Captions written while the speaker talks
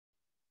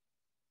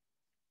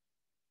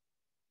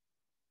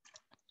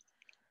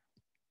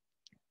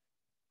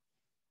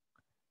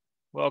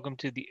Welcome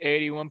to the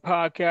 81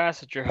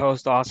 podcast. It's your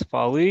host, Asif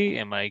Ali,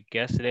 and my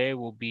guest today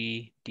will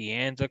be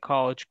Anza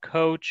College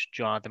coach,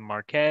 Jonathan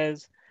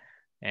Marquez,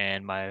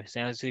 and my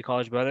San Jose City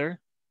College brother,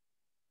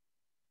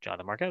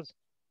 Jonathan Marquez.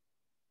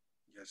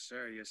 Yes,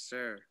 sir. Yes,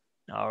 sir.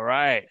 All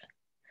right.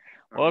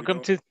 How we Welcome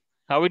doing? to,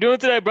 how we doing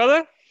today,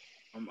 brother?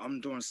 I'm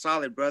doing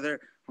solid, brother.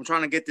 I'm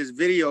trying to get this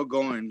video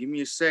going. Give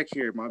me a sec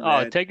here. My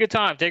Oh, bad. take your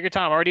time. Take your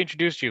time. I already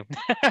introduced you.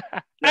 Yeah,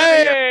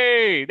 yeah,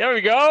 Hey, there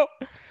we go.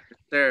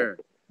 sir.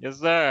 Yes,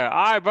 sir.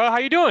 All right, bro. How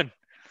you doing?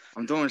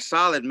 I'm doing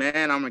solid,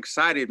 man. I'm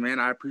excited, man.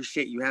 I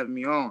appreciate you having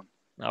me on.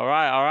 All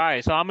right, all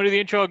right. So I'm gonna do the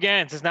intro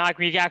again, since now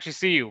we can actually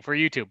see you for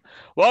YouTube.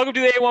 Welcome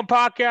to the A1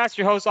 Podcast.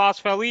 Your host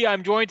Asif Ali.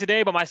 I'm joined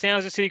today by my San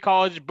Jose City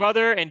College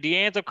brother and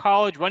Anza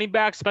College running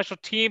back, special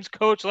teams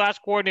coach,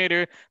 /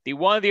 coordinator, the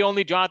one, the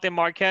only Jonathan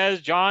Marquez.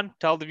 John,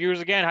 tell the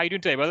viewers again how you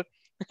doing today, brother.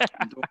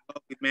 I'm doing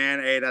lovely, man.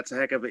 Hey, that's a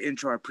heck of an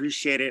intro. I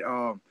appreciate it.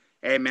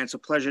 Hey, man, it's a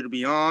pleasure to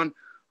be on.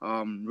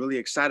 Really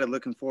excited.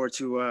 Looking forward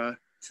to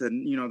the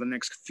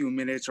next few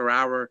minutes or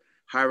hour,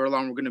 however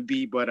long we're gonna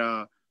be. But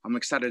I'm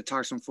excited to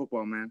talk some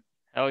football, man.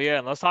 Hell yeah,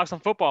 and let's talk some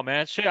football,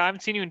 man. Shit, I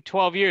haven't seen you in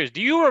 12 years.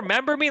 Do you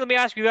remember me? Let me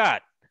ask you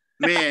that.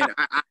 Man,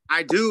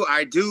 I do,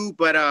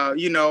 but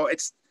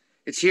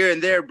it's here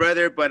and there,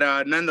 brother.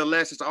 But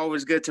nonetheless, it's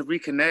always good to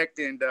reconnect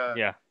and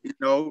Yeah.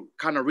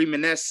 kind of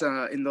reminisce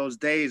in those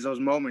days, those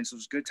moments,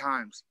 those good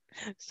times.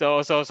 So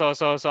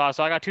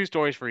I got two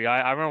stories for you.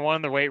 I remember one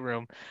in the weight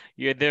room.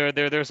 There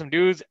were some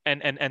dudes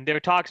and they were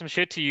talking some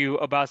shit to you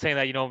about saying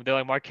that, they're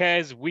like,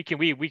 Marquez, we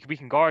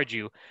can guard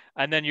you.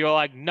 And then you're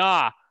like,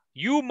 nah,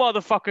 you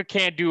motherfucker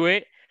can't do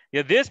it.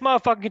 Yeah, this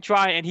motherfucker can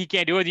try and he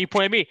can't do it. And you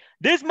point at me,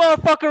 this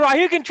motherfucker right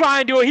here can try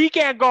and do it. He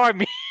can't guard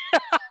me.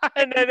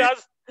 And then Man,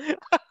 that's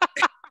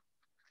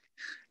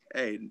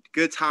hey,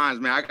 good times,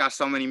 man. I got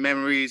so many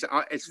memories.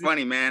 It's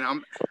funny,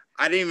 man.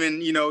 I didn't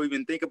even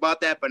even think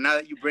about that, but now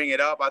that you bring it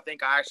up, I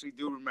think I actually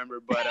do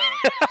remember. But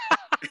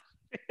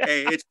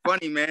hey, it's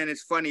funny, man.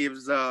 It's funny. It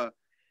was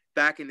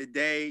back in the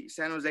day.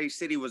 San Jose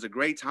City was a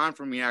great time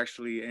for me,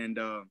 actually, and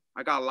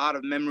I got a lot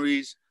of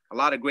memories, a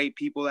lot of great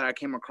people that I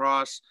came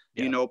across.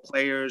 yeah.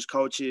 Players,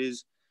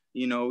 coaches,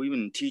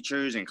 even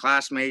teachers and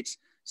classmates.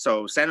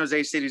 So San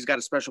Jose City's got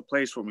a special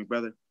place for me,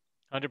 brother.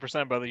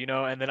 100%, brother.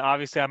 And then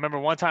obviously, I remember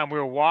one time we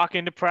were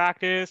walking to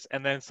practice,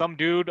 and then some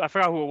dude, I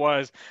forgot who it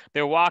was,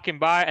 they were walking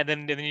by, and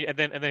then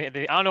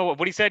I don't know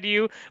what he said to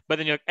you, but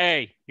then you're like,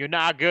 "Hey, you're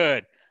not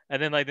good." And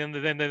then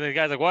the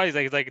guy's like, "What?"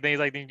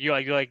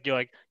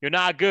 "You're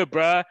not good,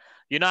 bruh.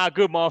 You're not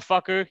good,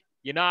 motherfucker.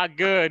 You're not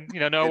good."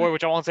 No And word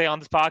which I won't say on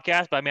this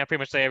podcast, but I mean, I pretty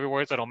much say every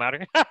word, so it don't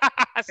matter.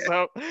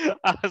 So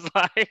I was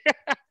like,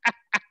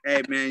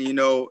 hey, man,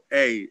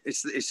 hey,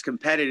 it's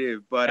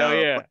competitive, but "Hell but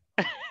yeah,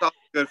 it's all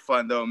good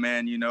fun though,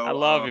 man. I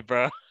love it,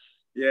 bro."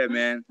 Yeah,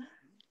 man.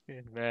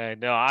 Yeah, man,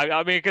 no,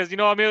 I mean, because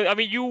I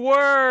mean, you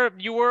were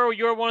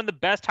one of the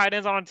best tight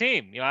ends on our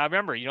team. I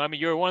remember, I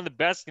mean, you were one of the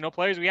best,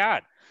 players we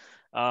had.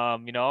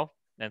 Um, you know,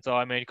 and so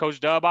I mean, Coach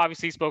Dub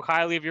obviously spoke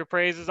highly of your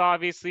praises.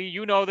 Obviously,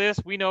 you know this,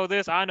 we know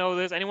this, I know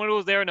this. Anyone who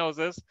was there knows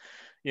this.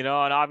 And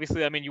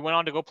obviously, I mean, you went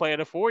on to go play at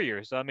a 4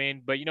 years. So, I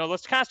mean, but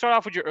let's kind of start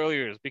off with your early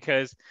years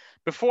because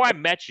before I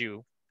met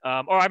you,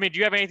 or I mean, do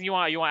you have anything you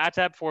want to add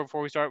to that before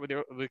we start with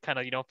kind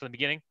of from the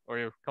beginning, or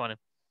you're coming in?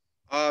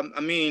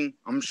 I mean,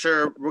 I'm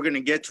sure we're gonna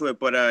get to it,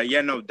 but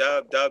yeah, no,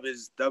 Dub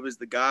is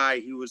the guy.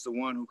 He was the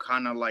one who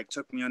kind of like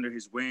took me under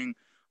his wing.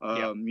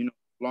 Yeah,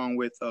 Along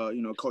with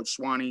Coach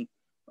Swanee.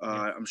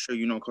 yeah, I'm sure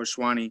you know Coach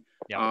Swanee.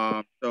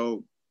 yeah,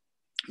 So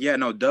yeah,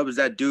 no, Dub is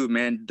that dude,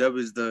 man. Dub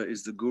is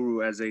the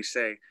guru, as they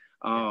say.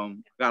 yeah.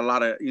 Got a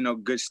lot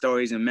of good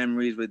stories and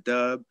memories with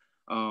Dub.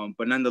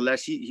 But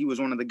nonetheless, he was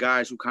one of the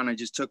guys who kind of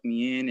just took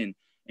me in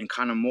and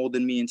kind of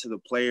molded me into the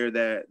player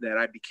that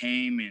I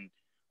became. And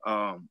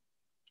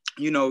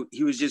he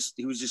was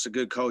just a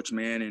good coach,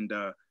 man, and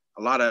a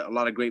lot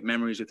of great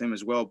memories with him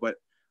as well. But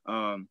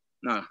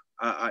no,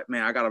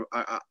 man, I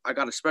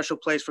got a special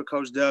place for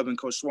Coach Dub and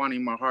Coach Swanee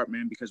in my heart,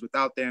 man, because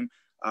without them,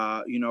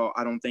 I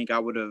don't think I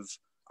would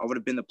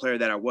have been the player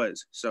that I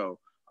was. So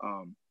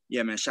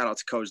yeah, man, shout out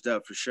to Coach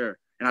Dub for sure.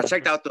 And I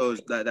checked out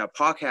that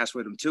podcast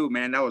with him too,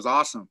 man. That was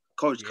awesome.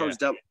 Yeah. Coach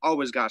Dub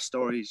always got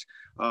stories.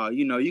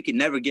 You can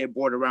never get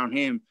bored around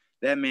him.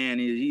 That man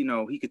is,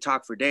 he could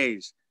talk for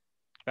days.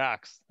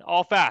 Facts,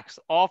 all facts,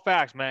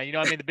 man.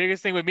 I mean, the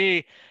biggest thing with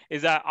me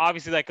is that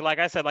obviously, like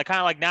I said, like kind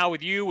of like now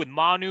with you, with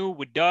Manu,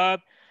 with Dub,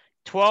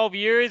 12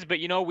 years, but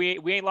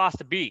we ain't lost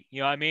a beat.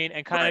 You know what I mean?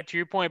 And kind Right. of to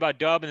your point about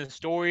Dub and the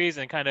stories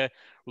and kind of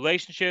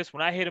relationships.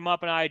 When I hit him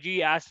up on IG,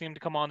 asking him to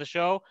come on the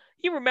show,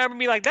 he remembered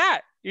me like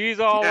that.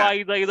 He's all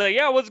Yeah. like,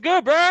 yeah, what's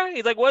good, bro?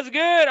 He's like, what's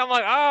good? I'm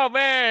like, oh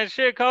man,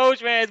 shit,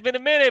 coach, man, it's been a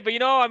minute, but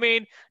I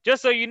mean,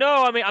 just so you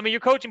know, I mean, your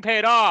coaching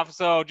paid off,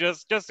 so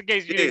just in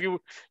case Did.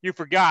 you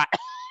forgot.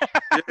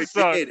 You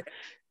So did.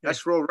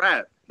 That's real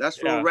rap.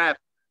 That's real yeah, rap.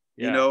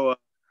 You yeah, know,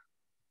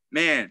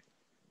 man,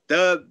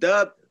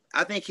 Dub.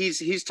 I think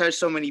he's touched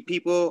so many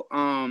people.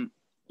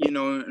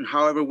 In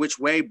however which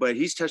way, but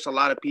he's touched a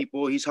lot of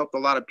people. He's helped a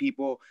lot of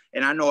people,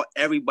 and I know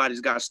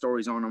everybody's got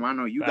stories on him. I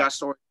know you got facts.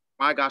 stories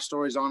I got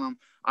stories on him.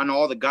 I know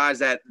all the guys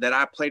that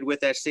I played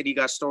with at City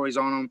got stories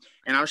on him,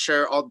 and I'm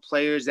sure all the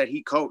players that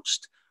he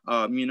coached,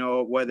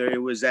 whether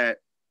it was at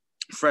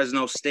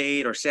Fresno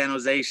State or San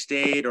Jose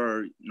State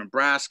or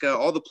Nebraska,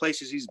 all the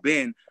places he's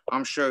been,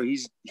 I'm sure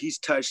he's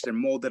touched and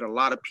molded a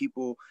lot of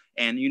people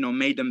and,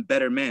 made them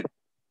better men.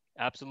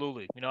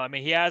 Absolutely. I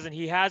mean, he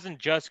hasn't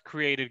just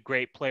created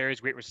great players,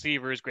 great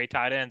receivers, great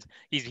tight ends.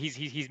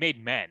 He's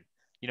made men,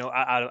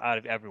 out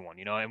of everyone,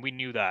 and we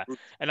knew that.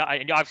 And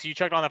obviously you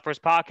checked on that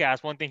first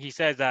podcast. One thing he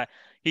says that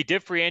he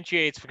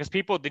differentiates because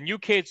people, the new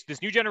kids,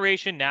 this new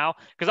generation now,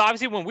 because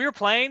obviously when we were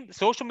playing,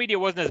 social media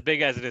wasn't as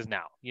big as it is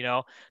now.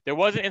 There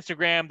wasn't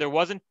Instagram, there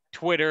wasn't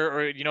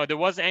Twitter, or, there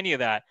wasn't any of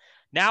that.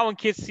 Now, when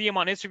kids see him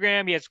on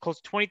Instagram, he has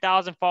close to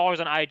 20,000 followers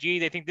on IG.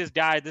 They think this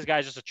guy's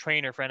just a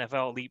trainer for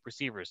NFL elite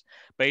receivers.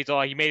 But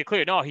he made it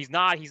clear, no, he's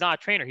not. He's not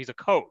a trainer. He's a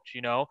coach.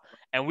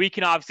 And we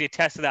can obviously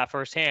attest to that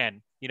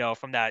firsthand.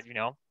 From that.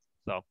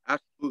 So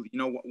absolutely.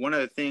 One of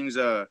the things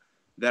that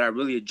I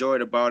really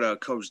enjoyed about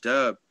Coach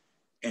Dub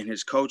and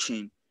his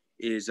coaching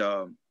is,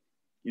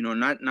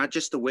 not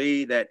just the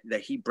way that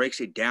he breaks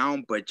it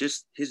down, but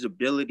just his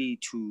ability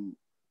to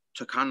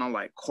kind of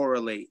like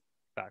correlate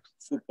facts.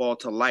 Football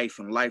to life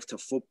and life to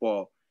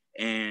football.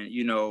 And,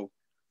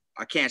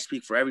 I can't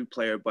speak for every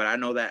player, but I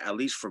know that at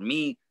least for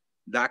me,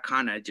 that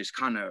kind of,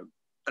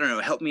 I don't know,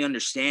 helped me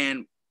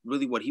understand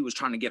really what he was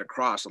trying to get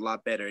across a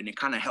lot better. And it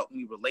kind of helped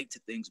me relate to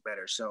things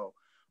better. So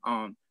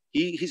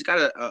he's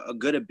got a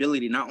good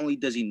ability. Not only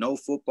does he know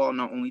football,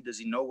 not only does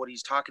he know what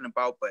he's talking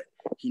about, but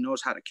he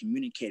knows how to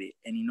communicate it,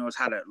 and he knows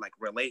how to like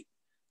relate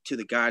to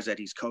the guys that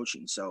he's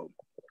coaching. So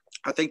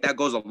I think that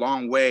goes a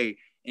long way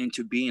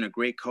into being a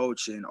great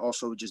coach and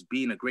also just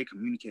being a great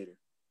communicator.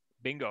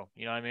 Bingo.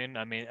 You know what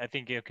I mean? I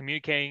think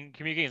communicating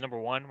is number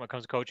one when it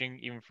comes to coaching,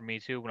 even for me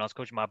too. When I was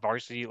coaching my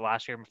varsity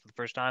last year for the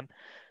first time,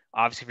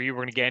 obviously for you,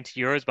 we're going to get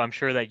into yours, but I'm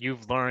sure that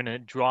you've learned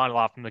and drawn a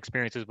lot from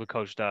experiences with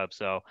Coach Dub.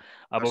 So,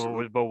 but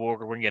we're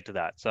going to get to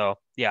that. So,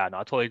 yeah, no,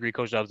 I totally agree.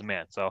 Coach Dub's the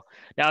man. So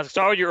now let's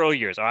start with your early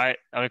years. All right.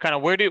 I mean, kind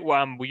of where did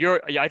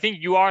I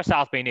think you are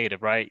South Bay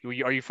native, right?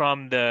 Are you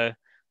from the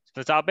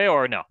South Bay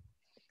or no?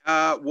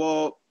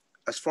 Well,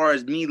 as far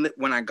as me,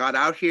 when I got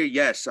out here,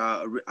 yes,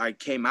 I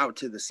came out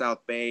to the South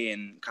Bay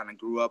and kind of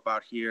grew up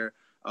out here.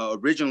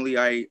 Originally,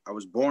 I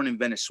was born in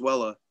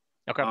Venezuela.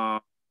 Okay.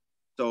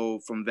 So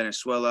from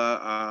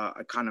Venezuela,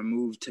 I kind of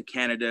moved to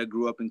Canada,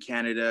 grew up in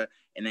Canada,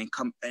 and then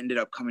ended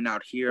up coming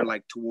out here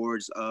like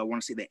towards, I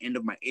want to say the end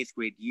of my 8th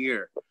grade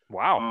year.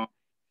 Wow.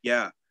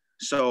 Yeah.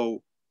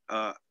 So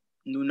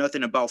knew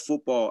nothing about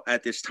football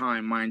at this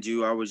time, mind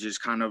you. I was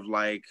just kind of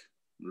like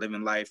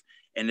living life.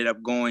 Ended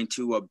up going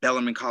to a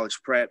Bellarmine College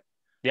Prep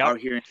out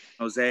here in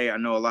San Jose. I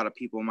know a lot of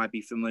people might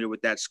be familiar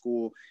with that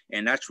school,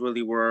 and that's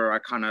really where I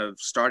kind of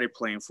started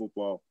playing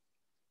football.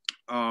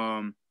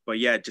 But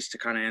yeah, just to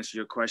kind of answer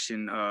your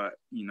question,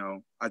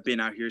 I've been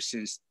out here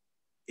since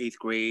 8th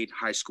grade,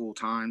 high school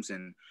times,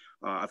 and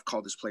I've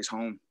called this place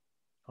home.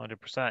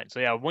 100%. So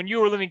yeah, when you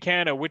were living in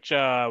Canada, which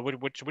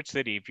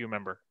city, if you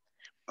remember?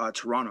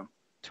 Toronto.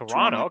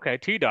 Toronto. Okay,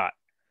 T-Dot.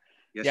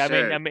 Yes, yeah,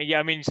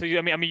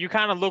 sir. You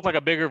kind of look like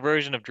a bigger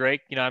version of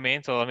Drake. You know what I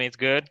mean? So it's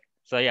good.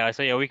 So yeah,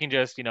 we can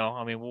just,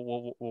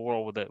 we'll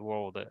roll with it. We'll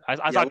roll with it.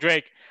 I saw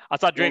Drake. I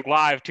saw Drake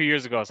live 2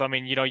 years ago. So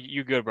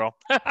you good, bro.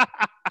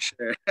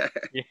 Sure.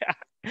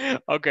 Yeah.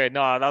 Okay.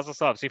 No, that's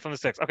what's up. See, from the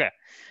 6th. Okay.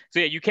 So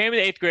yeah, you came in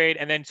the 8th grade,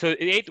 and then so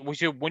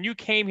when you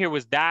came here,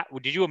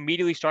 did you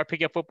immediately start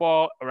picking up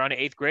football around the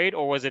 8th grade,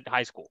 or was it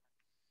high school?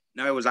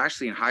 No, it was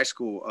actually in high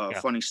school.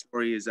 Funny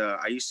story is,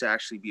 I used to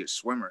actually be a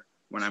swimmer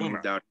when I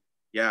moved out.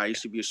 Yeah, I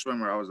used to be a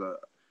swimmer. I was a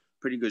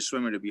pretty good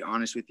swimmer, to be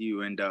honest with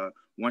you. And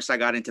once I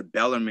got into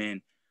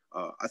Bellarmine,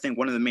 I think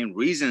one of the main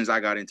reasons I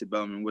got into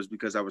Bellarmine was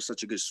because I was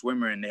such a good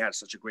swimmer, and they had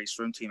such a great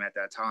swim team at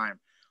that time.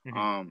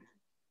 Mm-hmm.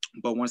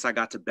 But once I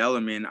got to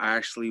Bellarmine, I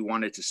actually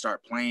wanted to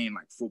start playing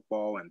like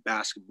football and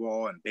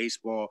basketball and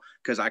baseball,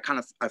 because I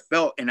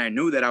felt and I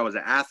knew that I was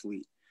an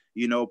athlete,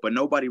 but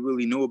nobody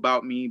really knew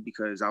about me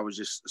because I was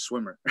just a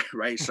swimmer,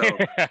 right? So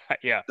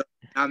yeah,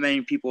 not many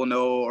people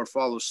know or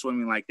follow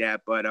swimming like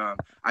that. But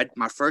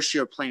my first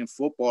year playing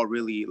football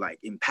really like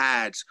in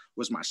pads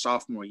was my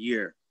sophomore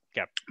year.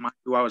 Yep.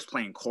 I was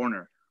playing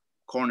corner,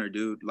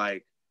 dude.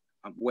 Like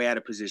I'm way out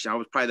of position. I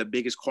was probably the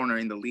biggest corner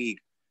in the league.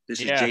 This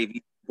is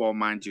JV football,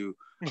 mind you.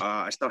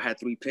 I still had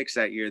 3 picks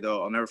that year,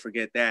 though. I'll never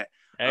forget that.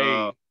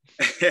 Hey.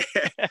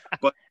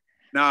 But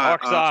nah,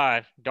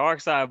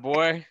 dark side,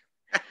 boy.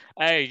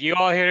 Hey, you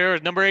all here?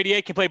 Number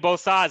 88 can play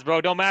both sides,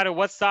 bro. Don't matter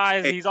what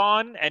size he's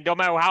on, and don't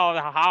matter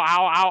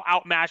how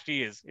outmatched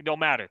he is. It don't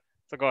matter.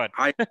 So go ahead.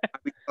 I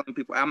be telling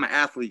people I'm an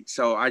athlete,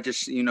 so I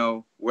just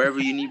wherever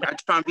you need, I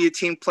try to be a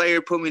team player.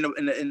 Put me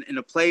in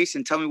a place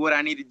and tell me what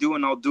I need to do,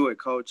 and I'll do it,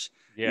 coach.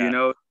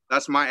 Yeah.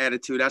 That's my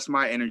attitude. That's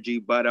my energy.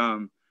 But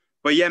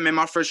yeah, man,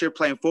 my first year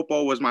playing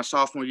football was my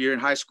sophomore year in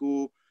high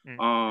school.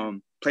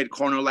 Played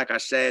corner, like I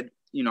said.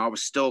 I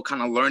was still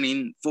kind of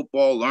learning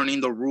football,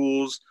 learning the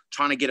rules,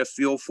 trying to get a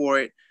feel for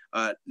it.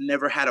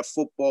 Never had a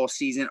football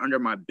season under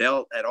my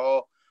belt at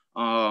all.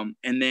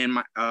 And then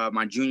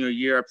my junior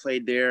year, I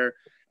played there.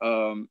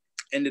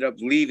 ended up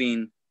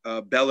leaving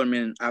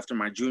Bellarmine after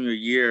my junior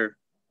year.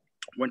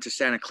 Went to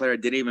Santa Clara.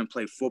 Didn't even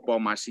play football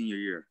my senior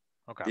year.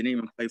 Okay. Didn't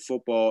even play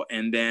football,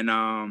 and then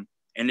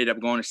ended up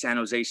going to San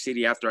Jose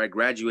City after I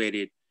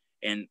graduated.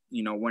 And,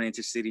 went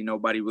into city.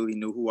 Nobody really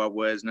knew who I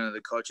was. None of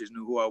the coaches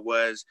knew who I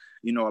was.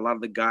 A lot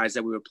of the guys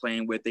that we were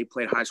playing with, they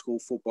played high school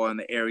football in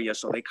the area.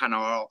 So they kind of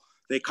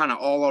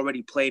all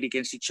already played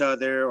against each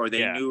other, or they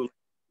Yeah. knew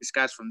this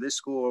guy's from this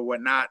school or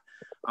whatnot.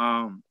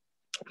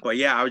 But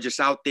yeah, I was just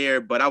out there,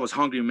 but I was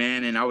hungry,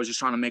 man. And I was just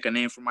trying to make a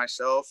name for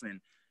myself.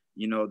 And,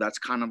 that's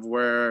kind of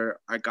where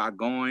I got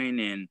going.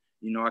 And,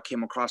 I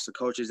came across the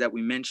coaches that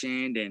we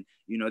mentioned, and,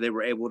 they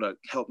were able to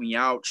help me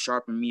out,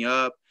 sharpen me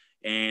up.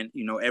 And,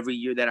 every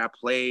year that I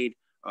played,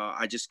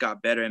 I just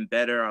got better and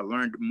better. I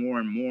learned more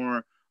and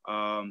more,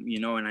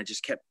 and I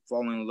just kept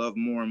falling in love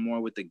more and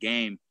more with the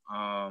game.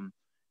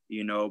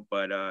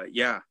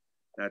 Yeah,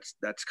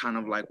 that's kind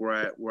of like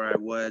where I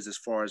was as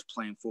far as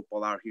playing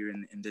football out here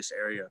in this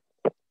area.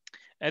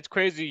 It's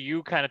crazy.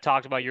 You kind of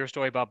talked about your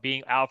story about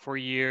being out for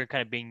a year,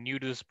 kind of being new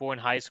to the sport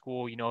in high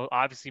school.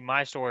 Obviously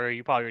my story,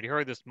 you probably already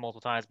heard this multiple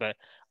times, but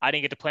I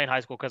didn't get to play in high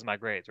school because of my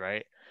grades,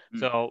 right?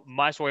 So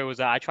my story was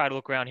that I tried to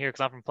look around here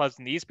because I'm from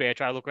Pleasant, East Bay. I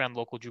tried to look around the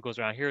local JUCOs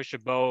around here,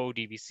 Chabot,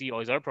 DVC, all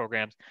these other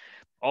programs.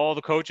 All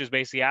the coaches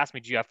basically asked me,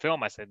 do you have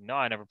film? I said, no,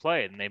 I never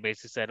played. And they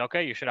basically said,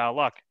 okay, you're shit out of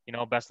luck.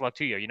 Best of luck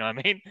to you. You know what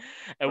I mean?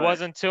 It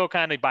wasn't until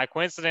kind of by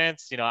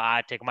coincidence,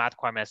 I take my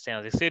requirement at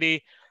San Jose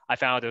City. I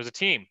found out there was a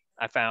team.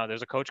 I found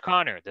there's a Coach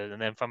Connor.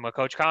 And then from a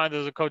Coach Connor,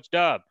 there's a Coach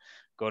Dub.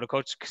 Go to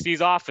Coach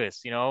C's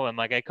office, I'm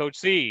like, hey, Coach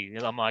C.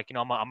 I'm like,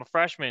 I'm a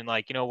freshman.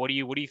 Like, what do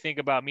you think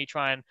about me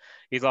trying?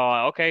 He's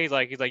all, okay. He's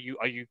like,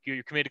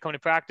 you're committed to coming to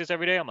practice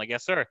every day? I'm like,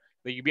 yes, sir.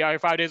 Like, you be out here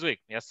 5 days a week?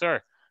 Yes,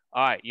 sir.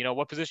 All right,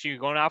 what position are you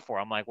going out for?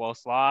 I'm like, well,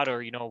 slot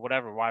or,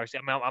 whatever. Wide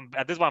receiver. I'm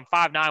at this point,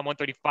 I'm 5'9",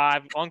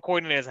 135,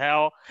 uncoordinated as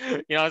hell. You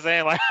know what I'm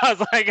saying? Like, I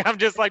was like, I'm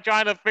just like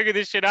trying to figure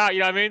this shit out.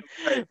 You know what I mean?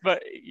 Right.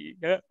 But,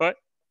 yeah, but.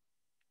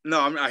 No,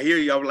 I hear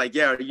you. I was like,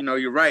 yeah,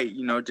 you're right.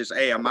 Just,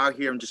 hey, I'm out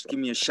here. Just give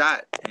me a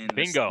shot. And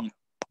Bingo.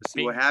 Let's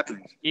see what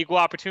happens. Equal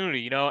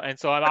opportunity, And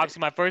so obviously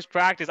my first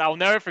practice, I'll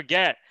never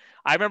forget.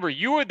 I remember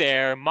you were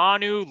there,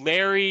 Manu,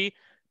 Larry,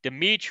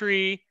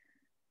 Dimitri,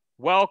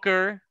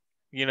 Welker,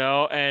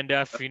 and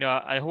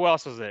who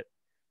else was it?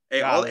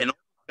 Hey, all those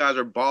guys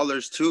are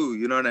ballers too.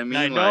 You know what I mean?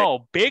 I know,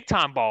 like, big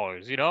time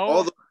ballers.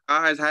 All the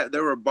guys they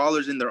were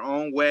ballers in their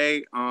own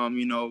way.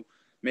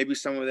 Maybe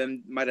some of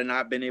them might have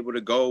not been able to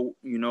go,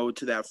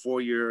 to that 4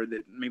 year,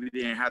 that maybe they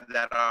didn't have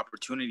that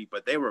opportunity,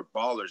 but they were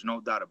ballers,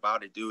 no doubt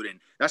about it, dude. And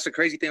that's the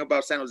crazy thing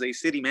about San Jose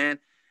City, man.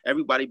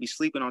 Everybody be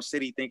sleeping on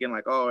City thinking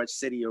like, oh, it's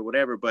City or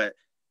whatever. But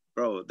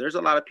bro, there's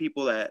a lot of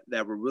people that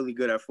were really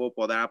good at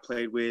football that I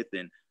played with.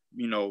 And,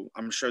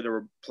 I'm sure there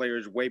were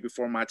players way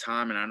before my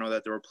time. And I know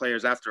that there were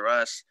players after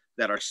us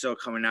that are still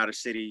coming out of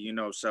City,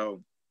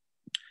 so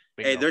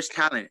Bingo. Hey, there's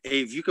talent.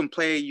 Hey, if you can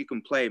play, you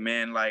can play,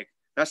 man. Like,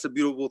 that's the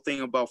beautiful thing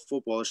about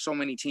football. There's so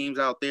many teams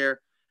out there.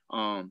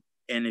 And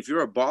if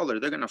you're a baller,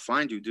 they're going to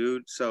find you,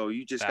 dude. So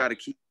you just got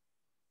to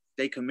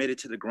stay committed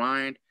to the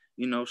grind,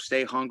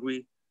 stay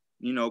hungry,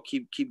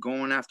 keep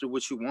going after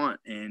what you want.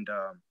 And,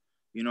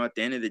 at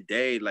the end of the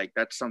day, like,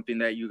 that's something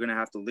that you're going to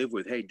have to live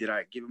with. Hey, did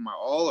I give it my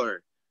all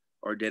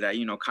or did I,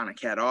 kind of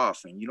cat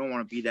off? And you don't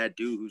want to be that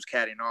dude who's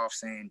catting off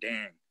saying,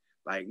 dang,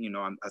 like,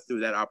 I threw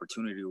that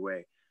opportunity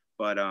away.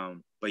 But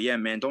yeah,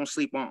 man, don't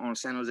sleep on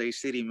San Jose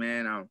City,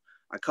 man.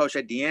 I coach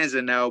at the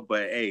Anza now,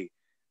 but hey,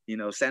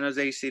 San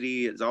Jose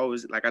City is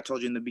always, like I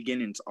told you in the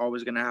beginning, it's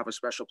always gonna have a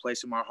special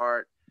place in my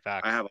heart.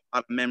 Facts. I have a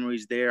lot of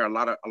memories there. A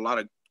lot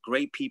of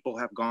great people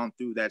have gone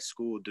through that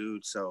school,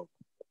 dude. So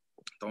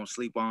don't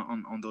sleep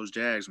on those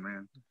Jags,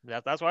 man.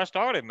 That's where I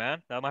started,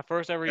 man. That was my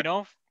first ever,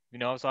 So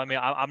I mean,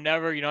 I'm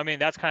never,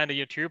 That's kind of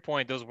to your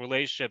point. Those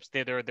relationships,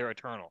 they're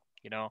eternal.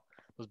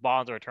 Those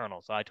bonds are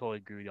eternal. So I totally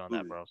agree with you on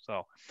that, bro.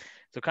 So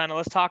kind of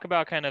let's talk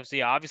about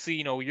obviously,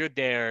 you're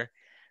there.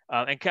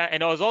 And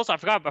it was also I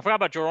forgot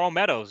about Jerome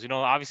Meadows.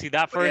 Obviously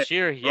that first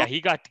year, yeah, he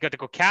got to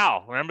go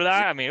Cal. Remember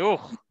that? I mean,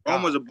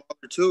 Jerome was a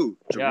baller too.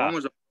 Jerome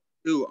was a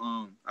baller too.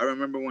 I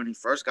remember when he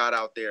first got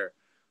out there.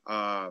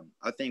 I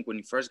think when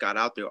he first got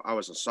out there, I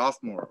was a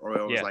sophomore, or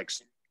it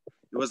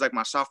was like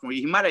my sophomore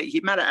year.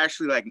 He might have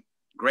actually like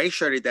gray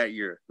shirted that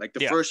year, like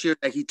the first year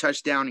that he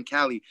touched down in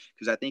Cali,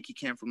 because I think he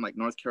came from like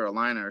North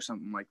Carolina or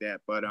something like that.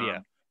 But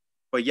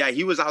yeah,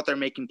 he was out there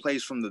making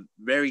plays from the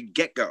very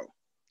get go.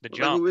 The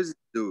jump. Who is this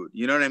dude?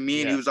 You know what I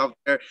mean? Yeah. He was out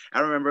there.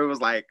 I remember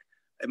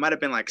it might have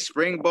been like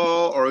spring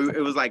ball or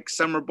it was like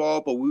summer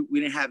ball, but we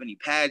didn't have any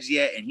pads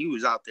yet. And he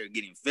was out there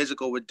getting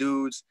physical with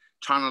dudes,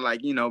 trying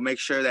to make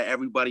sure that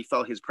everybody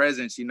felt his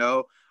presence,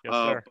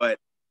 Yes, but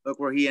look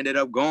where he ended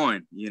up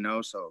going,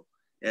 So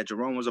yeah,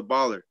 Jerome was a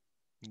baller.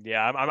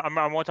 Yeah, I'm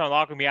one time in the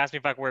locker room. He asked me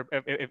if I could wear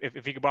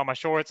if he could borrow my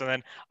shorts, and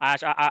then I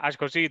asked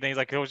Coach C. Then he's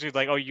like, Coach C's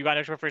like, oh, you got an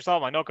extra for yourself?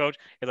 I'm like, no, Coach.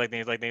 He's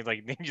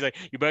like,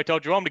 you better tell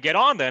Jerome to get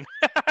on then.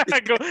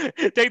 Go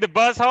take the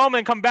bus home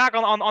and come back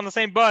on the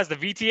same bus, the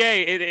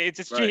VTA.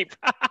 It's cheap.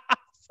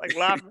 It's like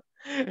laughing.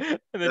 And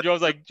then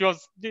Joe's like,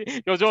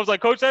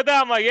 Coach said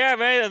that. I'm like, yeah,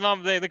 man.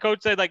 And the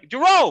coach said like,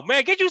 Jerome,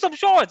 man, get you some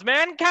shorts,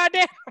 man.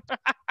 Goddamn.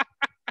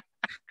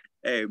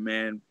 Hey,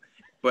 man.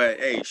 But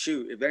hey,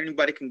 shoot, if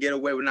anybody can get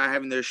away with not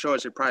having their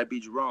shorts, it'd probably be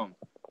Jerome.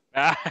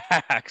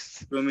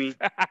 Facts. Feel me?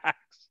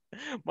 Facts.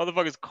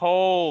 Motherfucker's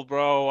cold,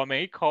 bro. I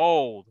mean, he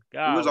cold. He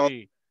was all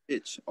Golly.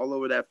 itch all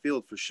over that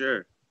field for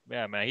sure.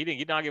 Yeah, man.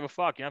 He not give a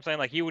fuck. You know what I'm saying?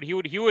 Like he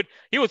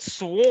would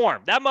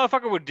swarm. That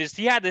motherfucker would just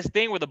he had this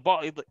thing with the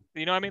ball. You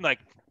know what I mean? Like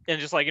and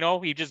just like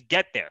he just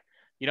get there.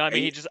 You know what I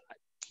mean? Hey, He just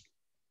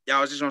yeah,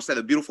 I was just gonna say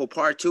the beautiful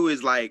part too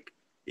is like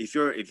if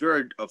you're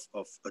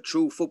a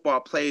true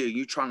football player,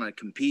 you trying to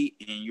compete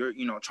and you're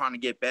trying to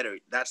get better.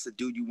 That's the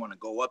dude you want to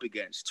go up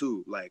against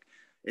too. Like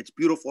it's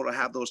beautiful to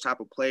have those type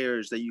of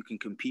players that you can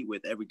compete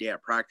with every day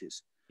at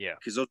practice. yeah.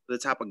 Because those are the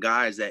type of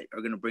guys that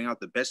are gonna bring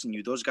out the best in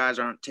you. Those guys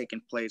aren't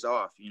taking plays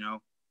off.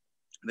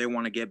 They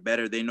want to get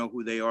better. They know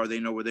who they are. They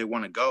know where they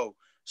want to go.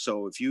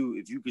 So if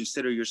you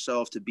consider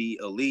yourself to be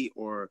elite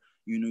or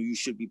you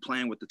should be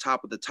playing with the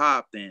top of the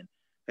top, then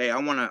hey, I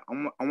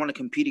wanna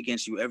compete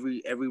against you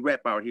every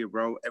rep out here,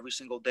 bro. Every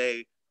single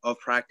day of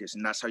practice,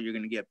 and that's how you're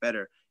gonna get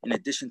better. In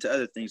addition to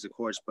other things, of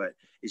course, but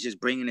it's just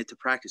bringing it to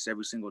practice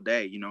every single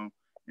day,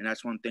 And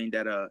that's one thing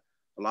that a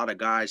lot of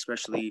guys,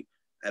 especially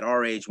at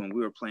our age when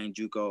we were playing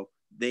JUCO,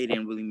 they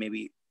didn't really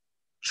maybe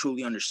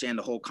truly understand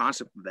the whole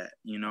concept of that,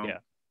 Yeah.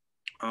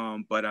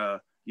 But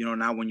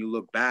now when you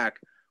look back,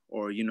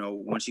 or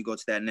once you go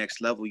to that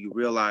next level, you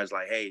realize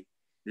like, hey,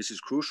 this is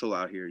crucial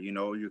out here.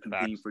 You're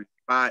competing Facts. for your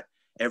spot.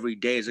 Every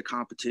day is a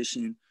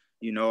competition.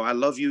 I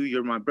love you.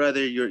 You're my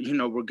brother.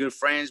 We're good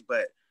friends.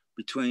 But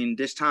between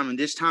this time and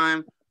this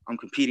time, I'm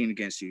competing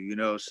against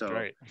you. So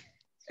Right.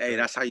 hey,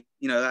 that's how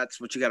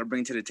that's what you got to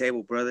bring to the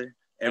table, brother.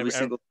 Every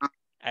single time.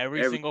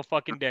 Every single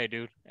fucking day,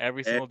 dude.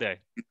 Every single day.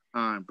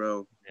 Time,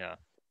 bro. Yeah.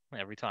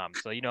 Every time.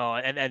 So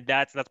and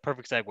that's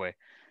perfect segue.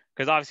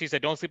 Because obviously you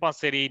said don't sleep on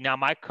City. Now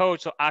my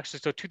coach,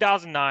 so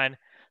 2009,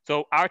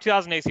 so our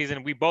 2008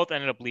 season, we both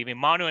ended up leaving.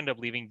 Manu ended up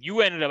leaving.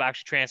 You ended up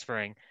actually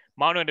transferring.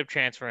 Manu ended up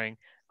transferring.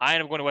 I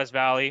ended up going to West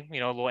Valley. A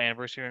little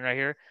anniversary right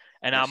here.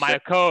 And now Yes, my sir.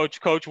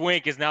 coach, Coach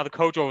Wink, is now the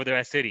coach over there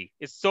at City.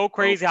 It's so Oh,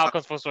 crazy how it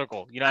comes full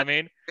circle. You know what I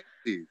mean?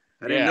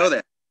 I didn't Yeah. know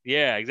that.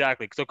 Yeah,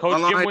 exactly. So How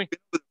Coach long Jim have Wink. you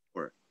been with him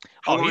for?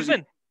 How Oh, long has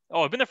he?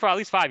 I've been there for at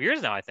least 5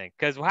 years now, I think.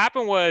 Because what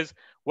happened was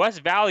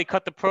West Valley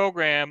cut the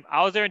program.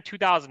 I was there in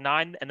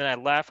 2009, and then I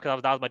left because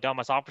that was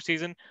my sophomore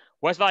season.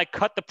 West Valley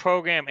cut the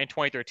program in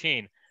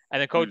 2013, and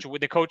then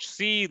Coach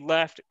C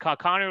left.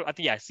 Connor, I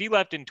think C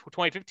left in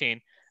 2015,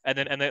 and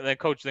then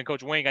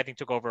Coach Wing I think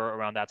took over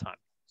around that time.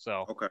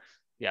 So Okay.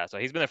 yeah, so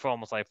he's been there for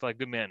almost like for like a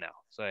good minute now.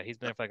 So he's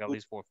been there That's for like at cool.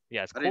 least 4.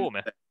 Yeah, it's I didn't cool, know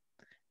man. that.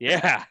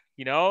 Yeah,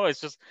 it's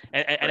just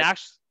and Right.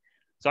 actually,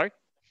 sorry.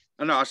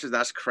 No, it's just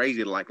that's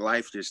crazy. Like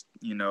life, just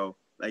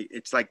like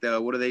it's like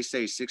the what do they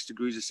say? 6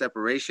 degrees of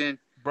separation.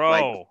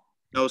 Like Bro,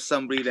 know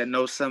somebody that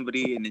knows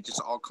somebody, and it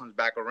just all comes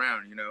back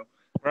around.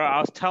 Bro, I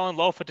was telling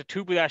Lofa to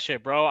tubu that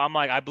shit, bro. I'm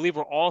like, I believe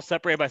we're all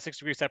separated by 6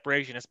 degrees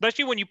separation,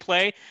 especially when you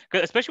play,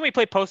 especially when you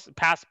play post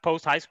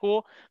high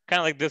school, kind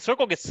of like the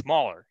circle gets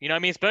smaller. You know what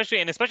I mean? Especially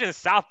in the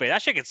South Bay,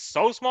 that shit gets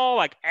so small.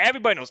 Like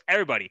everybody knows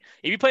everybody.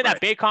 If you play that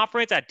Right. Bay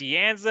Conference at De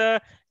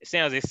Anza,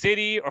 San Jose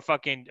City, or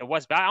fucking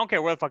West Valley, I don't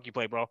care where the fuck you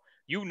play, bro.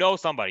 You know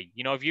somebody.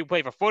 If you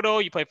play for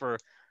Foothill, you play for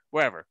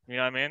wherever. You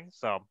know what I mean?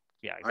 So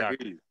yeah, I hear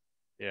exactly. you.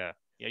 Yeah,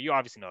 yeah. You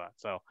obviously know that.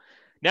 So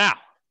now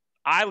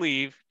I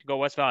leave to go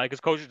West Valley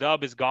because Coach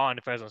Dub is gone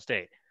to Fresno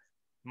State.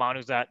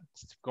 Manu's at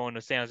going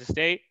to San Jose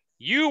State.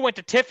 You went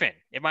to Tiffin.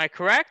 Am I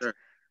correct? Sure.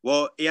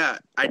 Well, yeah,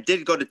 I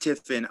did go to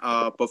Tiffin,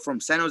 but from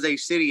San Jose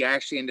City, I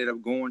actually ended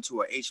up going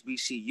to a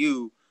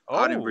HBCU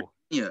out in Oh,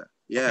 Virginia. okay.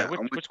 Yeah, I Which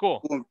went to which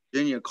school? school in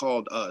Virginia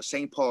called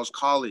St. Paul's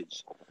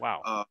College.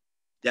 Wow. Uh,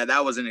 yeah,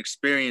 that was an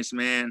experience,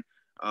 man.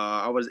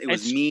 It And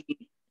was me.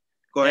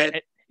 Go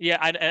ahead. yeah,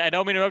 I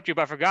don't mean to interrupt you,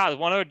 but I forgot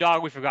one other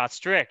dog we forgot.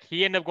 Strick.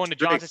 He ended up going to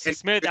Strick, Johnson C.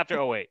 Smith after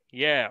 '08.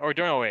 Yeah, or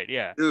during '08.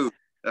 Yeah, dude,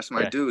 that's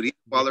my yeah. dude. He's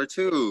a Yeah. baller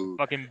too.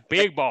 Fucking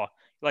big ball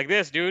like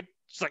this, dude.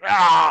 Just like you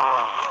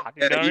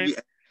Yeah, know what I mean?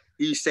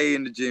 he stay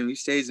in the gym. He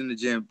stays in the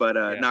gym. But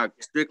Yeah. nah,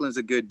 Strickland's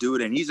a good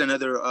dude, and he's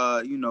another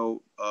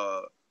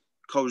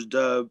Coach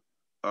Dub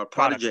Product.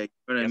 protege. You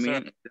know what I Yes, sir.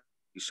 mean?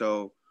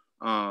 So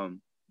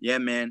yeah,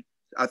 man.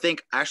 I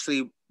think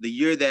actually the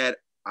year that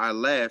I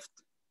left,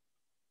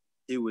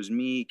 it was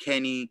me,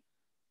 Kenny,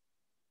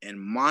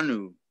 and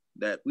Manu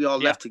that we all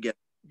Yeah. left together.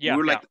 We Yeah.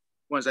 were Yeah. like the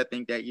ones I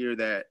think that year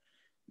that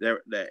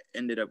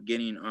ended up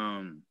getting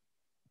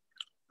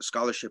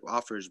scholarship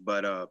offers.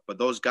 But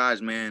those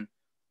guys, man,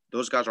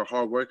 those guys are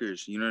hard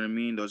workers. You know what I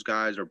mean? Those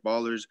guys are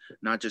ballers,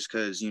 not just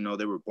because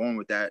they were born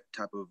with that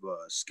type of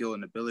skill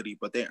and ability,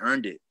 but they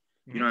earned it.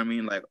 You Mm-hmm. know what I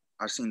mean? Like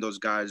I've seen those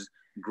guys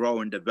grow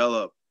and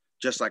develop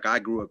just like I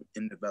grew up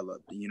and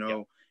developed.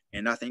 Yeah.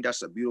 And I think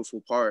that's a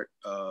beautiful part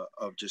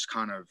of just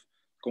kind of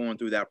going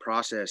through that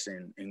process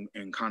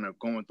and kind of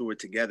going through it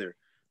together.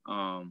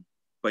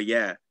 But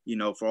yeah,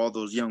 for all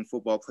those young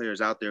football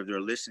players out there, if they're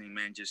listening,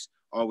 man, just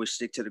always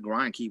stick to the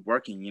grind, keep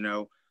working.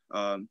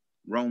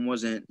 Rome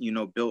wasn't,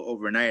 built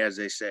overnight, as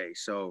they say.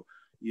 So,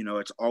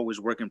 it's always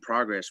work in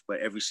progress, but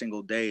every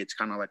single day it's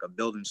kind of like a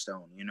building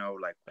stone,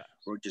 like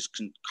we're just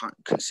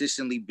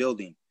consistently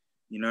building,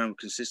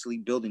 consistently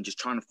building, just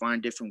trying to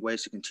find different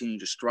ways to continue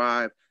to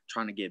strive,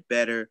 trying to get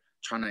better,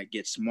 trying to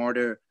get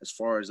smarter as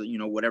far as,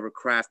 whatever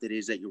craft it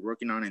is that you're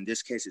working on. In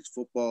this case, it's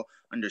football,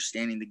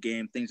 understanding the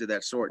game, things of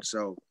that sort.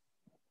 So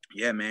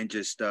yeah, man,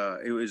 just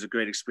it was a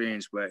great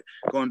experience. But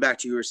going back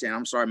to you were saying,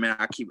 I'm sorry, man.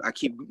 I keep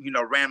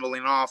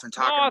rambling off and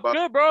talking No, it's about.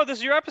 good, bro. This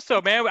is your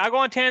episode, man. I go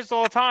on tangents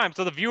all the time,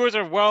 so the viewers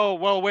are well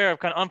aware of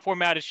kind of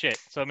unformatted shit.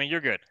 So I mean,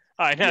 you're good.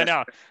 All right, now, Yes,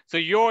 now. So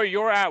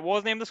you're at what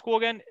was the name of the school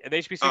again? The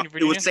HBCU in it was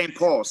Virginia. St.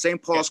 Paul, St.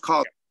 Okay. Paul's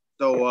College.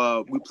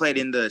 So we played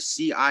in the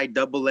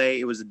CIAA.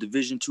 It was a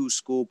Division II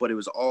school, but it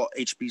was all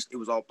HBC. It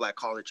was all black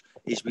college,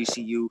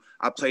 HBCU.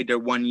 I played there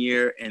 1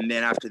 year, and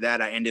then after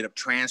that, I ended up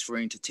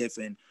transferring to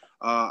Tiffin.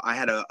 I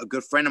had a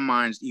good friend of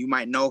mine. You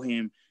might know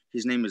him.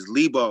 His name is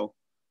Lebo.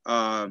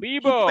 He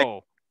played.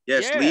 Bebo.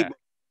 Yes, Yeah.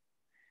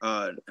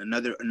 Lebo.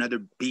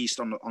 Another beast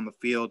on the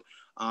field.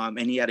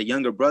 And he had a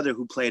younger brother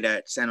who played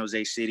at San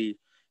Jose City.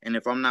 And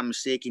if I'm not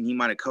mistaken, he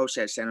might have coached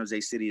at San Jose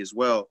City as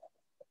well.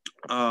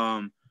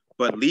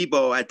 But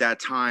Lebo at that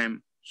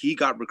time, he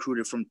got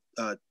recruited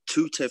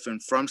to Tiffin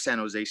from San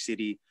Jose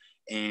City,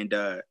 and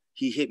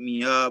he hit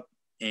me up,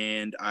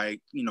 and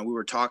we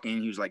were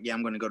talking. He was like, "Yeah,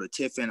 I'm going to go to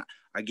Tiffin."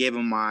 I gave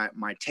him my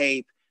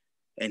tape,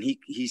 and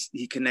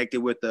he connected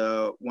with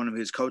one of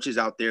his coaches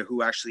out there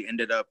who actually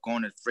ended up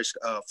going to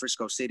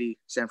Frisco City,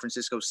 San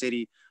Francisco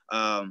City.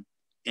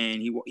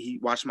 And he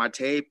watched my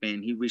tape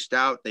and he reached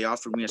out. They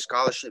offered me a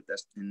scholarship.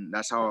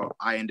 That's how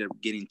I ended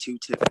up getting to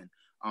Tiffin.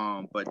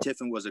 But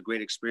Tiffin was a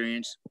great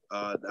experience.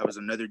 That was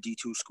another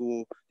D2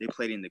 school. They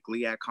played in the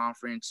GLIAC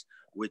conference,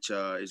 which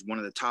is one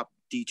of the top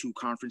D2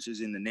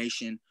 conferences in the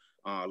nation.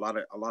 A lot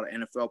of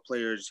NFL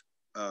players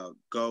come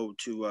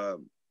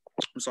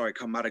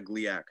out of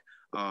GLIAC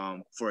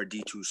for a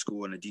D2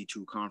 school and a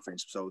D2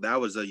 conference. So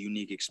that was a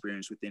unique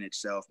experience within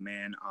itself,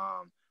 man.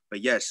 But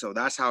yes, so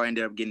that's how I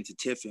ended up getting to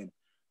Tiffin.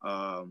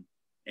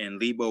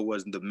 And Lebo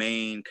was the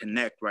main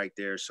connect right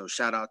there. So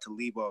shout out to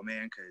Lebo,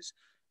 man, because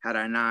had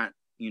I not,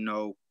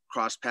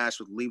 crossed paths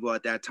with Lebo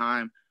at that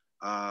time,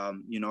 I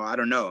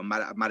don't know. I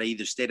might have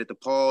either stayed at the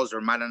Pauls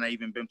or might have not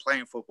even been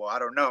playing football. I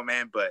don't know,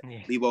 man. But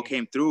Lebo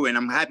came through, and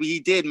I'm happy he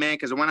did, man,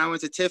 because when I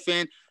went to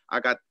Tiffin, I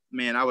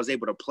was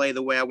able to play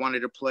the way I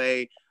wanted to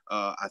play.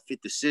 I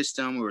fit the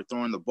system. We were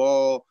throwing the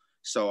ball.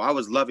 So I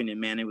was loving it,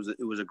 man. It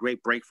was a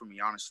great break for me,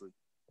 honestly.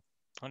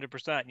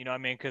 100%. You know what I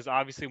mean? Because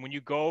obviously, when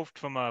you go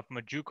from a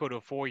JUCO to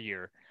a 4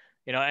 year,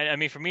 and I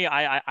mean, for me,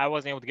 I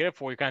wasn't able to get it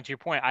 4 year. Kind of to your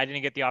point, I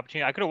didn't get the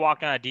opportunity. I could have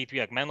walked on a D3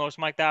 like Menlo or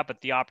something like that,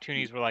 but the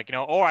opportunities were like,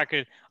 or I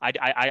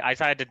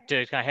decided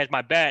to kind of hedge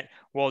my bet,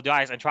 roll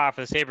dice, and try out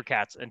for the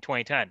SaberCats in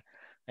 2010.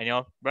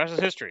 And rest is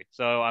history.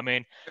 So I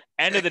mean,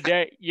 end of the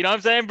day, you know what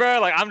I'm saying,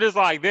 bro? Like I'm just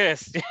like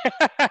this.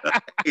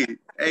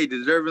 hey,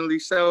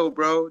 deservingly so,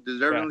 bro.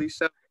 Deservingly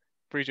so.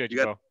 Appreciate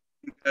you, bro.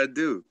 You gotta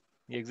do.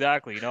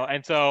 Exactly.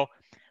 And so.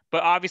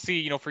 But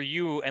obviously, for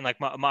you and like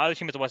my other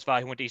teammates at West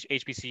Valley who went to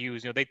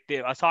HBCUs,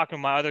 I was talking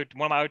to one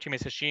of my other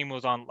teammates, Hashim,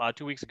 was on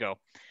 2 weeks ago.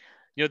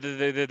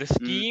 The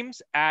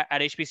schemes at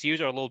HBCUs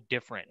are a little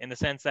different in the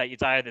sense that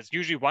it's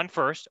usually run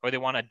first or they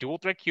want a dual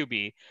threat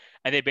QB,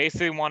 and they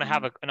basically want to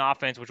have an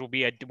offense which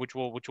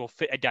will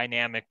fit a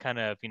dynamic kind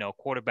of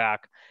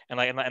quarterback and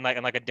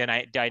like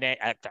a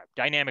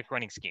dynamic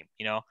running scheme.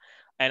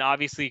 And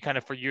obviously, kind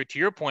of to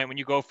your point, when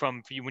you go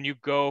from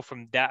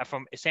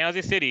San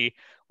Jose City,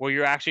 where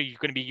you're actually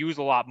going to be used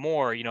a lot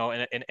more, in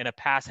a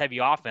pass heavy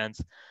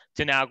offense,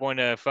 to now going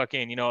to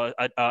fucking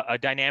a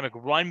dynamic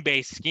run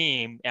based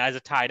scheme as a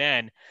tight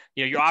end,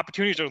 your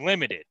opportunities are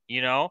limited,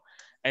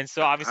 and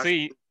so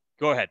obviously,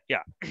 go ahead,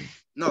 yeah.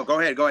 No, go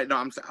ahead.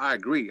 No, I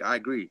agree.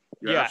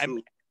 You're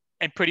absolutely.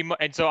 And pretty much,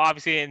 and so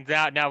obviously, and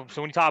now,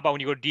 so when you talk about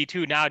when you go to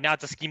D2, now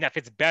it's a scheme that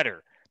fits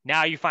better.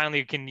 Now you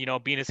finally can,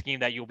 be in a scheme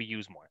that you'll be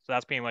used more. So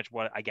that's pretty much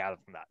what I gathered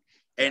from that.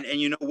 And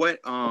you know what?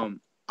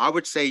 I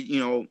would say,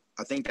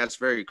 I think that's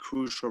very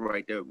crucial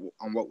right there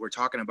on what we're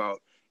talking about.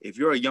 If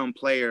you're a young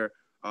player,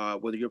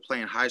 whether you're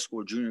playing high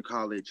school or junior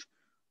college,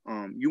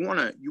 you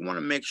wanna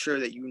make sure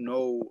that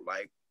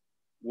like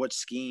what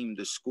scheme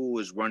the school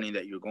is running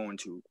that you're going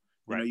to.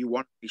 Right. You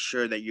want to be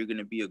sure that you're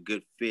gonna be a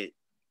good fit.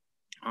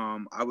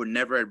 I would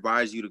never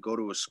advise you to go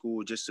to a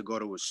school just to go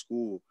to a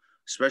school,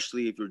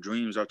 especially if your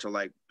dreams are to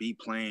like be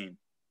playing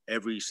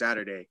every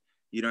Saturday,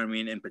 you know what I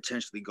mean, and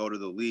potentially go to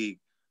the league.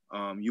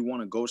 You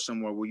want to go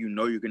somewhere where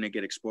you're going to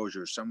get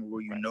exposure, somewhere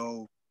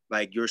where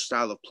like your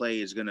style of play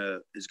is gonna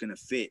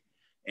fit.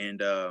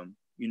 And I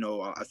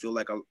feel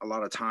like a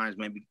lot of times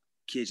maybe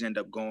kids end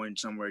up going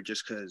somewhere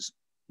just because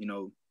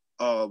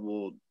oh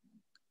well,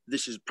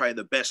 this is probably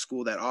the best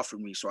school that offered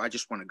me, so I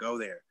just want to go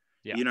there.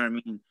 Yeah. You know what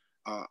I mean?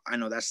 I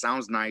know that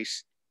sounds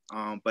nice,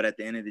 but at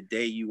the end of the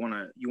day, you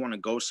wanna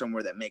go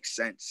somewhere that makes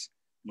sense.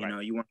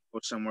 You want to go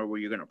somewhere where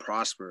you're gonna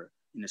prosper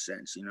in a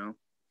sense.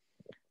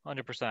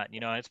 100%.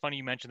 It's funny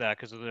you mentioned that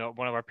because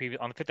one of our previous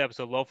on the 5th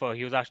episode, Lofa,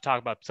 he was actually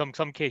talking about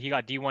some kid he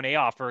got D1A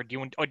offer,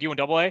 D1 or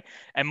D1AA,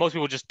 and most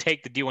people just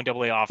take the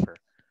D1AA offer.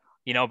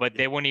 but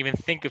they wouldn't even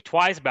think of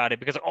twice about it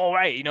because, oh,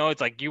 right,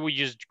 it's like you would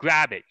just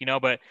grab it,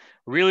 but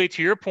really,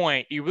 to your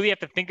point, you really have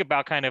to think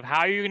about kind of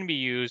how you're going to be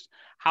used,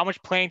 how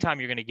much playing time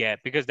you're going to get,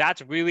 because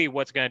that's really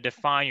what's going to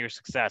define your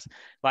success.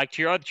 Like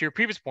to your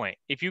previous point,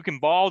 if you can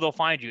ball, they'll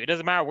find you. It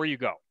doesn't matter where you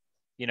go,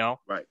 you know?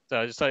 Right.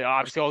 So just like,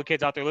 obviously all the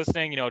kids out there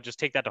listening, just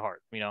take that to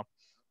heart. So Absolutely.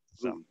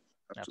 absolutely.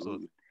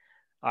 Absolutely.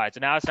 All right. So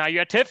now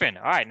you're at Tiffin.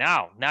 All right.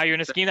 Now you're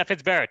in a scheme that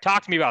fits better.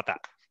 Talk to me about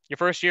that. Your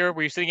first year,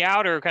 were you sitting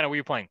out or kind of were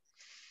you playing?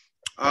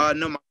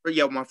 No,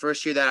 my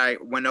first year that I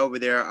went over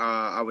there,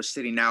 I was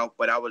sitting out,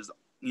 but I was,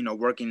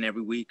 working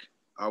every week.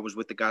 I was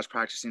with the guys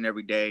practicing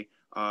every day.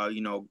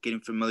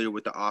 Getting familiar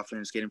with the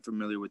offense, getting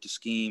familiar with the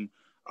scheme.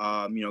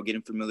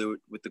 Getting familiar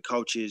with the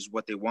coaches,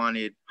 what they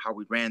wanted, how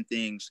we ran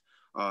things,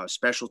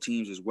 special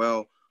teams as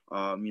well.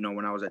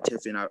 When I was at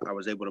Tiffin, I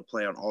was able to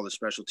play on all the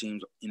special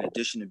teams in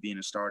addition to being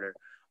a starter.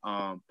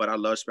 But I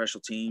love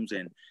special teams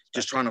and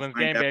just Special trying teams to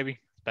wins find game, out. baby.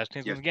 Special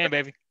teams Yes, wins game,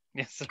 baby.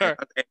 Yes, sir.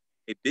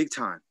 big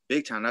time,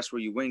 big time. That's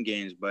where you win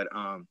games. But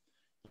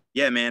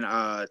yeah, man.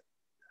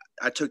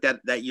 I took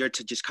that year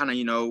to just kind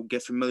of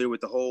get familiar with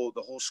the whole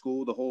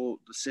school,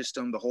 the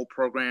system, the whole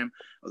program,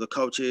 the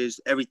coaches,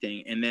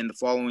 everything. And then the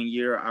following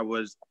year, I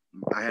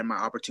had my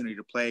opportunity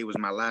to play. It was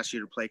my last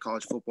year to play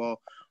college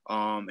football,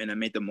 and I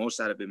made the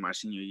most out of it my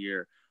senior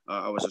year.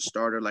 I was a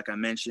starter, like I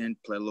mentioned,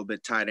 played a little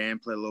bit tight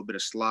end, played a little bit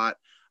of slot.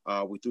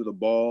 We threw the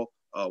ball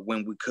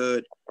when we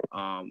could.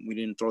 We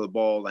didn't throw the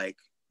ball like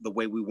the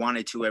way we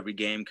wanted to every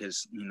game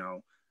because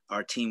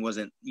our team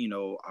wasn't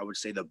I would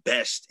say the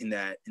best in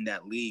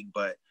that league,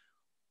 but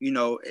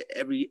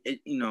every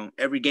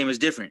game is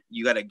different.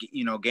 You got to,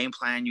 game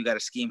plan. You got to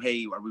scheme.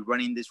 Hey, are we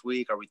running this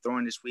week? Are we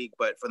throwing this week?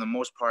 But for the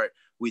most part,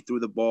 we threw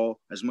the ball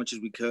as much as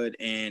we could,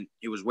 and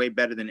it was way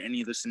better than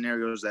any of the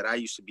scenarios that I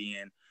used to be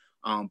in.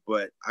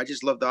 But I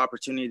just love the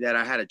opportunity that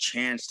I had a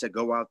chance to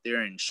go out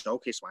there and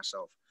showcase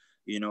myself.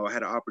 I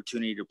had an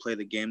opportunity to play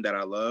the game that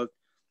I loved,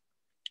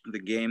 the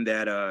game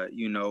that,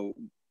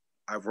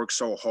 I've worked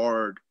so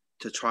hard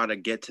to try to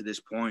get to this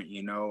point.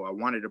 I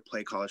wanted to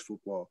play college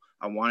football.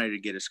 I wanted to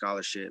get a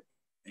scholarship,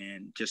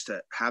 and just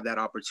to have that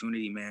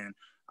opportunity, man,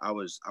 I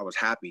was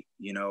happy,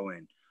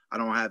 and I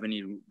don't have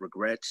any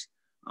regrets.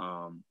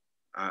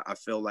 I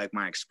feel like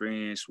my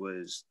experience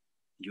was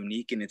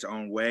unique in its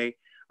own way.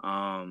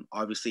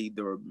 Obviously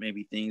there were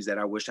maybe things that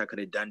I wish I could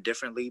have done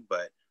differently,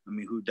 but I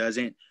mean, who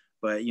doesn't?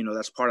 But,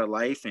 that's part of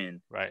life.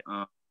 And, Right.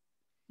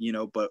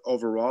 But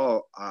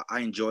overall,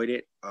 I enjoyed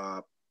it.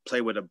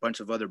 Play with a bunch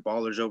of other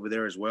ballers over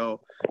there as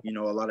well. A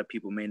lot of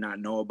people may not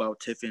know about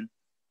Tiffin,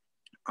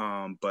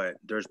 but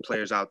there's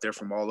players out there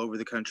from all over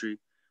the country.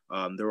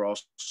 There were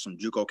also some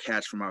JUCO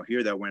cats from out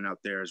here that went out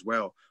there as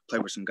well.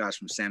 Played with some guys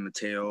from San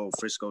Mateo,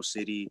 Frisco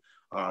City,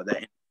 that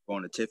ended up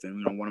going to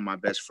Tiffin. One of my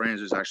best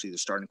friends is actually the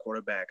starting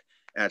quarterback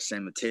at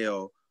San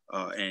Mateo.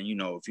 And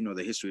if you know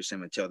the history of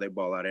San Mateo, they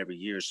ball out every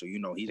year, so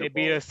he's They a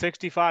beat baller. us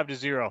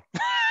 65-0.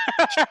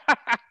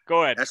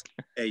 Go ahead. That's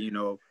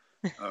them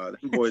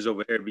boys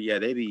over there, but yeah,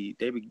 they be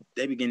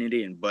getting it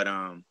in. But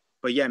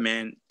yeah,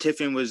 man,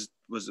 Tiffin was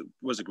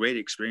a great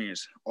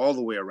experience all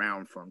the way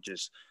around, from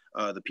just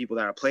the people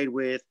that I played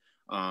with,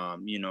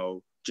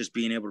 just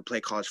being able to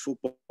play college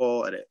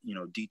football at a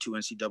D2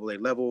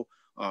 NCAA level,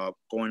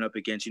 going up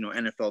against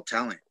NFL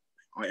talent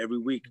every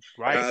week.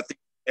 Right. I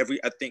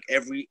think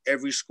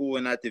every school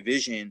in that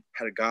division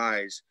had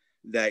guys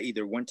that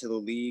either went to the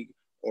league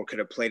or could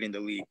have played in the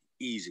league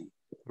easy.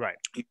 Right.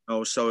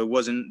 So there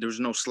was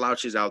no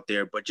slouches out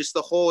there, but just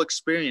the whole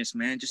experience,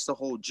 man, just the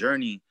whole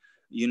journey,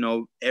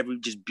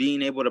 just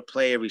being able to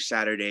play every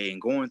Saturday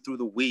and going through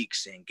the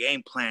weeks and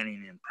game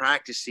planning and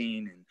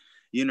practicing, and,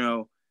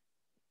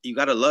 you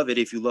got to love it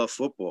if you love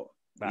football,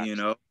 Facts.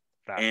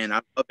 Facts. And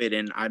I love it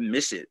and I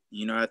miss it.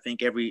 I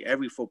think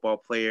every football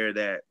player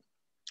that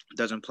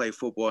doesn't play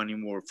football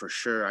anymore, for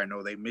sure, I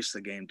know they miss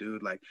the game,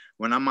 dude. Like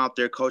when I'm out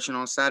there coaching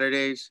on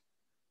Saturdays,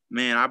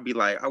 man, I'd be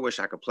like, I wish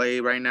I could play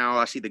right now.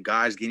 I see the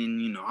guys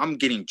getting, I'm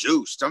getting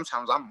juiced.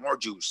 Sometimes I'm more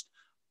juiced.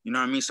 You know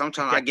what I mean?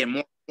 Sometimes I get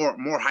more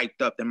hyped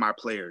up than my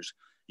players.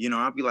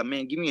 I'd be like,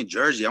 man, give me a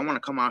jersey. I want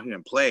to come out here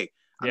and play.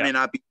 I may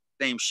not be in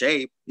the same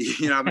shape.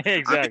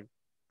 Exactly.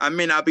 I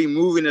may not be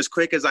moving as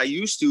quick as I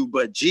used to,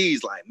 but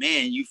geez, like,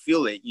 man, you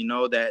feel it,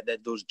 that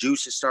those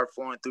juices start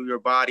flowing through your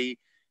body,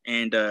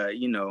 and,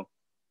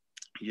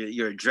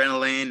 your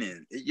adrenaline,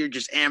 and you're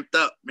just amped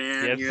up,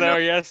 man. Yes, sir.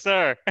 Yes,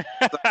 sir.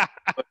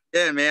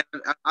 Yeah, man,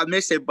 I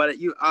miss it. But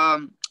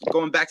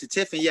going back to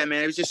Tiffin, yeah,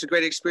 man, it was just a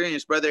great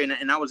experience, brother,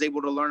 and I was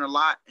able to learn a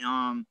lot.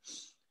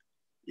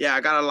 Yeah,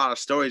 I got a lot of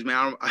stories,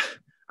 man.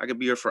 I could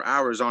be here for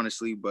hours,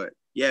 honestly, but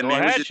yeah, Go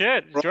man. ahead,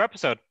 shit. It's your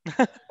episode.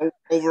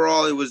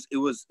 Overall, it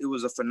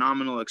was a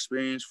phenomenal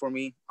experience for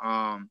me.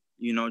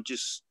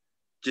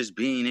 Just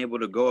being able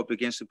to go up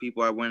against the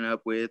people I went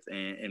up with,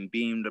 and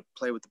being able to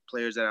play with the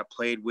players that I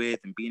played with,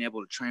 and being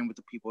able to train with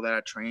the people that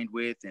I trained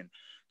with, and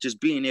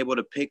just being able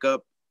to pick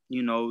up,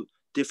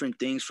 different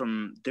things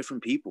from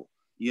different people,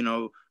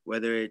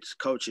 whether it's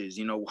coaches,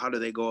 how do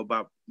they go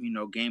about,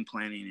 game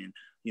planning,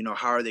 and,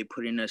 how are they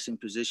putting us in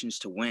positions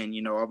to win?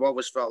 I've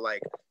always felt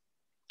like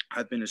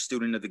I've been a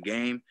student of the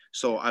game,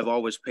 so I've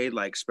always paid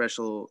like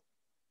special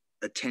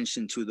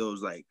attention to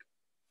those like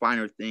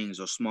finer things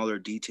or smaller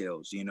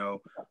details,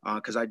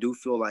 because I do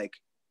feel like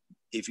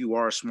if you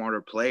are a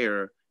smarter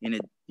player in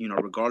it,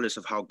 regardless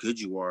of how good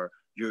you are,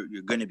 you're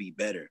going to be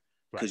better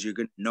Right. because you're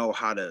going to know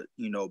how to,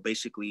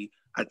 basically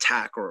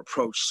attack or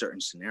approach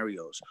certain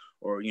scenarios,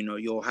 or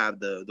you'll have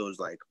those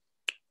like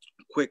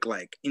quick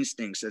like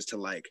instincts as to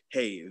like,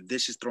 hey, if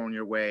this is thrown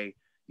your way,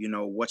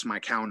 what's my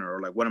counter,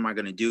 or like what am I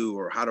going to do,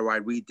 or how do I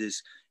read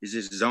this? Is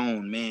this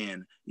zone,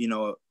 man?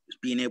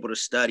 Being able to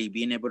study,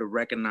 being able to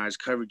recognize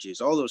coverages,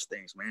 all those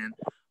things, man.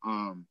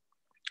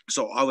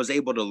 So I was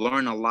able to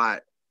learn a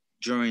lot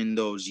during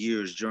those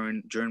years,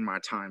 during my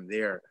time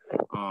there,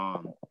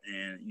 and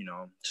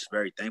just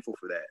very thankful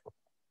for that.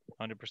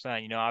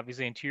 100%.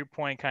 Obviously, and to your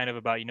point, kind of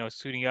about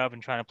suiting up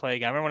and trying to play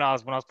again. I remember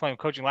when I was playing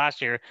coaching last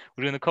year,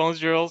 we were doing the cones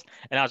drills,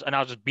 and I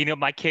was just beating up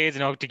my kids,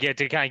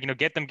 to kind of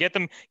get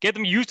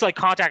them used to like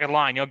contact at the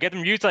line, get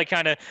them used to like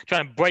kind of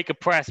trying to break a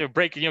press or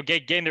break,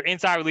 getting their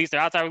inside release,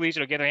 their outside release,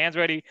 get their hands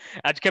ready.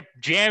 I just kept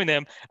jamming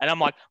them, and I'm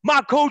like,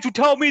 my coach who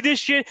told me this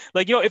shit,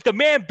 like if the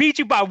man beats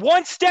you by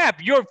one step,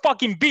 you're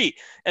fucking beat.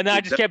 And then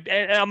I just kept,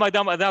 and I'm like,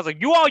 and I was like,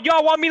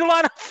 y'all want me to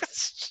line up?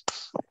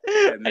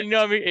 Yeah, And what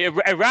I mean,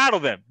 it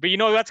rattled them. But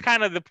that's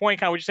kind of the point,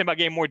 kind of what you're saying about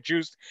getting more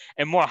juiced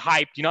and more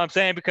hyped. You know what I'm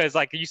saying? Because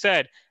like you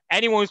said,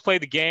 anyone who's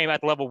played the game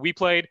at the level we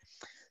played,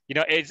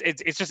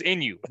 it's just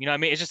in you. You know what I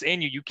mean? It's just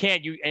in you. You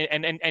can't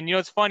and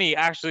it's funny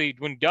actually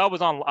when Dub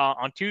was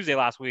on Tuesday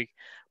last week,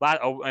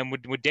 and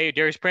with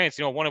Darius Prince,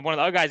 one of the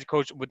other guys who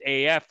coached with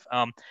AAF,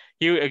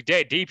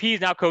 DP is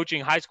now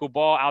coaching high school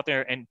ball out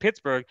there in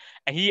Pittsburgh,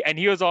 and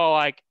he was all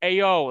like, "Hey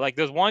yo, like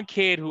there's one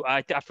kid who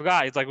I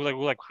forgot, it's like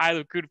highly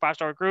recruited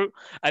 5-star recruit,"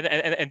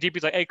 and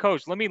DP's like, "Hey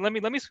coach, let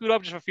me scoot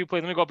up just for a few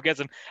plays, let me go up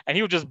against him," and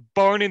he was just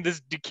burning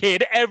this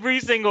kid every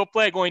single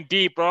play, going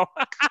deep, bro.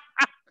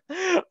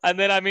 And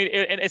then I mean,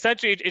 and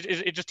essentially,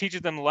 it just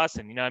teaches them a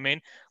lesson. You know what I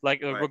mean?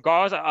 Like right.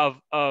 regardless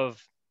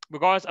of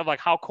like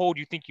how cold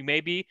you think you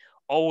may be,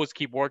 always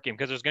keep working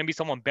because there's gonna be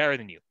someone better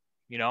than you.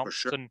 You know? For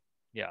sure, So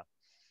yeah,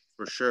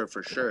 for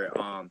sure.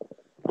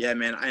 Yeah,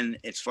 man, and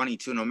it's funny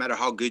too. No matter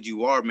how good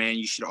you are, man,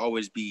 you should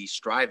always be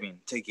striving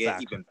to get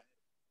facts, even.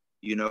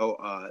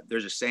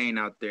 There's a saying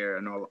out there,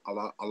 and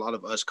a lot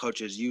of us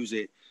coaches use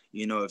it.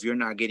 If you're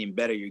not getting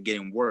better, you're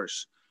getting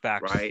worse,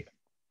 facts. right?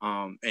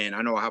 And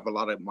I know I have a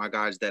lot of my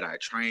guys that I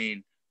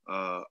train.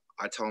 I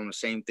tell them the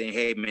same thing.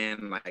 Hey,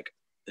 man, like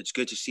it's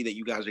good to see that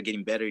you guys are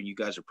getting better and you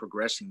guys are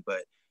progressing,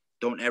 but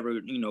don't ever,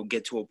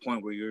 get to a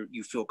point where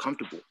you feel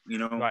comfortable.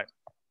 Right.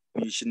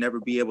 You should never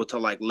be able to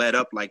like let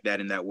up like that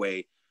in that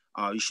way.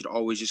 You should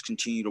always just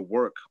continue to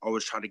work,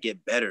 always try to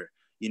get better.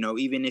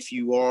 Even if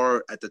you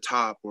are at the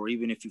top, or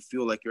even if you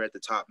feel like you're at the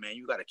top, man,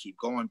 you got to keep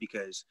going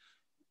because,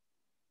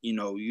 you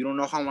don't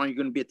know how long you're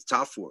going to be at the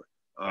top for.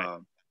 Right.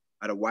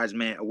 At a wise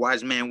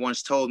man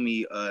once told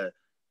me,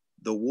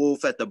 the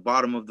wolf at the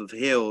bottom of the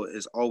hill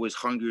is always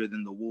hungrier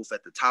than the wolf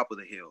at the top of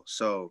the hill.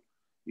 So,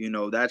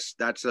 that's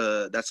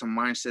a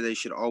mindset they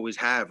should always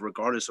have,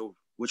 regardless of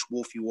which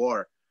wolf you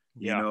are.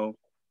 You Yeah. know,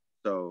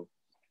 so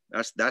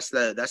that's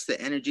the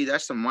energy,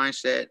 that's the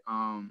mindset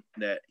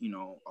that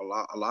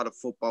a lot of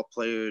football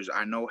players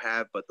I know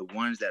have, but the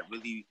ones that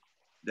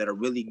are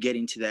really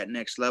getting to that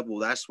next level,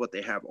 that's what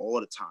they have all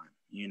the time.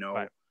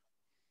 Right.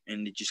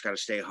 And you just got to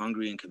stay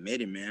hungry and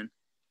committed, man.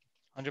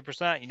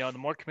 100%. The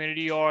more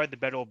community you are, the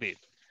better it'll be.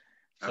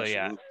 So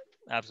yeah, Absolutely.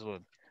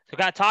 absolutely. So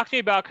kind of talk to me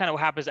about kind of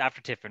what happens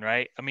after Tiffin,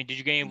 right? I mean, did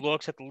you get any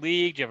looks at the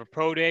league? Do you have a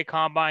pro day,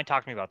 combine?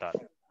 Talk to me about that.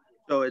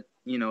 So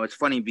it's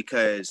funny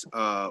because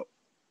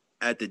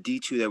at the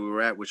D2 that we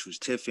were at, which was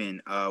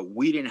Tiffin,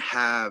 we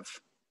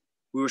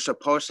were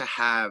supposed to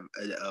have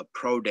a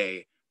pro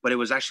day, but it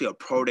was actually a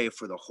pro day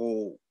for the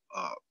whole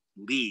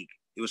league.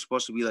 It was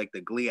supposed to be like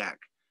the GLIAC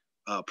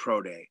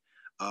pro day.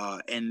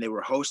 And they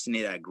were hosting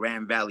it at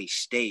Grand Valley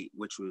State,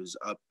 which was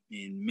up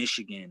in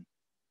Michigan.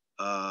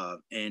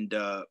 And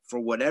for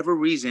whatever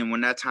reason,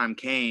 when that time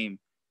came,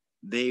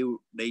 they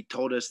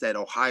told us that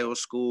Ohio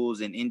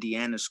schools and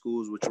Indiana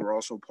schools, which were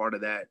also part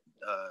of that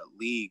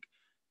league,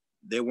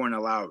 they weren't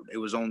allowed. It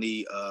was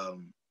only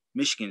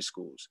Michigan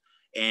schools,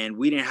 and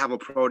we didn't have a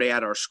pro day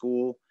at our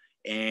school.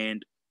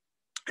 And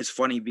it's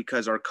funny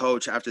because our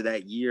coach, after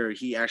that year,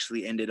 he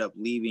actually ended up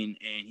leaving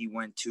and he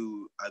went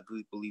to, I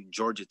believe,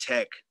 Georgia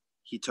Tech.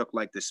 He took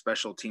like the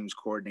special teams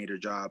coordinator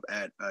job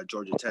at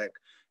Georgia Tech.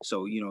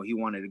 So, he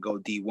wanted to go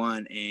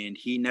D1, and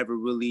he never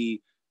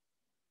really,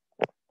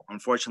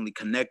 unfortunately,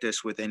 connect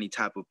us with any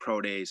type of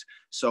pro days.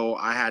 So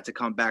I had to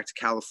come back to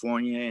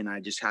California, and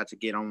I just had to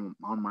get on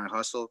my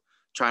hustle,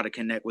 try to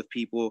connect with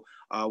people.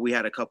 We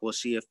had a couple of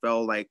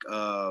CFL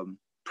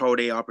pro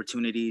day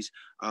opportunities.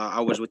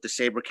 I was with the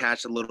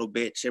Sabercats a little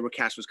bit.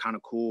 Sabercats was kind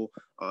of cool.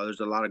 There's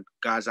a lot of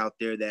guys out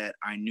there that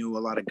I knew, a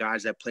lot of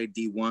guys that played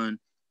D1.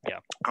 Yeah.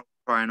 I was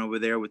trying over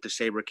there with the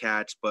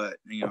Sabercats, but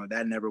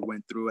that never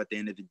went through at the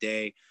end of the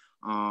day.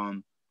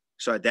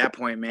 So at that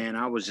point, man,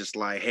 I was just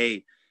like,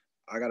 hey,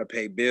 I gotta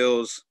pay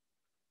bills.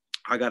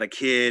 I got a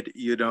kid,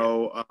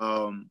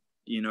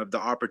 if the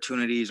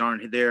opportunities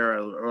aren't there,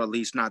 or at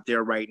least not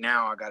there right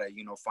now, I gotta,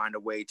 find a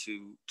way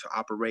to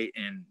operate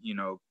and,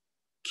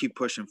 keep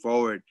pushing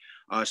forward.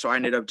 So I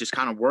ended up just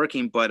kind of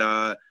working, but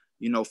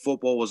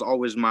football was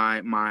always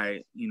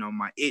my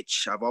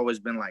itch. I've always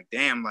been like,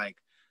 damn, like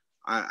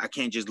I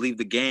can't just leave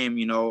the game.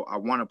 I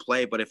want to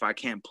play, but if I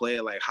can't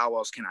play, like how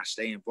else can I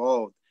stay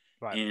involved?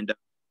 Right. And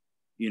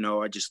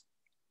I just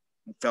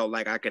felt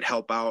like I could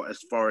help out as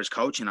far as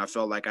coaching. I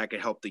felt like I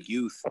could help the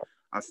youth.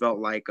 I felt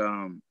like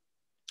I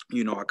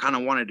kind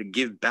of wanted to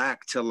give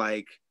back to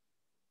like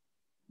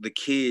the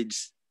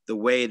kids the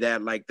way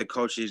that like the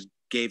coaches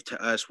gave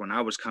to us when I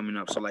was coming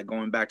up. So like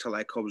going back to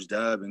like Coach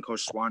Dub and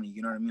Coach Swanee,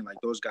 you know what I mean? Like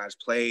those guys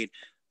played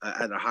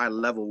at a high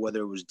level,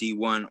 whether it was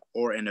D1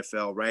 or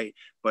NFL, right?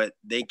 But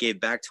they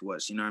gave back to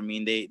us, you know what I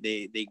mean?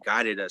 They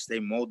guided us, they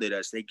molded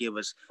us, they gave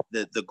us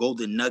the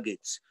golden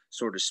nuggets,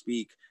 so to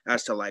speak,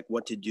 as to like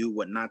what to do,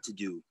 what not to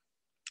do,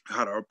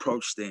 how to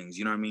approach things,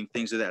 you know what I mean?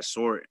 Things of that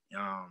sort.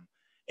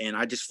 And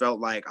I just felt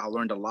like I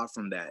learned a lot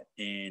from that.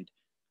 And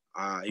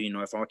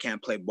if I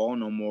can't play ball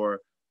no more,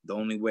 the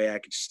only way I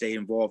could stay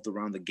involved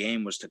around the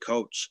game was to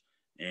coach.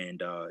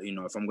 And,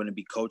 if I'm going to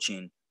be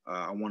coaching,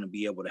 I want to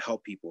be able to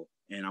help people,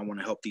 and I want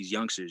to help these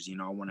youngsters.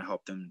 I want to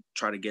help them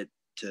try to get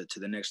to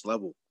the next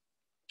level.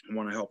 I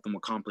want to help them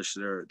accomplish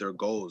their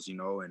goals,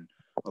 and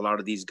a lot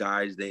of these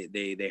guys,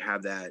 they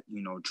have that,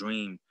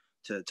 dream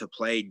to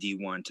play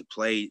D1, to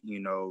play,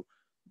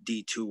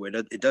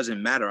 D2. It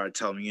doesn't matter. I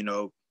tell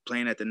them,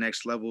 playing at the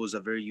next level is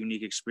a very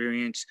unique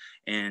experience,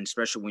 and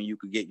especially when you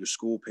could get your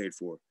school paid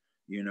for,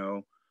 you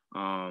know.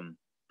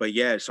 But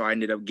yeah, so I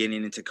ended up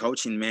getting into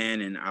coaching,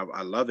 man, and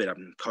I love it.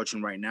 I'm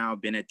coaching right now.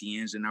 I've been at the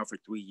Anza now for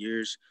 3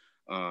 years.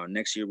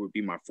 Next year would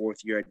be my 4th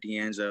year at the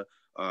Anza.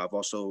 I've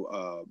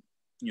also,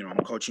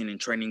 I'm coaching and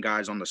training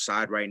guys on the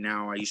side right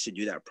now. I used to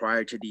do that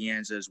prior to the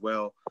Anza as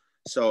well.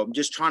 So I'm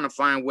just trying to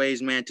find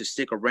ways, man, to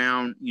stick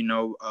around,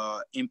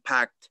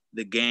 impact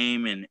the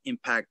game and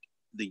impact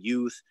the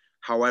youth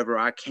however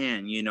I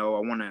can. I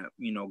want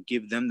to,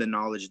 give them the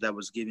knowledge that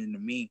was given to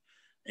me,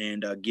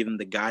 and give them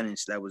the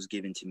guidance that was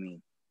given to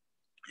me.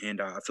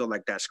 And I feel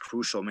like that's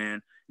crucial,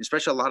 man.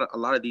 Especially a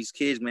lot of these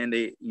kids, man,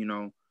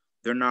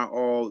 they're not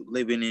all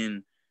living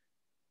in,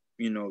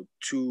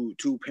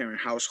 two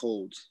parent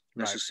households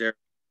necessarily,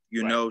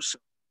 Right. So,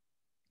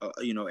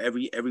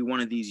 every one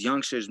of these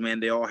youngsters, man,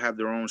 they all have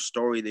their own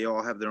story. They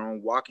all have their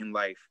own walk in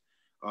life.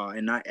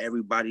 And not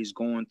everybody's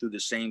going through the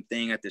same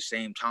thing at the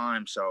same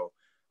time. So,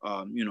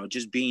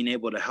 just being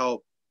able to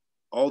help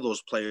all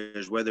those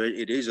players, whether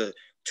it is a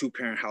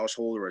 2-parent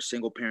household or a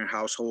single parent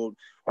household.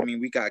 I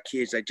mean, we got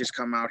kids that just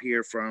come out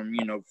here from,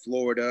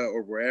 Florida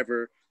or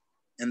wherever,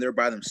 and they're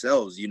by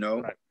themselves.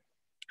 Right.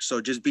 So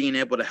just being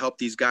able to help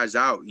these guys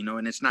out,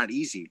 and it's not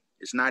easy.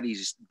 It's not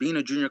easy. Being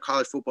a junior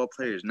college football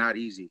player is not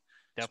easy.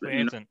 Definitely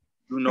You know, isn't.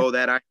 you know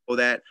that. I know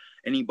that.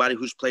 Anybody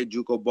who's played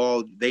JUCO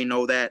ball, they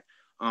know that.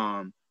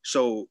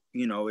 So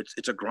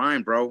it's a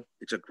grind, bro.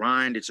 It's a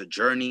grind. It's a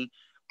journey.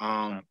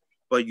 100%.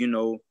 But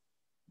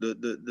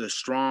the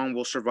strong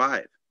will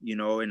survive.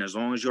 And as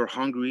long as you're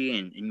hungry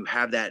and you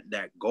have that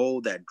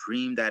goal, that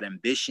dream, that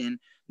ambition,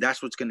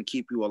 that's what's going to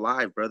keep you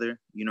alive, brother.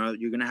 You're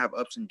going to have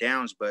ups and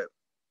downs, but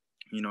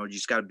you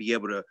just got to be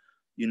able to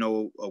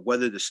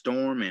weather the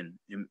storm and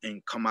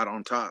come out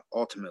on top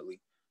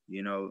ultimately.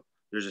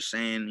 There's a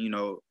saying,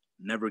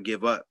 never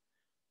give up.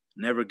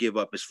 Never give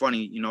up. It's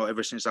funny,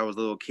 ever since I was a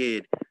little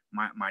kid,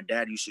 my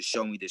dad used to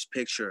show me this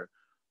picture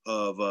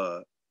of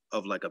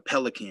like a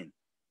pelican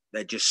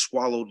that just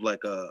swallowed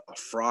like a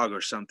frog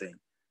or something.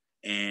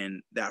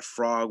 And that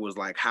frog was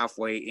like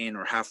halfway in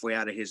or halfway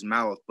out of his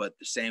mouth, but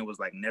the saying was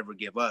like, never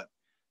give up.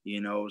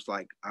 It's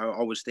like, I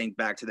always think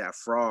back to that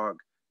frog,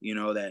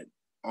 that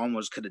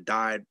almost could have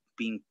died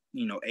being,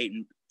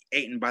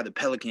 eaten by the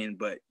pelican,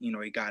 but,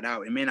 he got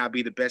out. It may not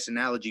be the best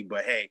analogy,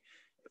 but hey,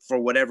 for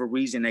whatever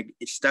reason,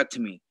 it stuck to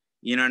me.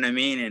 You know what I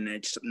mean? And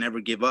it's never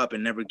give up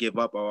and never give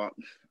up. Oh,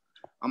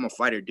 I'm a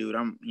fighter, dude.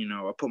 I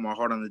put my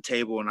heart on the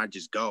table and I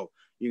just go.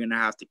 You're going to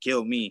have to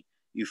kill me.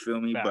 You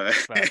feel me? But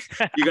Facts.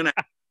 Facts. you're going to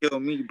have to kill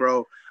me,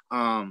 bro.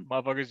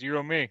 Motherfuckers, you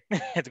or me.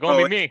 It's gonna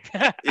Bro, be me.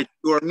 it's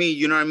you or me.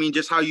 You know what I mean?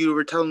 Just how you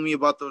were telling me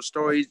about those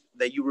stories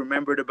that you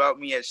remembered about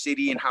me at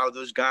City and how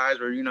those guys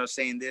were,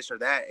 saying this or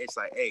that. It's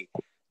like, hey,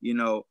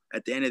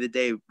 at the end of the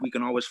day, we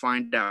can always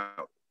find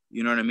out.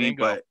 You know what I mean?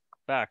 Bingo. But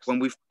Facts. when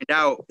we find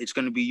out, it's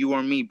going to be you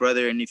or me,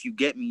 brother. And if you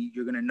get me,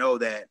 you're going to know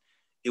that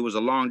it was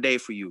a long day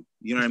for you.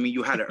 You know what I mean?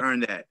 You had to earn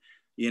that,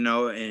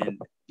 and,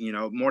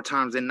 more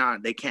times than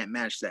not, they can't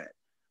match that,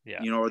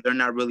 Yeah. or they're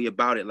not really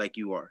about it like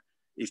you are.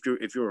 If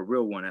you're a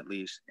real one, at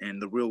least,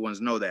 and the real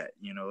ones know that,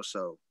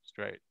 so.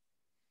 Straight.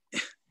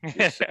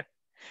 Yes,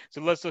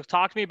 So let's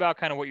talk to me about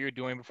kind of what you were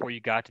doing before you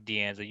got to De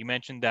Anza. You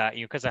mentioned that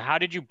because how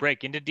did you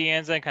break into De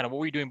Anza and kind of what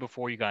were you doing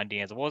before you got in De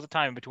Anza? What was the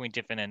time between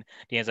Tiffin and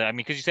De Anza? I mean,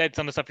 because you said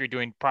some of the stuff you're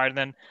doing prior to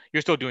then,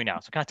 you're still doing now.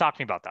 So kind of talk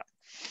to me about that.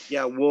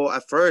 yeah. Well,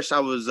 at first I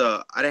was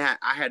I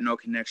had no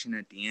connection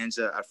at the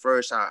Anza. At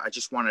first, I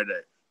just wanted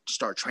to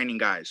start training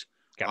guys.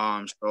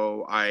 Okay.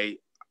 So I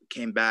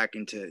came back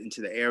into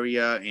the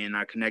area, and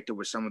I connected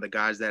with some of the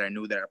guys that I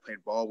knew that I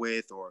played ball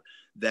with, or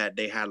that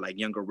they had like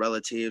younger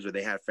relatives or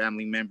they had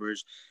family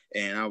members.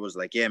 And I was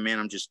like, yeah, man,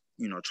 I'm just,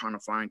 trying to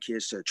find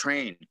kids to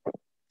train.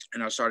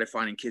 And I started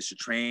finding kids to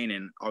train.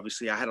 And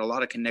obviously I had a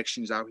lot of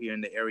connections out here in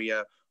the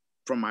area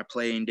from my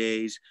playing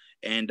days.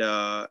 And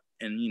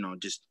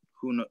just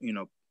who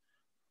know,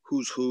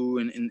 who's who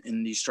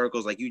in these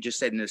circles. Like you just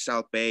said, in the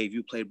South Bay, if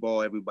you played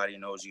ball, everybody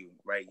knows you,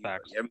 right?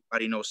 Facts.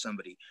 Everybody knows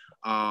somebody.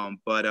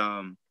 But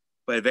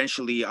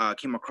eventually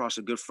came across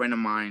a good friend of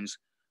mine's.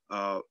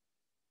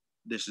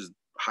 This is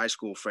high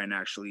school friend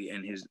actually,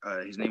 and his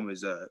name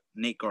was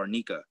Nate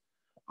Garnica,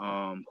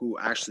 who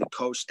actually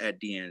coached at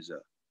Anza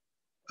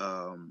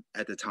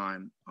at the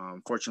time.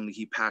 Fortunately,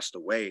 he passed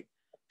away.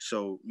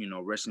 So,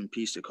 rest in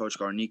peace to Coach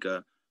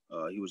Garnica.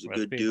 He was a Rest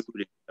good in dude.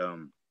 peace.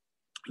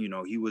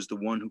 He was the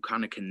one who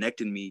kind of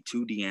connected me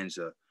to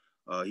Anza.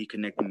 He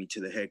connected me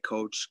to the head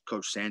coach,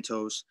 Coach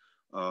Santos.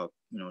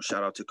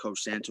 Shout out to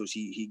Coach Santos.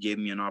 He gave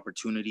me an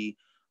opportunity.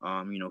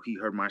 He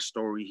heard my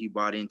story. He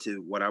bought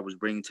into what I was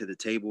bringing to the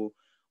table.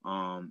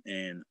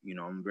 And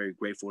I'm very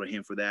grateful to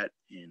him for that.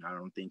 And I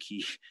don't think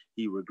he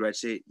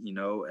regrets it,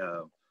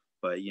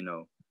 but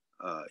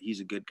he's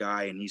a good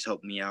guy and he's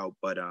helped me out.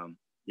 But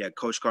yeah,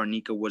 Coach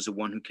Garnica was the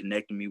one who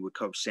connected me with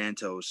Coach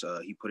Santos.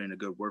 He put in a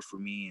good word for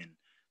me, and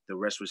the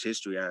rest was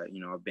history.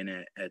 I've been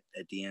at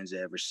the Anza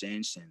ever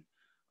since, and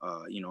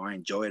I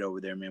enjoy it over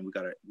there, man. We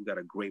got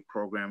a great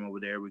program over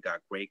there. We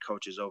got great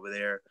coaches over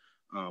there.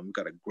 We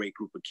got a great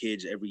group of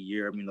kids every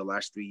year. I mean, the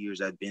last 3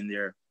 years I've been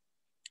there,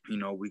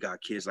 we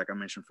got kids, like I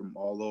mentioned, from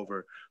all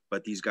over,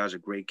 but these guys are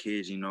great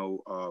kids,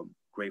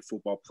 great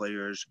football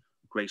players,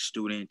 great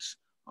students.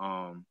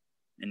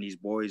 And these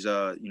boys, they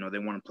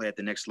want to play at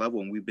the next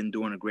level, and we've been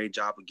doing a great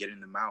job of getting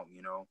them out.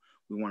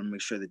 We want to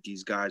make sure that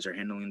these guys are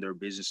handling their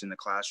business in the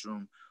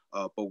classroom,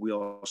 but we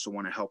also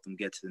want to help them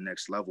get to the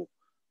next level.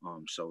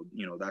 So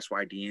that's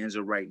why De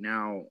Anza right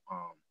now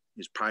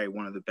is probably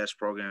one of the best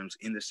programs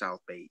in the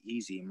South Bay,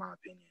 easy in my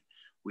opinion.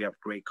 We have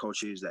great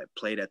coaches that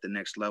played at the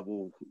next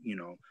level.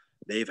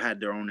 They've had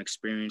their own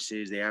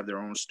experiences, they have their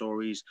own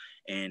stories,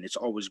 and it's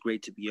always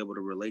great to be able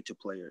to relate to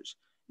players.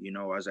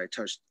 As I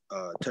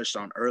touched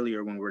on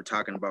earlier when we were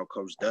talking about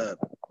Coach Dub,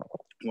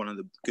 one of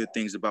the good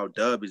things about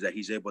Dub is that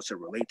he's able to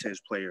relate to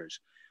his players.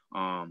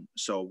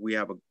 So we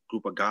have a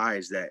group of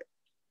guys that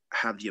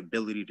have the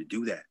ability to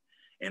do that.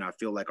 And I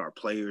feel like our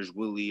players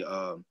really,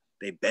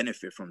 they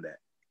benefit from that.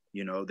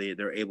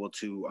 They're able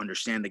to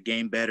understand the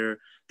game better.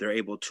 They're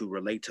able to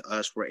relate to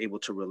us. We're able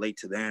to relate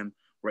to them.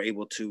 We're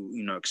able to,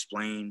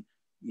 explain,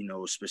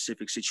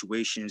 specific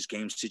situations,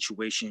 game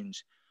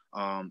situations.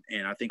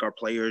 And I think our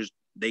players,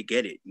 they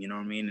get it, you know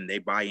what I mean? And they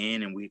buy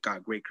in, and we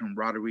got great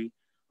camaraderie.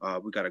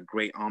 We got a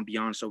great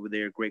ambiance over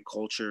there, great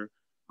culture.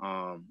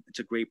 It's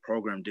a great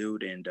program,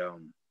 dude. And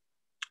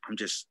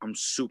I'm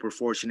super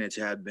fortunate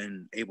to have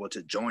been able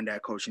to join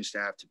that coaching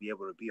staff, to be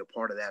able to be a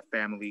part of that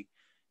family.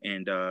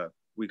 And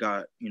we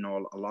got,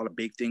 a lot of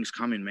big things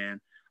coming, man.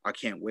 I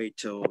can't wait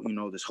till,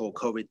 this whole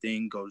COVID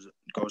thing goes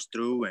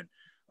through, and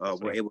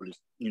we're able to,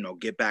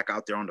 get back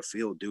out there on the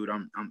field, dude.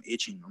 I'm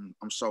itching.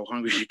 I'm so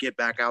hungry to get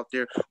back out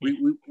there.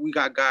 We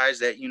got guys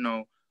that,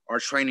 are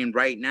training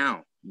right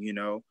now,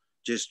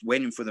 just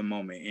waiting for the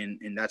moment.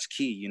 And that's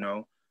key,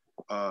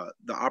 the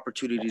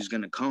opportunity is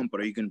going to come, but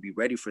are you going to be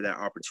ready for that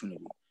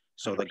opportunity?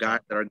 So 100%. The guys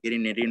that are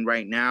getting it in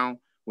right now,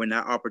 when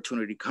that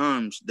opportunity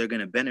comes, they're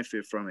going to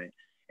benefit from it.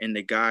 And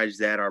the guys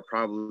that are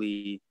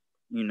probably,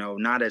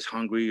 not as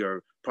hungry,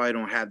 or probably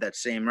don't have that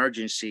same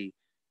urgency,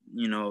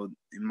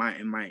 it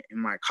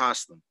might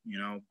cost them,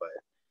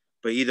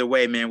 but either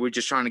way, man, we're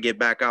just trying to get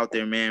back out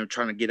there, man. We're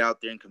trying to get out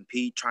there and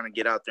compete, trying to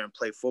get out there and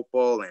play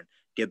football and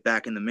get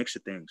back in the mix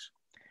of things.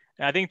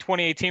 And I think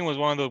 2018 was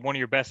one of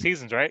your best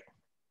seasons, right?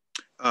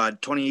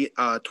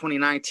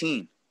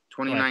 2019.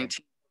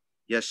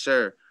 Yes,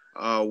 sir.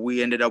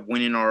 We ended up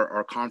winning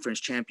our conference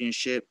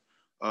championship.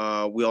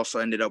 We also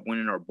ended up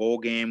winning our bowl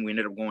game. We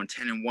ended up going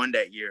 10-1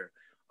 that year.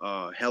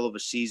 Hell of a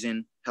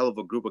season, hell of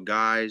a group of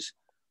guys.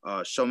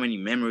 So many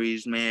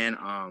memories, man.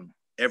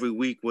 Every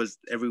week was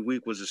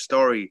a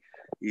story,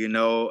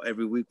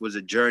 every week was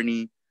a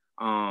journey.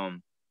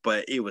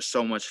 But it was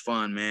so much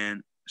fun,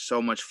 man.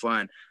 So much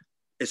fun.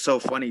 It's so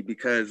funny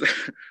because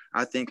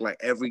I think like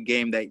every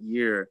game that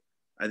year,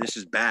 this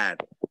is bad,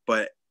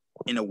 but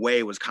in a way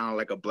it was kind of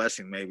like a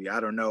blessing, maybe. I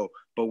don't know.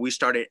 But we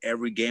started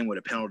every game with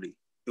a penalty.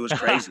 It was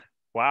crazy.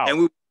 Wow. And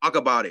we would talk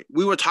about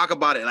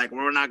it. Like,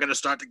 we're not going to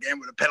start the game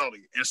with a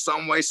penalty. In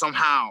some way,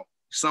 somehow,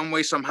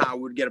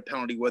 we'd get a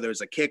penalty, whether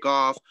it's a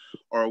kickoff,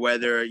 or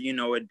whether,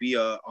 it'd be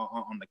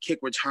on the kick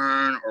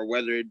return, or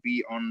whether it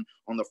be on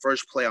the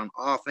first play on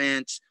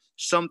offense.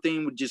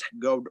 Something would just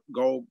go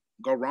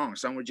wrong.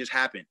 Something would just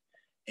happen.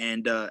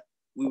 And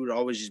we would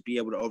always just be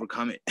able to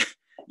overcome it.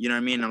 You know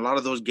what I mean? A lot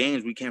of those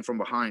games we came from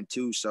behind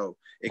too. So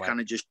it kind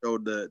of just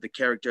showed the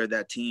character of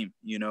that team,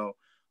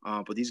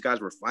 but these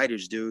guys were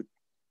fighters, dude.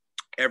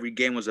 Every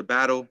game was a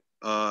battle.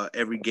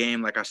 Every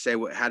game, like I said,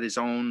 had its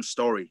own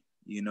story,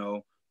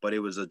 but it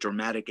was a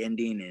dramatic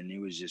ending, and it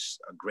was just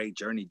a great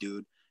journey,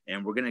 dude.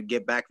 and we're gonna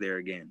get back there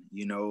again.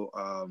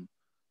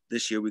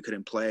 This year we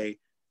couldn't play.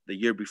 The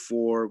year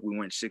before we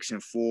went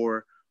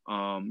 6-4.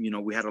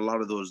 We had a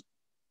lot of the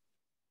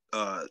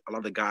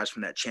guys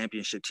from that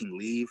championship team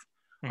leave,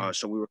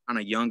 so we were kind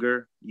of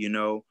younger,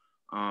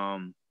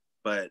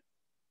 but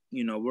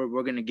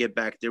we're gonna get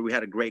back there. We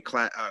had a great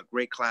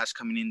class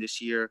coming in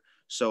this year,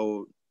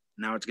 so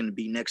now it's gonna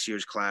be next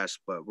year's class.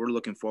 But we're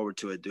looking forward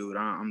to it, dude.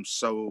 I'm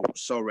so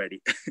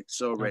ready,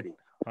 so ready.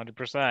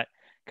 100%.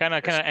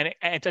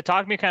 And to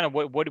talk to me, kind of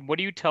what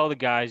do you tell the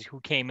guys who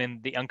came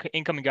in, the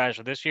incoming guys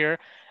for this year,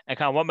 and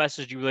kind of what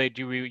message do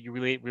you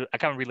relate? I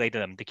kind of relate to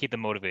them to keep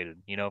them motivated,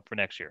 for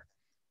next year.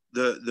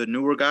 The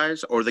newer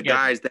guys or the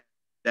guys that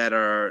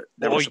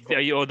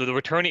the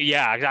returning,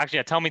 yeah, actually,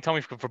 yeah, tell me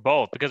for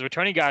both, because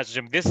returning guys,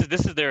 this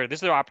is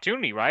their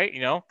opportunity, right?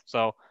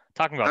 So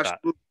talking about that.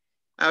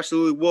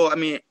 Absolutely. Well, I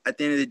mean, at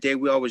the end of the day,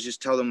 we always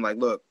just tell them, like,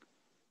 look,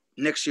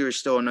 next year is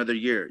still another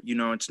year.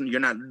 You're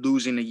not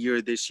losing a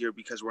year this year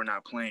because we're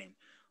not playing,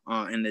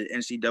 and the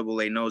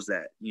NCAA knows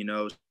that.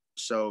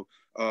 So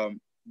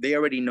they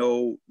already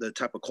know the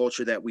type of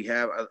culture that we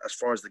have. As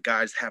far as the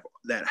guys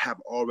that have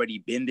already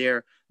been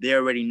there, they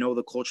already know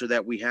the culture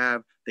that we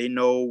have. They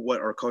know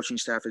what our coaching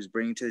staff is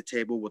bringing to the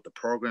table, what the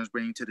program's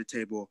bringing to the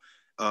table.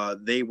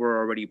 They were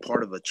already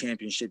part of a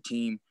championship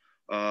team.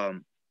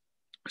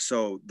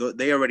 So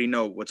they already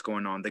know what's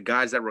going on. The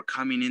guys that were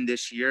coming in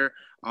this year,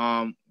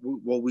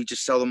 we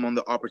just sell them on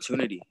the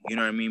opportunity. You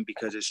know what I mean?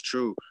 Because it's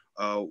true.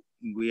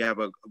 We have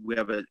a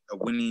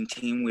winning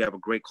team. We have a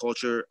great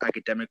culture.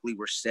 Academically,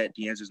 we're set.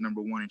 De Anza's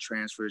 #1 in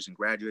transfers and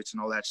graduates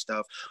and all that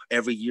stuff.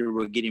 Every year,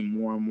 we're getting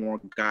more and more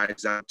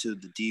guys out to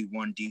the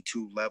D1,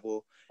 D2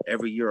 level.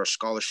 Every year, our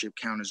scholarship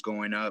count is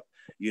going up.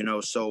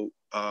 So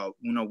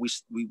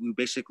we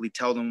basically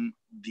tell them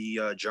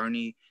the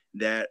journey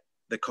that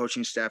the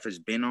coaching staff has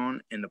been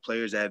on, and the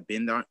players that have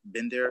been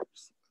there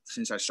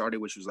since I started,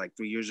 which was like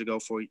 3 years ago,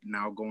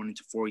 now going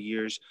into 4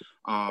 years.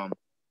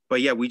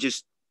 But yeah, we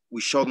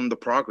show them the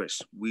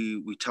progress.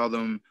 We tell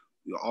them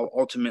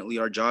ultimately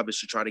our job is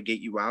to try to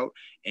get you out,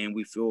 and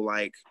we feel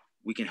like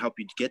we can help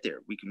you get there.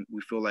 We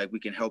feel like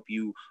we can help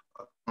you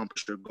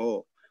accomplish your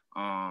goal.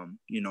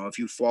 If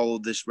you follow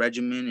this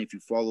regimen, if you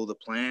follow the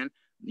plan,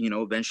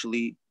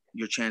 eventually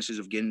your chances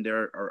of getting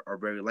there are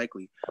very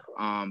likely.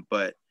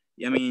 But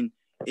I mean,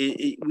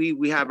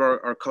 we have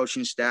our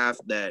coaching staff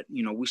that,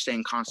 we stay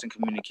in constant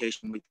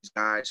communication with these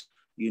guys.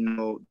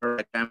 They're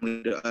like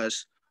family to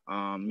us.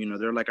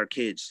 They're like our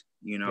kids,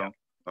 Yeah.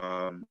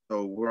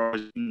 So we're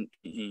always,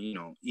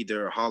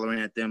 either hollering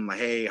at them like,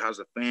 hey, how's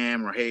the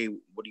fam? Or, hey,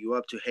 what are you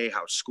up to? Hey,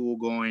 how's school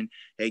going?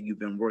 Hey, you've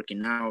been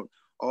working out,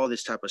 all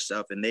this type of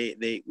stuff. And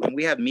when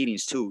we have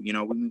meetings too, we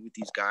meet with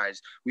these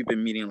guys. We've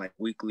been meeting like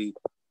weekly.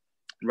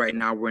 Right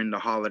now we're in the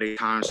holiday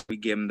time, so we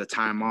give them the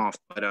time off,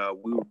 but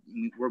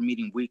we're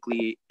meeting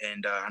weekly,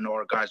 and I know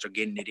our guys are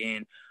getting it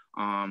in.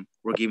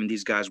 We're giving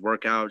these guys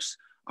workouts.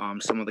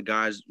 Some of the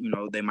guys,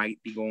 they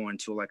might be going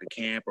to like a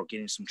camp or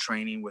getting some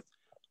training with,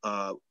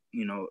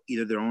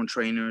 either their own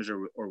trainers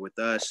or with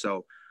us.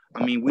 So,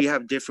 I mean, we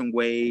have different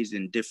ways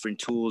and different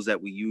tools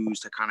that we use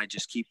to kind of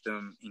just keep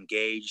them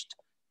engaged,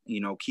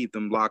 keep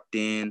them locked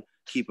in,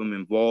 keep them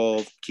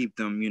involved, keep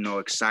them,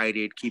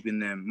 excited, keeping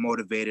them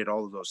motivated,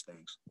 all of those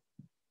things.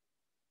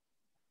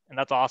 And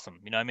that's awesome.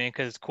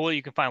 Because it's cool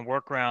you can find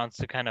workarounds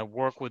to kind of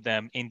work with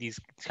them in these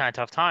kind of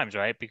tough times,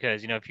 right?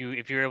 Because,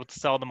 if you're able to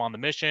sell them on the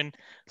mission,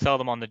 sell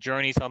them on the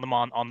journey, sell them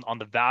on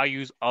the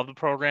values of the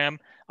program,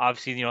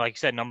 obviously, like you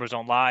said, numbers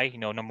don't lie,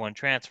 #1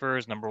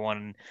 transfers,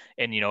 #1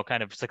 in,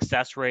 kind of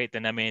success rate,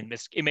 then,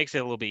 it makes it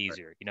a little bit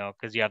easier,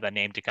 because you have that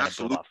name to kind of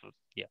build off of.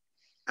 Yeah.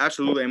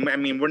 Absolutely. I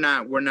mean, we're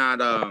not,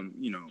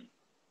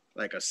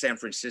 like a San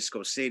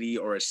Francisco City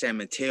or a San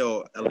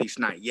Mateo, at least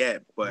not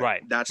yet,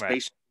 but that's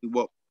basically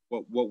what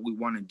we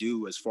want to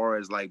do as far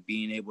as like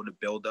being able to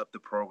build up the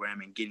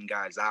program and getting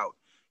guys out.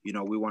 We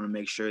want to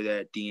make sure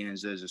that De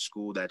Anza is a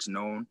school that's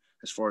known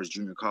as far as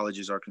junior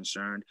colleges are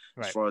concerned,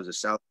 as far as the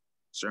South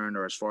is concerned,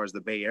 or as far as the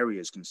Bay Area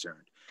is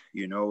concerned.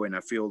 And I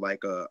feel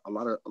like a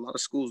lot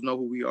of schools know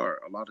who we are.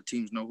 A lot of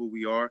teams know who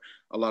we are.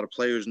 A lot of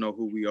players know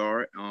who we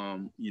are.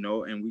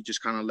 And we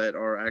just kind of let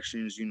our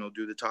actions,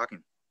 do the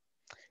talking.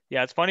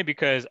 Yeah, it's funny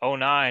because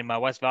 2009, my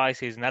West Valley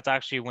season, that's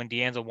actually when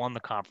De Anza won the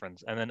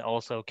conference. And then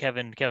also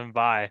Kevin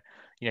Vai,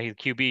 he's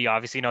QB,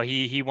 obviously,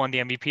 he won the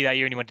MVP that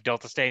year, and he went to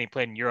Delta State and he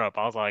played in Europe.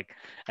 I was like,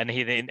 and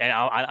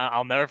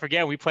I'll never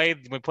forget, we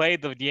played the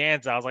De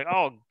Anza. I was like,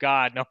 oh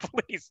God, no,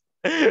 please.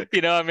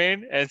 You know what I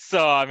mean? And so,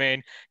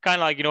 kind of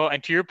like,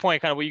 and to your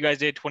point, kind of what you guys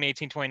did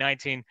 2018,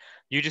 2019,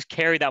 you just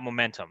carry that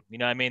momentum.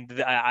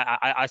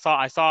 I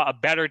saw a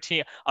better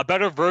team, a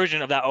better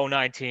version of that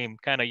 2009 team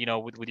kind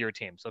of, with your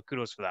team. So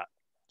kudos for that.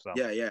 So.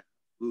 Yeah,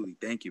 absolutely.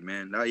 Thank you,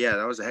 man.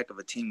 That was a heck of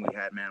a team we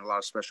had, man. A lot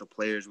of special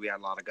players. We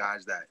had a lot of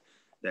guys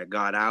that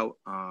got out,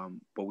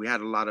 but we had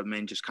a lot of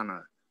men, just kind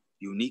of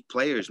unique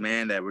players,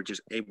 man, that were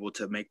just able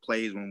to make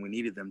plays when we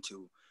needed them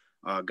to.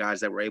 Guys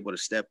that were able to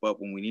step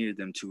up when we needed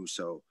them to.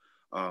 So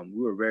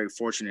we were very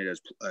fortunate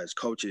as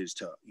coaches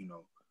to,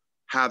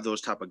 have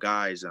those type of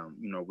guys.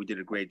 We did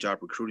a great job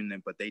recruiting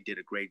them, but they did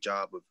a great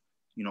job of,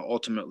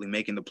 ultimately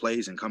making the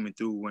plays and coming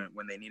through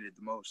when they needed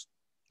the most.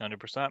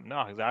 100%.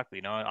 No,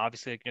 exactly.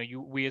 Obviously,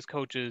 we as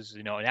coaches,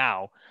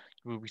 now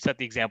we set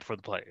the example for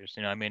the players.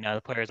 I mean, now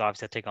the players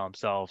obviously have to take on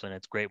themselves, and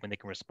it's great when they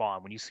can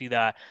respond. When you see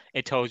that,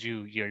 it tells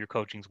you, your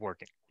coaching's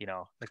working.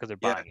 Because they're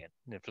Yeah. buying it.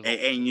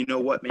 And you know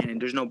what, man?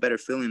 And there's no better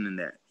feeling than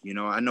that.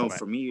 I know Right.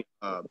 for me,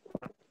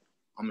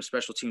 I'm a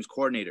special teams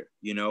coordinator,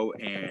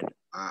 and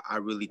I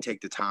really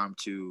take the time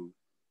to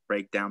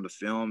break down the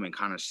film and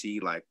kind of see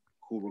like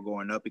who we're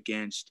going up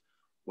against,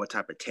 what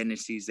type of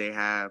tendencies they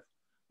have,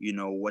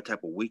 what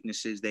type of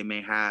weaknesses they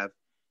may have.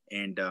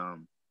 And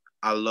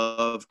I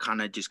love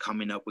kind of just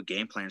coming up with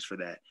game plans for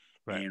that.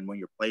 Right. And when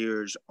your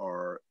players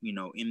are,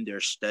 in there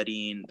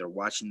studying, they're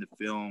watching the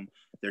film,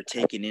 they're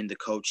taking in the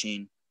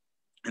coaching,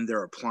 and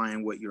they're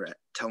applying what you're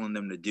telling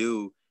them to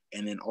do,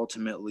 and then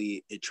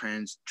ultimately it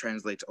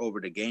translates over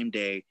to game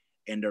day,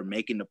 and they're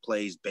making the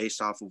plays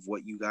based off of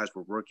what you guys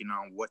were working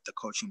on, what the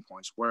coaching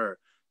points were.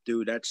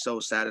 Dude, that's so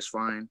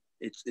satisfying.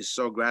 It's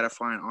so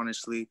gratifying,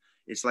 honestly.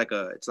 It's like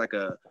a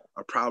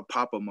proud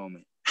papa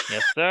moment.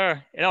 Yes,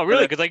 sir.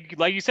 Really, because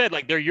like you said,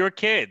 like they're your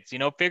kids,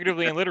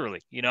 figuratively and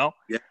literally. Yeah,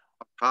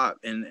 pop.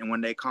 And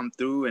when they come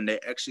through and they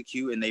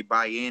execute and they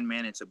buy in,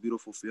 man, it's a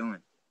beautiful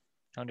feeling.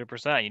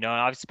 100%.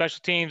 Obviously special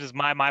teams is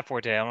my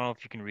forte. I don't know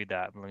if you can read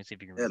that. Let me see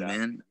if you can Yeah, read that.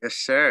 man. Yes,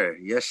 sir.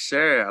 Yes,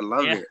 sir. I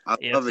love Yeah. it. I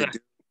Yes, love sir. it,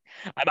 dude.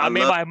 I I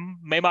made love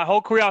my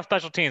whole career off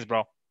special teams,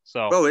 bro.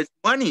 So Bro, it's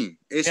money.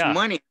 It's yeah,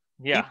 money.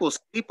 yeah, People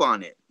sleep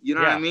on it. You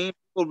know what I yeah. mean?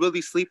 People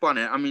really sleep on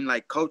it. I mean,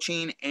 like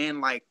coaching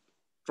and like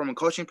from a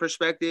coaching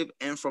perspective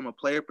and from a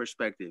player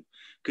perspective.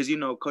 Because,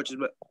 coaches,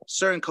 but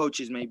certain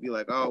coaches may be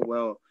like, oh,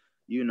 well,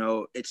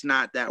 it's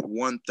not that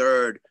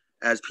 1/3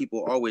 as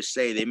people always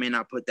say. They may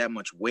not put that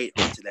much weight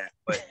onto that,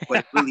 but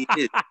it really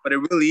is. But it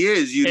really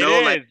is,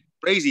 It like is.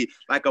 crazy,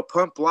 like a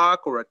punt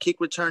block or a kick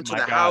return to My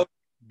the God. house.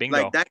 Bingo.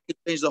 Like that can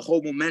change the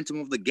whole momentum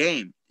of the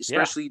game,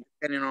 Yeah. especially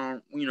depending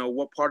on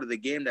what part of the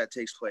game that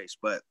takes place.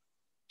 But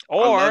I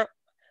love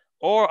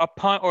Or a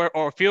punt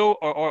or field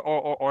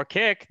or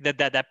kick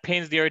that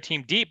pins the other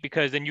team deep,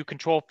 because then you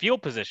control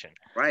field position.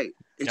 right.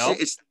 You It's know?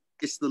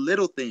 it's the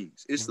little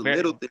things. It's the Very.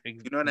 little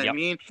things. You know what I Yep.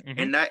 mean? Hmm.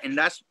 And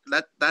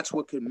that's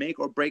what could make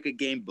or break a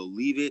game.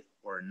 Believe it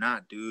or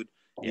not, dude.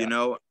 Yeah.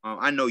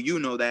 I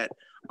know that.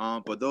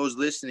 But those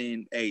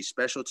listening, hey,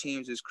 special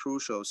teams is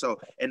crucial. So,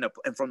 and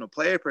from the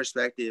player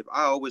perspective,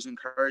 I always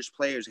encourage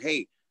players,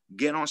 hey,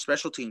 get on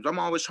special teams. I'm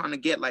always trying to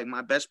get like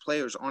my best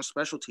players on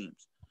special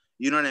teams.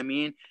 You know what I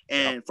mean? Yep.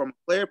 And from a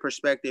player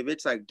perspective,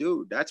 it's like,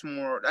 dude, that's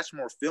more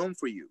film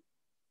for you.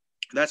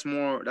 That's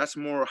more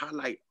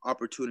highlight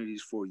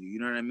opportunities for you. You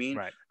know what I mean?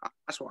 Right.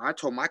 That's what I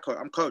told my coach.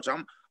 I'm coach.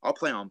 I'll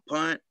play on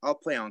punt. I'll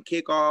play on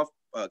kickoff,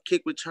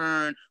 kick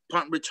return,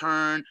 punt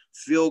return,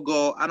 field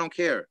goal. I don't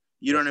care.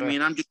 You know Yes, what I sir.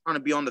 mean? I'm just trying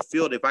to be on the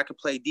field. If I could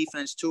play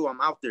defense too, I'm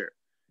out there.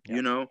 You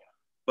Yep. know.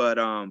 But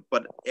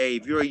hey,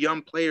 if you're a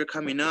young player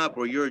coming up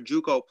or you're a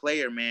JUCO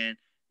player, man,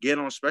 get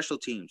on special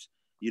teams.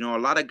 A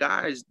lot of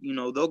guys,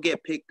 they'll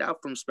get picked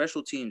out from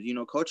special teams.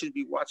 Coaches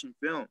be watching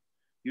film.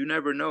 You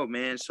never know,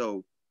 man.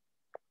 So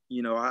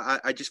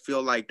I just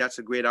feel like that's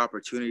a great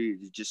opportunity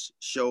to just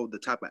show the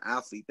type of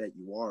athlete that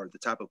you are, the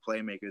type of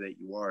playmaker that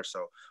you are.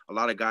 So a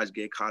lot of guys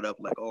get caught up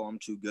like, oh, I'm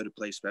too good to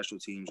play special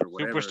teams or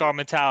whatever. Superstar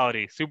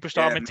mentality. Superstar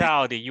Yeah, man.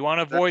 mentality. You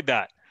want to avoid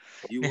that.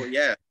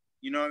 Yeah.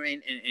 You know what I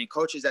mean? And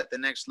coaches at the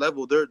next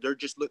level, they're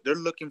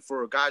looking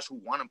for guys who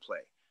want to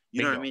play.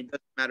 You know what I Bingo. mean?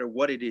 Doesn't matter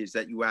what it is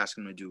that you ask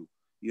them to do.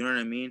 You know what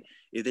I mean?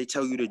 If they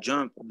tell you to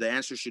jump, the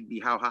answer should be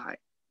how high.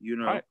 You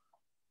know. Right.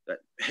 That,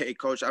 hey,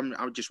 coach,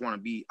 I just want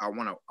to be. I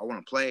want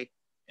to play,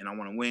 and I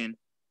want to win.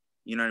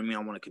 You know what I mean? I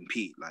want to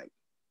compete. Like,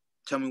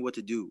 tell me what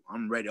to do.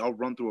 I'm ready. I'll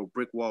run through a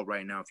brick wall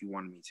right now if you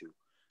wanted me to.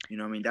 You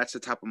know what I mean? That's the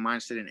type of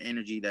mindset and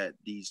energy that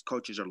these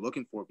coaches are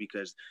looking for,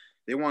 because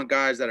they want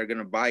guys that are going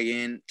to buy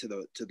in to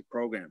the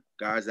program,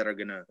 guys that are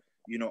going to,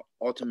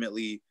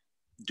 ultimately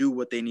do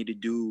what they need to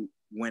do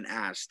when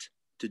asked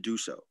to do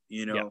so.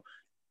 Yeah.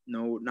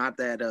 No, not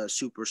that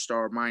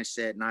superstar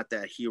mindset, not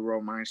that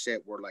hero mindset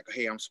where like,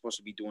 hey, I'm supposed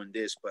to be doing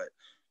this, but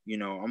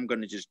I'm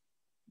gonna just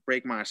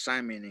break my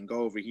assignment and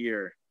go over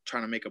here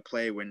trying to make a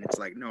play, when it's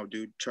like, no,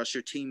 dude, trust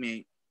your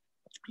teammate.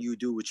 You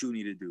do what you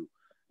need to do.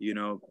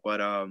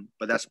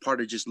 But that's part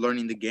of just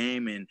learning the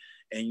game and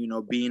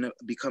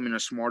becoming a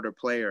smarter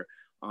player,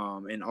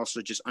 and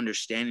also just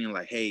understanding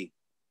like, hey,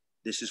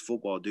 this is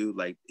football, dude.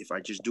 Like, if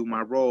I just do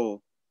my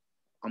role,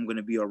 I'm going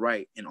to be all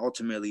right. And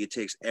ultimately, it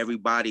takes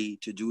everybody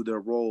to do their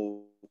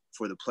role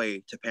for the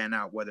play to pan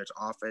out, whether it's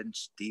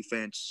offense,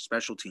 defense,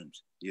 special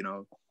teams,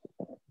 100%.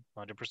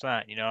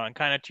 And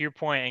kind of to your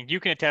point, and you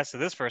can attest to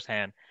this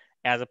firsthand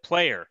as a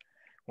player.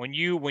 When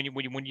you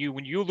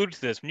allude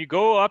to this, when you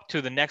go up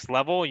to the next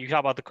level, you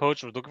talk about the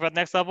coach was looking for the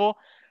next level.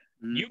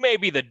 Mm-hmm. You may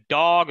be the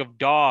dog of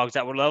dogs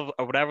at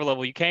whatever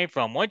level you came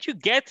from. Once you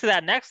get to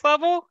that next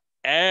level,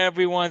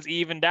 everyone's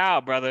evened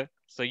out, brother.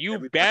 So you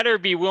Everybody. better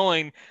be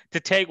willing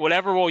to take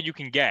whatever role you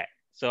can get.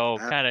 So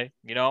kind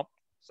of.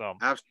 So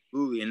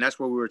Absolutely, and that's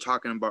what we were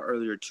talking about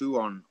earlier too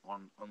on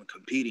the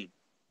competing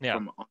yeah,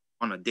 from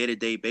on a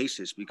day-to-day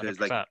basis, hundred because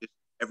like percent.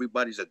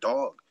 everybody's a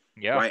dog,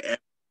 Yeah, right? Everyone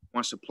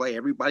wants to play.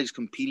 Everybody's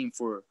competing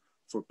for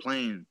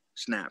playing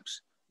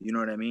snaps. You know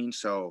what I mean?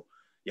 So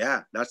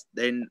yeah, that's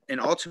then, and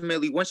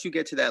ultimately once you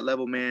get to that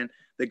level, man,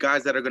 the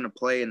guys that are gonna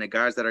play and the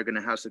guys that are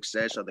gonna have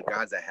success are the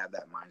guys that have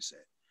that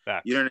mindset. You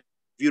facts. know, if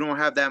you don't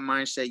have that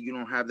mindset, you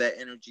don't have that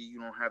energy, you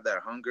don't have that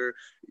hunger.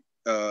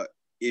 Uh,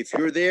 if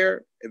you're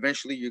there,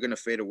 eventually you're gonna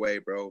fade away,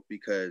 bro,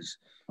 because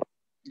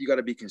you got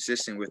to be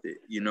consistent with it.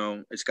 You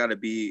know, it's got to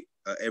be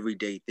a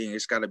everyday thing.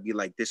 It's got to be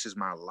like, this is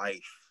my life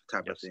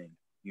type of Yes, thing.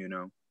 You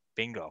know,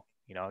 bingo.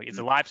 You know, it's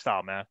mm-hmm. a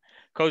lifestyle, man. It's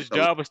Coach a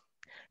Dub was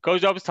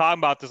Coach Dub was talking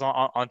about this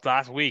on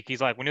last week.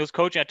 He's like, when he was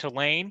coaching at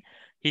Tulane,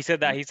 he said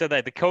that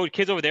the coach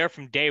kids over there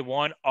from day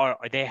one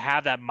they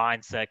have that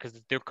mindset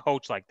because they're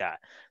coached like that,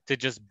 to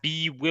just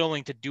be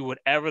willing to do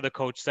whatever the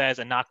coach says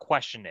and not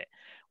question it.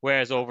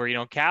 Whereas over,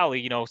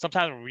 Cali,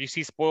 sometimes you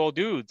see spoiled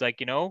dudes,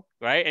 like,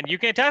 right? And you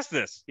can test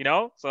this,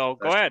 So go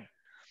that's ahead.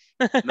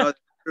 no, that's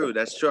true.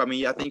 That's true. I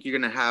mean, I think you're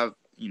gonna have,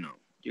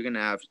 you're gonna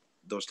have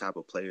those type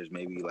of players,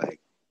 maybe like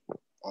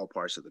all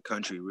parts of the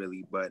country,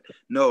 really. But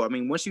no, I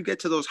mean, once you get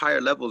to those higher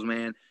levels,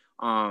 man,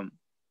 I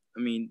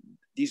mean,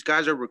 these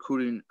guys are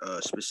recruiting a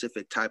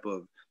specific type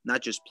of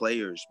not just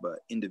players but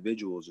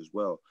individuals as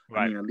well. I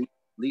Right, mean, at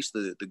least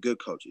the good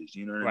coaches,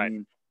 you know what I right,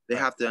 mean? They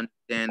right. have to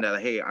understand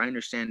that, hey, I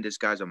understand this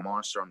guy's a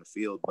monster on the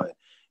field, but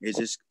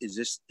is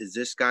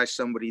this guy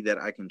somebody that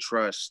I can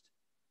trust,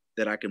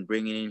 that I can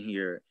bring in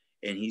here,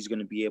 and he's going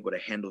to be able to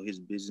handle his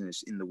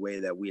business in the way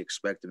that we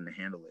expect him to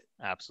handle it.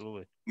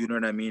 Absolutely. You know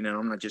what I mean? And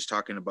I'm not just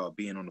talking about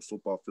being on the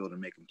football field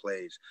and making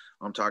plays.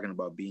 I'm talking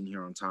about being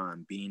here on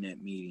time, being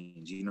at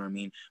meetings. You know what I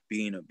mean?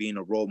 Being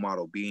a role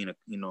model, being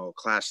a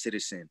class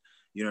citizen.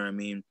 You know what I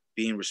mean?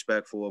 Being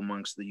respectful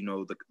amongst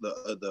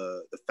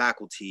the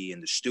faculty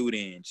and the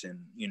students, and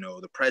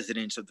the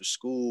presidents of the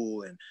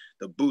school and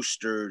the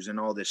boosters and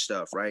all this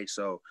stuff, right?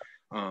 So,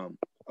 a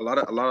lot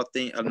of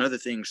thing. Another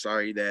thing,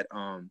 sorry, that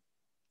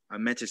I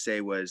meant to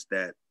say was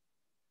that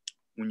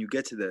when you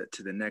get to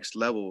the next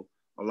level,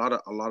 a lot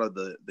of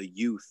the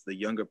youth, the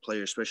younger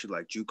players, especially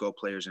like JUCO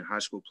players and high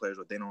school players,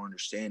 what they don't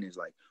understand is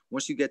like,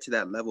 once you get to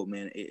that level,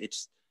 man, it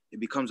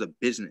becomes a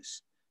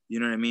business.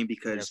 You know what I mean? Yes,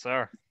 Because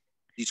sir.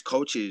 these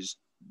coaches,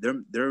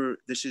 they're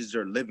this is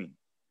their living.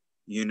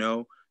 You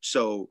know,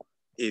 so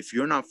if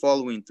you're not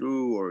following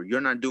through or you're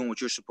not doing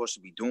what you're supposed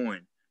to be doing,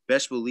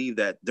 best believe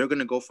that they're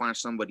gonna go find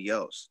somebody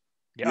else.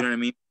 You Yeah, know what I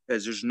mean?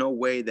 Because there's no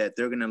way that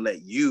they're gonna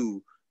let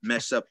you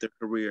mess up their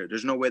career.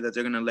 There's no way that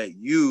they're gonna let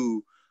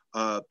you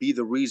be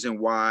the reason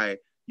why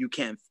you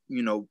can't,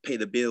 pay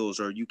the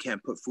bills, or you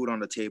can't put food on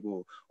the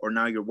table, or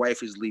now your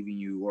wife is leaving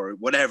you, or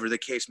whatever the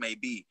case may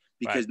be,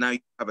 right, because now you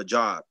have a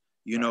job.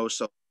 right.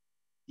 So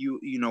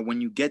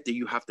when you get there,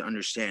 you have to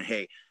understand,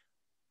 hey,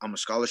 I'm a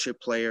scholarship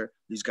player.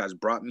 These guys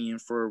brought me in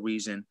for a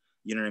reason.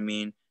 You know what I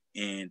mean?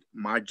 And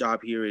my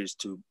job here is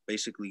to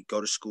basically go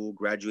to school,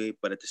 graduate,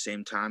 but at the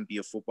same time, be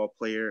a football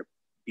player,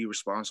 be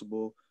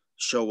responsible,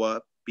 show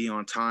up, be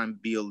on time,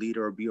 be a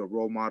leader, or be a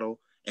role model,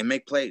 and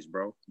make plays,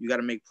 bro. You got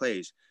to make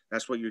plays.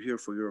 That's what you're here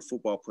for. You're a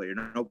football player.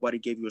 Nobody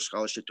gave you a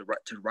scholarship to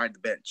ride the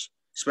bench,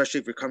 especially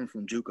if you're coming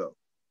from JUCO,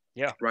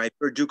 Yeah, right?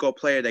 For a JUCO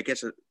player that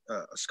gets a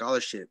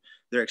scholarship,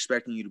 they're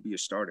expecting you to be a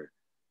starter,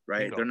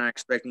 right? They're bingo. not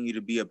expecting you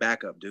to be a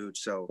backup, dude.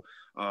 So,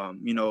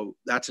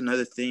 that's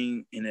another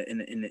thing in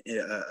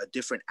a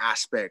different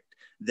aspect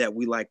that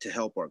we like to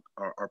help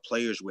our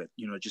players with,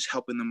 just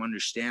helping them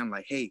understand,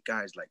 like, hey,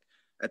 guys, like,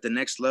 at the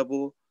next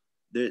level,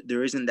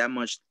 there isn't that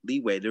much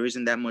leeway. There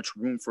isn't that much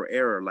room for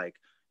error. Like,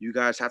 you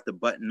guys have to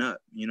button up.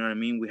 You know what I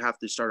mean? We have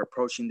to start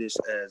approaching this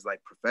as like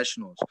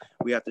professionals.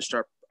 We have to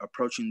start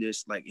approaching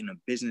this like in a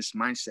business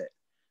mindset.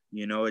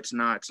 It's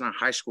not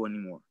high school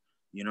anymore.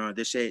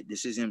 This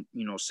isn't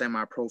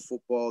semi-pro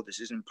football. This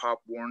isn't Pop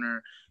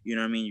Warner. You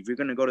know what I mean? If you're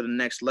gonna go to the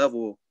next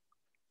level,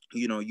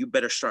 you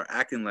better start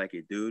acting like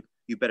it, dude.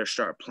 You better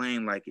start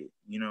playing like it.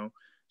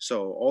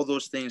 So all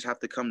those things have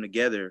to come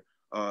together.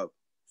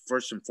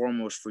 First and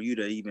foremost, for you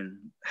to even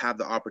have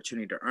the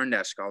opportunity to earn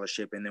that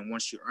scholarship, and then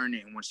once you earn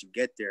it and once you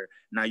get there,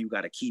 now you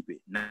got to keep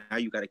it. Now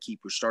you got to keep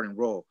your starting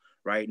role,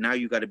 right? Now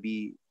you got to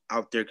be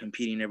out there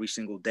competing every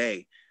single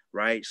day,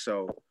 right?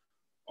 So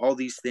all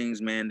these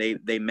things, man,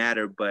 they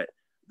matter. But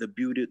the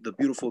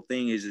beautiful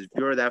thing is if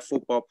you're that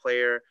football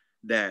player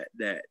that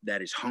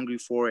is hungry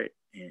for it,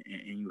 and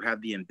you have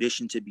the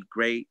ambition to be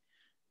great,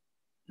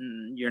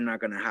 you're not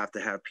gonna have to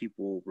have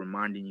people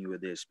reminding you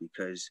of this,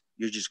 because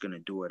you're just gonna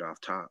do it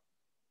off top.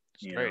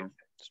 You Straight, know,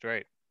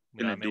 straight.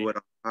 You know what gonna I do mean? it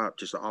off top,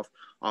 just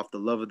off the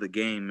love of the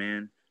game,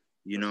 man.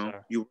 Yes,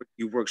 sir.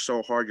 You work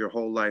so hard your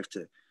whole life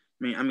to.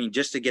 I mean,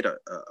 just to get a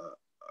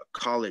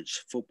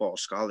college football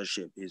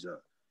scholarship is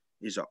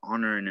an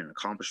honor and an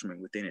accomplishment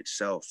within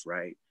itself,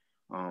 right?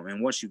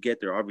 And once you get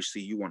there,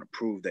 obviously you want to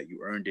prove that you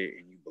earned it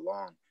and you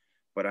belong.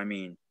 But I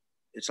mean,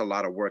 it's a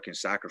lot of work and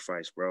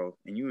sacrifice, bro.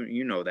 And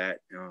you know that.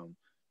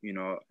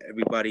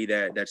 Everybody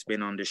that's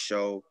been on this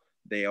show,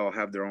 they all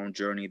have their own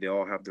journey, they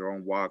all have their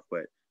own walk.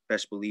 But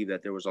best believe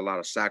that there was a lot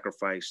of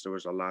sacrifice, there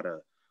was a lot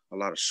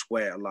of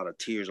sweat, a lot of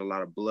tears, a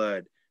lot of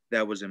blood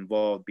that was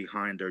involved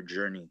behind their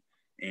journey.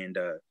 And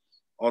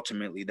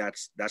ultimately,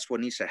 that's what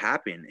needs to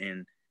happen,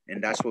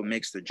 and that's what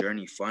makes the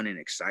journey fun and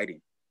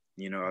exciting.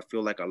 I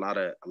feel like a lot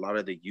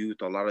of the youth,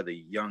 a lot of the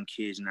young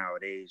kids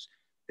nowadays,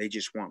 they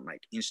just want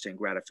like instant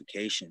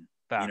gratification.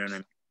 You know what I Facts.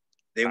 mean?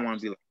 They want to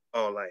Facts. be like,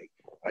 oh, like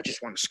I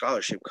just want a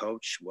scholarship,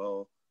 coach.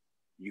 Well,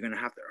 you're gonna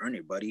have to earn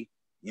it, buddy.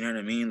 You know what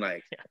I mean?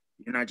 Like Yeah.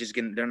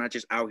 they're not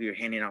just out here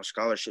handing out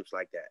scholarships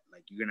like that.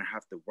 Like you're gonna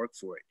have to work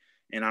for it.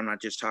 And I'm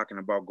not just talking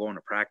about going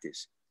to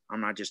practice.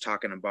 I'm not just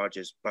talking about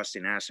just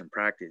busting ass in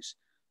practice.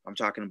 I'm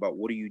talking about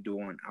what are you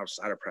doing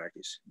outside of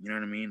practice? You know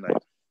what I mean? Like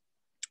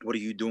what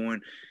are you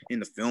doing in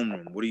the film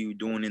room? What are you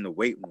doing in the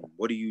weight room?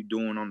 What are you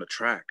doing on the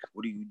track?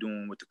 What are you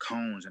doing with the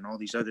cones and all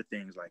these other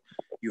things? Like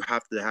you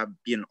have to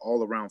be an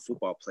all-around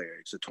football player.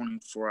 It's a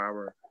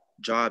 24-hour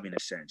job in a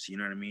sense. You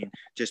know what I mean?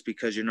 Just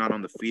because you're not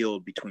on the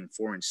field between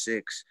 4 and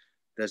 6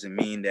 doesn't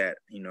mean that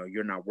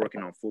you're not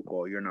working on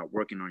football. You're not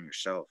working on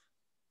yourself.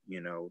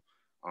 You know,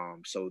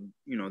 so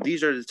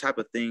these are the type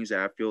of things that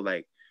I feel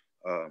like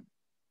um,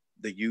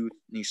 the youth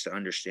needs to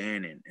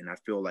understand, and I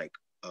feel like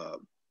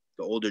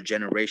the older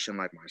generation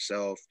like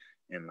myself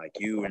and like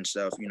you and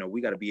stuff,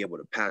 we got to be able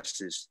to pass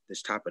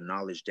this type of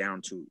knowledge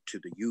down to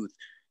the youth.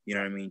 You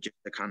know what I mean? Just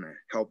to kind of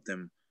help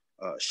them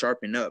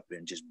sharpen up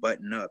and just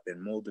button up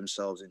and mold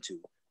themselves into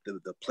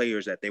the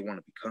players that they want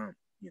to become.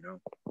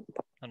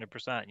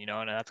 100%.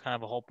 And that's kind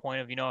of the whole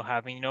point of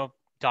having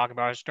talking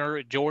about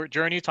our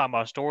journeys, talking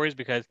about stories,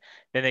 because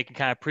then they can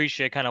kind of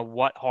appreciate kind of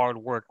what hard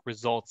work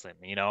results in.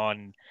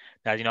 And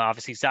that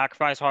obviously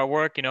sacrifice, hard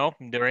work.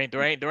 There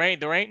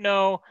ain't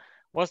no,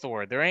 what's the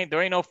word? There ain't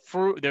no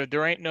fruit.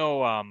 There ain't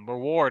no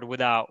reward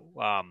without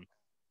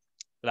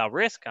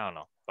risk. I don't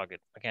know. Fuck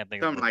it. I can't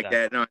think of it Something like like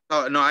that. that. No,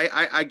 oh, no,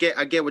 I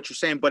get what you're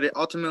saying, but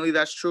ultimately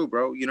that's true,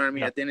 bro. You know what I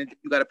mean? Yeah. At the end of the day,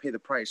 you got to pay the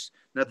price.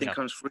 Nothing Yeah.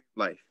 comes free in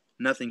life.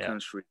 Nothing Yeah.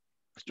 comes free.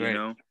 You Straight.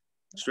 know,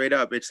 straight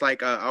up. It's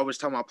like I always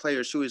tell my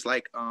players too. Is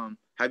like,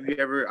 have you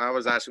ever? I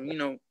was asking,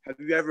 have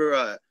you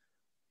ever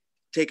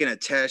taken a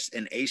test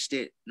and aced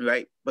it,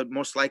 right? But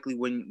most likely,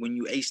 when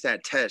you ace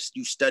that test,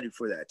 you studied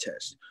for that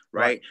test,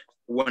 Right. right?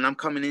 When I'm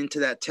coming into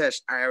that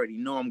test, I already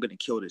know I'm gonna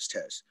kill this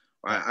test.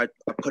 Right.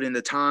 I put in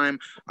the time.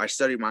 I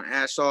studied my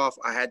ass off.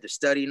 I had the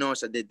study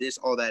notes. I did this,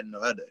 all that, and the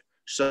other.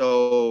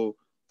 So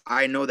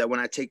I know that when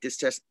I take this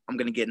test, I'm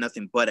gonna get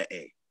nothing but an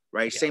A.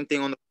 Right. Yeah. Same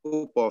thing on the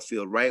football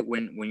field, right?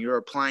 When you're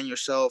applying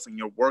yourself and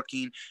you're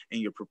working and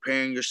you're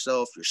preparing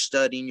yourself, you're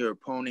studying your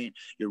opponent,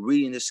 you're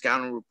reading the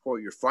scouting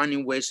report, you're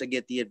finding ways to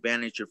get the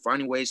advantage, you're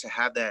finding ways to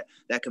have that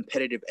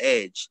competitive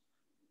edge.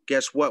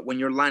 Guess what? When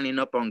you're lining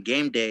up on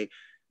game day,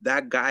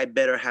 that guy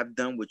better have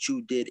done what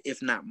you did,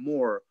 if not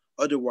more.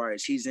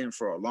 Otherwise, he's in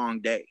for a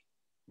long day.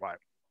 Right.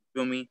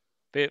 Feel me?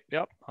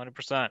 Yep.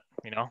 100%.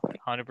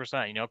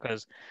 100%.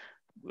 Because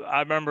I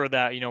remember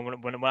that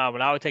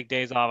when I would take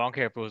days off, I don't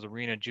care if it was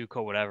arena,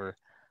 JUCO, whatever,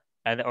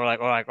 and or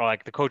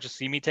like the coaches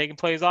see me taking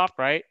plays off,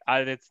 right?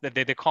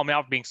 They call me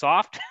out for being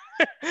soft,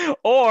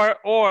 or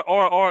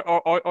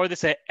they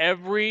say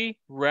every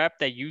rep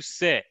that you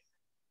sit,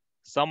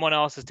 someone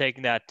else is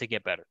taking that to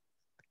get better.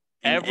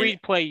 And Every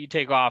play you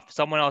take off,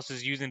 someone else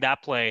is using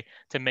that play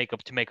to make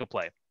a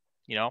play.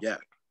 You know? yeah,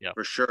 Yeah.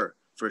 for sure,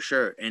 for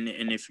sure. And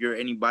if you're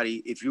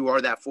anybody, if you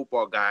are that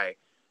football guy,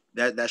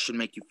 that should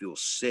make you feel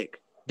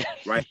sick,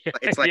 right?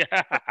 It's like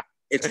Yeah.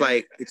 it's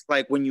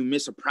like when you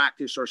miss a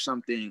practice or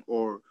something,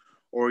 or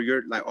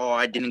you're like, oh,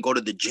 I didn't go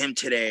to the gym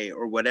today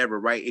or whatever,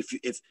 right?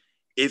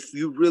 If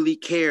you really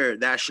care,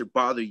 that should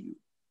bother you.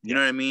 You Yeah.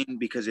 know what I mean?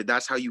 Because if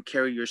that's how you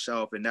carry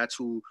yourself and that's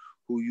who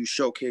you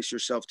showcase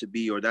yourself to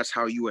be, or that's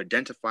how you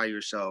identify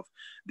yourself,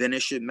 then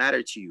it should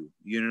matter to you.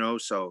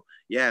 So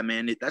yeah,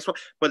 man, that's what.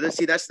 But let's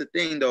see, that's the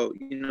thing though,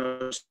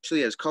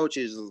 especially as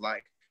coaches, is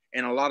like,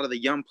 and a lot of the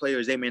young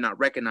players, they may not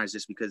recognize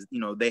this because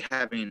they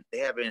haven't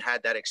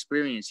had that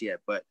experience yet.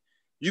 But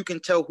you can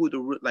tell who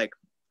like,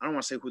 I don't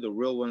want to say who the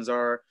real ones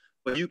are,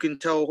 but you can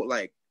tell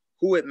like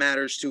who it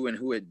matters to and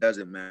who it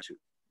doesn't matter to.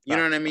 You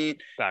know what Facts. I mean?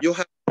 You'll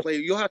Facts.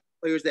 have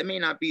players that may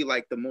not be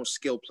like the most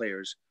skilled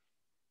players,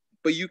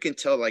 but you can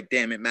tell like,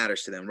 damn, it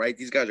matters to them, right?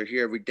 These guys are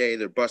here every day.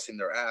 They're busting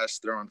their ass.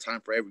 They're on time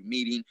for every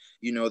meeting.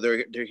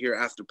 They're here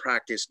after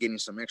practice getting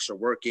some extra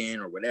work in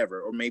or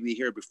whatever, or maybe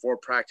here before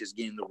practice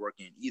getting the work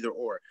in, either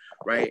or,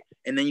 right?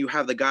 And then you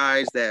have the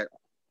guys that,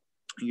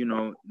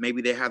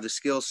 maybe they have the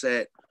skill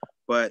set,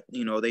 but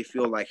they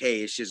feel like, hey,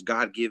 it's just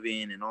God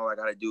given, and all I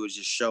gotta do is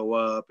just show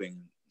up and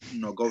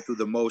go through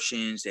the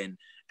motions, and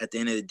at the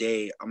end of the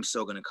day, I'm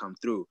still gonna come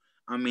through.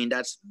 I mean,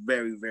 that's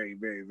very, very,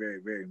 very,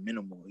 very, very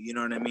minimal. You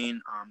know what I mean?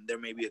 There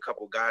may be a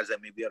couple guys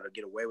that may be able to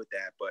get away with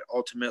that, but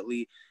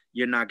ultimately,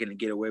 you're not gonna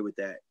get away with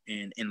that.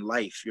 And in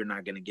life, you're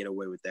not gonna get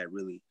away with that,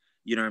 really.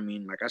 You know what I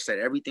mean? Like I said,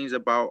 everything's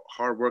about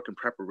hard work and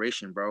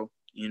preparation, bro.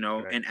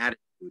 Right. And attitude.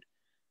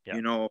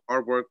 Yeah.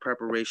 Hard work,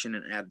 preparation,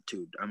 and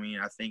attitude. I mean,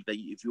 I think that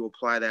if you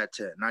apply that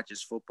to not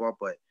just football,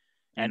 but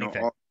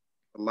Anything. all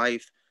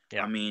life, I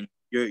Yeah. mean,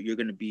 you're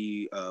going to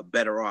be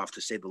better off,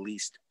 to say the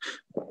least.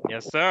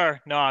 Yes, sir.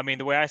 No, I mean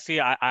the way I see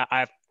it, I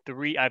have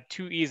three. I have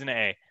two E's and an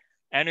A: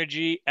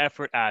 energy,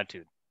 effort,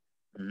 attitude.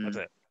 That's Mm-hmm.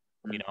 it.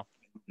 You know.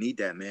 Need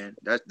that, man.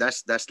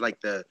 That's like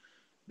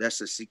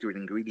that's a secret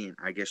ingredient,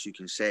 I guess you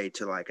can say,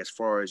 to like as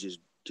far as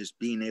just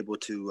being able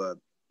to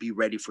be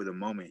ready for the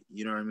moment.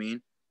 You know what I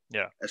mean?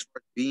 Yeah. As far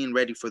as being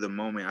ready for the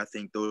moment, I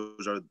think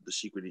those are the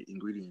secret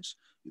ingredients: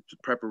 the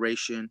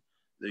preparation,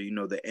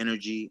 the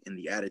energy, and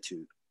the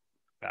attitude.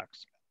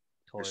 Facts.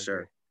 Yes, Totally agree.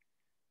 sir.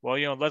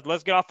 Well,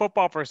 let's get off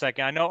football for a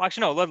second. I know.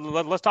 Actually,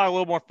 no. Let's talk a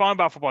little more fun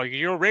about football.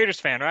 You're a Raiders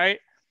fan, right?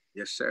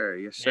 Yes, sir.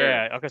 Yes,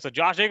 sir. Yeah. Okay. So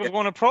Josh Yeah, Jacobs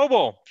going to Pro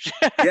Bowl,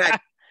 yeah.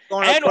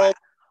 Going to and pro,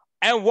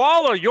 and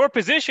Waller, your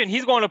position,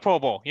 he's going to Pro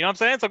Bowl. You know what I'm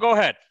saying? So go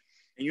ahead.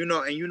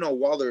 and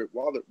Waller's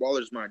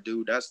my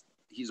dude.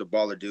 He's a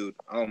baller, dude.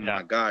 Oh Yeah.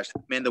 my gosh,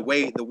 man, the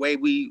way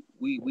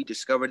we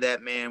discovered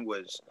that, man,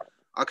 was,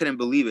 I couldn't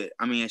believe it.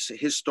 I mean,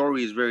 his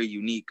story is very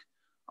unique.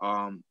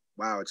 Wow,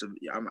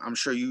 I'm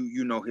sure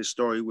you know his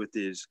story with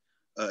his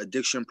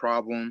addiction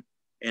problem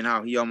and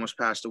how he almost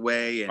passed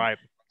away, and Right.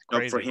 for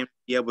Crazy. him to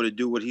be able to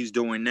do what he's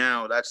doing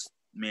now, that's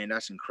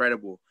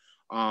incredible.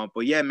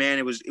 But yeah, man,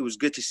 it was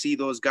good to see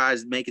those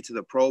guys make it to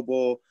the Pro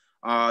Bowl.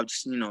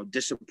 Just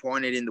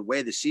disappointed in the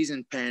way the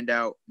season panned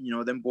out.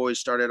 Them boys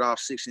started off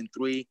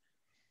 6-3,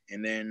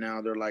 and then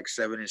now they're like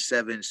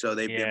 7-7. So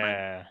they've been like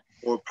Yeah.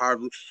 more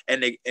powerful,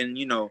 they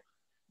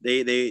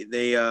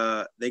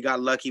got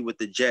lucky with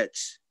the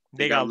Jets.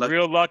 They They got got lucky.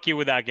 real lucky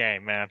with that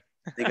game, man.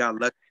 They got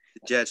lucky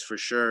with the Jets for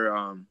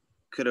sure.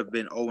 Could have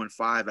been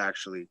 0-5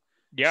 actually.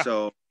 Yeah.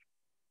 So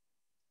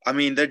I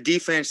mean, their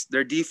defense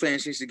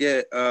needs to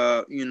get,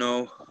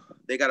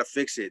 they got to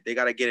fix it. They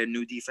got to get a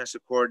new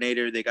defensive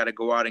coordinator. They got to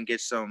go out and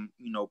get some,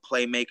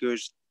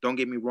 playmakers. Don't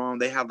get me wrong.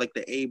 They have like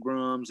the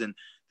Abrams and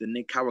the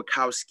Nick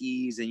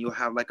Kawakowskis, and you'll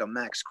have like a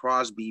Max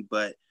Crosby,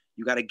 but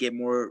you got to get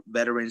more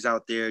veterans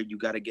out there. You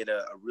got to get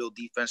a real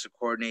defensive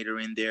coordinator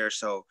in there.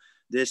 So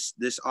this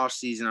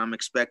offseason, I'm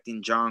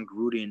expecting John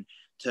Gruden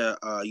to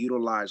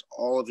utilize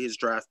all of his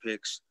draft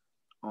picks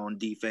on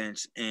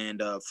defense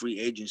and free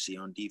agency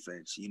on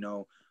defense.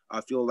 I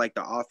feel like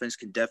the offense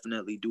can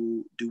definitely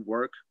do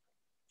work.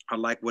 I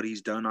like what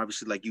he's done.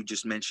 Obviously, like you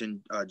just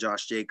mentioned,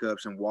 Josh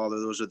Jacobs and Waller,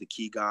 those are the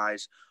key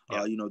guys.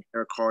 Yeah.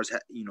 Derek Carr's,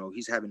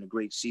 he's having a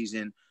great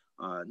season.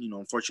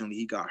 Unfortunately,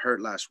 he got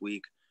hurt last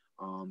week.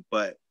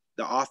 But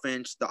the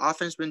offense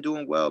been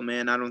doing well,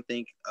 man. I don't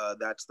think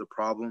that's the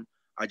problem.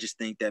 I just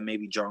think that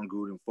maybe John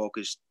Gruden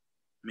focused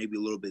maybe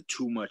a little bit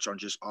too much on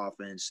just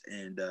offense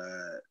and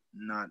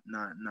not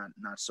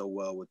so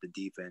well with the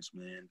defense,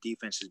 man.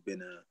 Defense has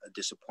been a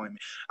disappointment.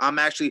 And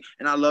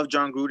I love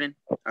John Gruden.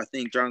 I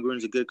think John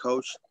Gruden's a good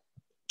coach.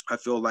 I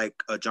feel like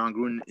John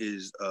Gruden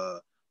is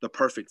the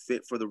perfect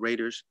fit for the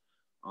Raiders.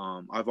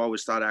 I've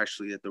always thought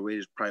actually that the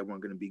Raiders probably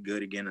weren't going to be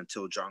good again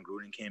until John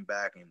Gruden came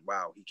back, and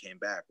wow, he came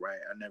back, right?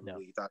 I never Yeah.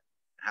 really thought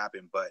it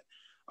happened, but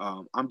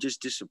I'm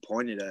just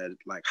disappointed at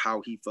like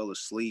how he fell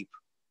asleep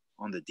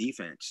on the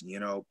defense,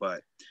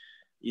 but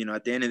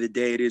at the end of the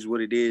day, it is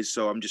what it is.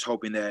 So I'm just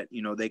hoping that,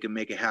 they can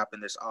make it happen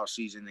this off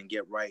season and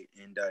get right.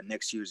 And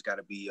next year's got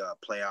to be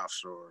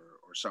playoffs or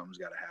something's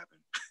got to happen.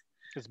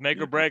 It's make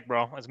You or break,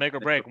 bro. It's make or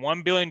break.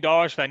 $1 billion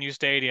for that new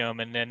stadium,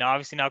 and then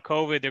obviously now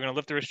COVID, they're gonna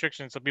lift the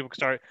restrictions so people can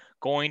start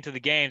going to the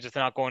games if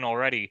they're not going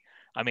already.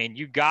 I mean,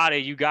 you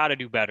gotta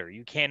do better.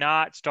 You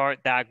cannot start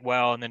that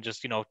well and then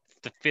just to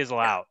fizzle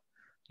Yeah. out.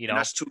 You And know?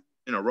 that's two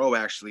in a row,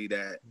 actually,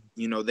 that,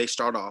 they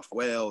start off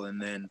well.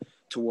 And then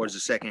towards the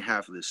second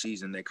half of the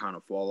season, they kind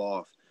of fall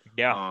off.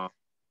 Yeah. Uh,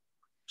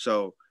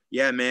 So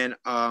yeah, man.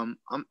 I'm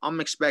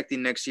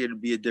expecting next year to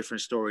be a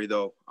different story,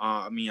 though.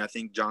 I mean, I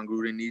think John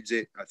Gruden needs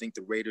it. I think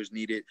the Raiders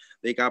need it.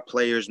 They got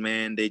players,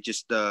 man. They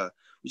just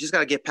we just got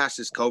to get past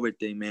this COVID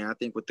thing, man. I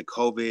think with the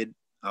COVID,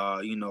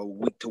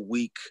 week to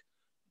week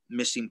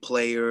missing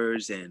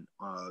players and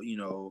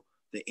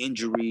the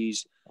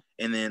injuries,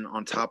 and then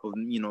on top of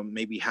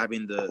maybe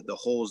having the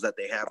holes that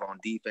they have on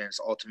defense,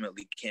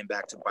 ultimately came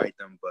back to bite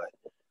them.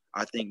 But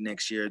I think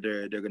next year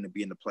they're going to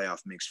be in the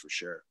playoff mix for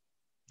sure.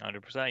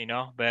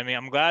 100%, but I mean,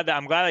 I'm glad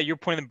that you're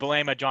putting the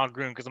blame at John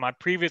Gruden because in my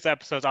previous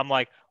episodes, I'm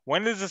like,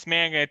 when is this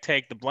man gonna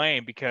take the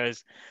blame?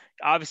 Because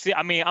obviously,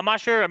 I mean, I'm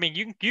not sure. I mean,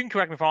 you can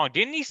correct me if I'm wrong.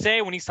 Didn't he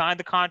say when he signed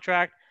the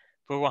contract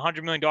for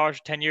 $100 million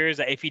for 10 years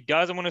that if he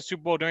doesn't win a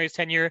Super Bowl during his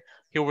tenure,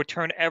 he'll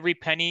return every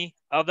penny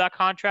of that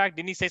contract?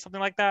 Didn't he say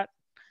something like that?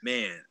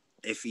 Man,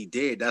 if he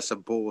did, that's a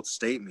bold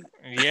statement.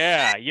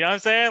 Yeah, you know what I'm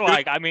saying?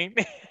 Like, I mean,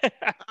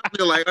 I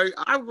feel like,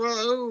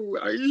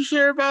 are you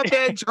sure about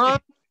that, John?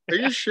 Are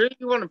you sure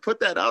you want to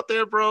put that out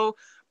there, bro?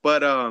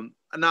 But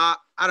nah,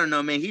 I don't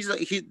know, man.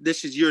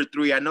 This is year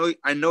 3. I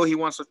know he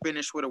wants to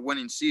finish with a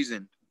winning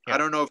season. I yeah,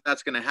 don't know if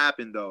that's gonna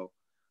happen though,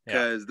 yeah,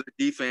 because the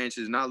defense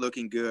is not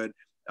looking good.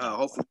 no,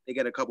 Hopefully they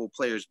get a couple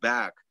players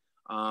back.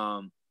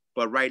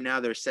 But right now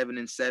they're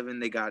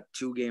 7-7. They got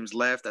 2 games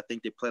left. I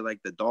think they play like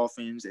the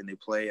Dolphins and they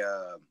play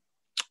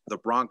the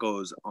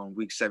Broncos on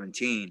week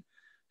 17.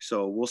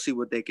 So we'll see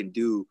what they can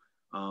do.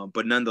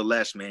 But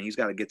nonetheless, man, he's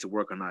got to get to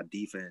work on our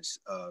defense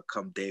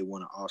come day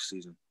one of off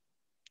season.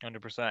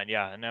 100%.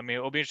 Yeah, and I mean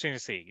it'll be interesting to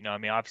see. I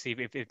mean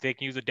obviously if they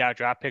can use the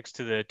draft picks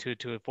to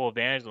full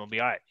advantage, it'll be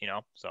all right.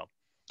 So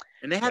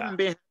And they yeah. haven't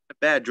been a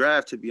bad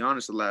draft, to be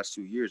honest. The last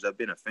 2 years, I've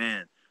been a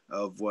fan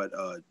of what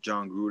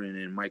John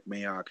Gruden and Mike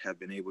Mayock have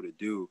been able to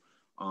do.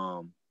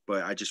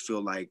 But I just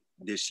feel like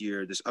this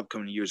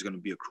upcoming year is going to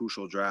be a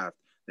crucial draft.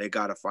 They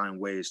got to find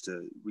ways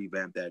to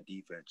revamp that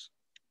defense.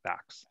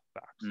 Facts,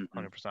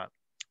 100%.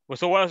 Well,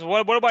 so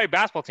what about your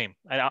basketball team?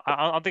 I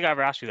don't think I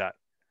ever asked you that.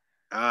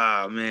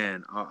 Ah,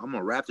 man, I'm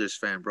a Raptors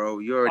fan, bro.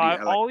 You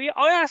already like, Oh yeah,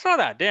 I saw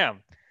that.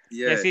 Damn.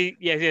 Yeah, yeah. see,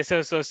 yeah.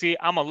 So see,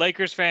 I'm a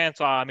Lakers fan,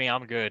 so I mean,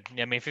 I'm good.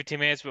 I mean, 15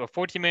 minutes or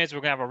 14 minutes,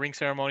 we're gonna have a ring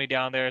ceremony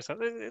down there, so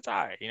it's all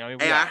right. Hey, We all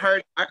I right.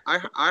 heard,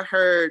 I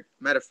heard.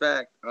 Matter of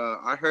fact,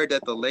 I heard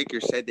that the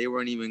Lakers said they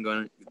weren't even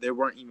going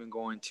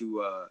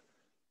to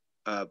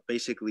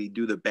basically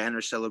do the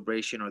banner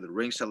celebration or the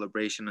ring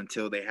celebration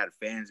until they had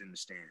fans in the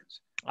stands.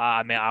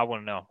 I mean, I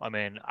want to know. I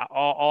mean,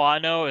 all I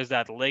know is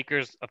that the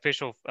Lakers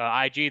official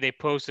IG they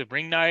posted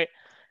ring night,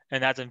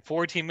 and that's in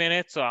 14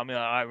 minutes. So I mean,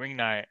 all right, ring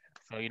night.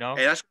 So Hey,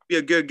 that's gonna be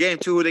a good game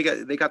too. They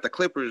got the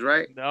Clippers,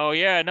 right? oh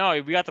yeah, no,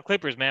 we got the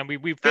Clippers, man. We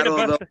finna Battle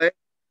of bust the LA.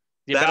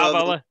 the Battle Battle of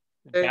of the LA. LA.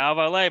 Battle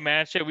of LA,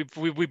 man. Shit,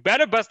 we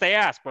better bust their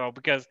ass, bro,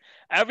 because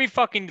every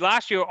fucking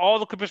last year, all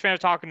the Clippers fans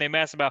talking they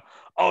mess about.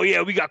 Oh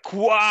yeah, we got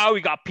Kawhi,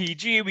 we got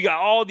PG, we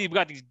got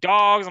these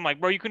dogs. I'm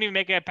like, bro, you couldn't even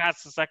make it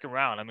past the second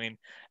round. I mean,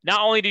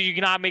 not only did you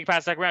not make it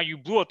past the second round, you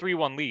blew a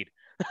 3-1 lead.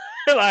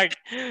 Like,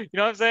 you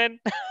know what I'm saying?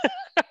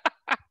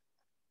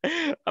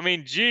 I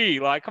mean,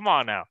 gee, like, come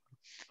on now.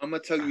 I'm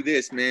gonna tell you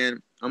this,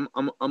 man.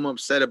 I'm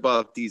upset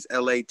about these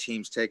LA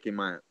teams taking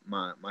my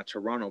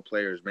Toronto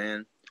players,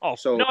 man. Oh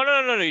So no!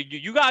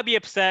 You gotta be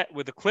upset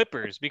with the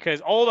Clippers because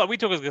all that we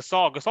took is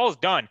Gasol. Gasol's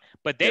done,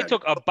 but they yeah,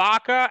 took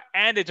Ibaka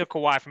and they took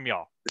Kawhi from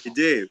y'all. they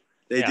did.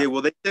 They Yeah, did.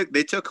 Well,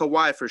 they took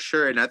Kawhi for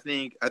sure, and I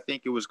think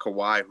it was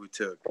Kawhi who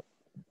took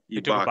they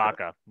took Ibaka.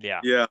 Ibaka.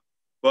 Yeah, Yeah,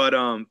 but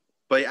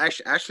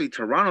actually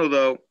Toronto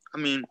though, I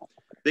mean,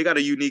 they got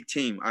a unique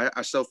team.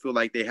 I still feel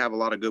like they have a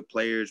lot of good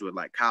players with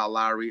like Kyle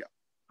Lowry.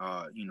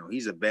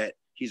 He's a vet.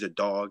 He's a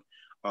dog.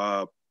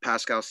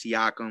 Pascal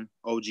Siakam,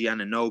 OG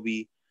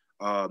Anunoby,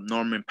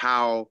 Norman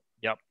Powell.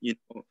 yep.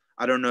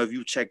 I don't know if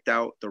you checked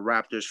out the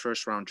Raptors'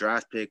 first round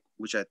draft pick,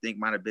 which I think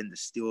might have been the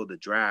steal of the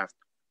draft.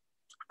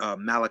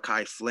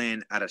 Malachi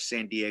Flynn out of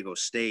San Diego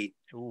State.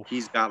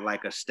 He's Oof. got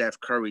like a Steph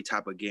Curry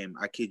type of game.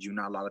 I kid you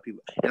not, a lot of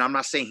people. And I'm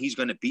not saying he's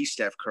going to be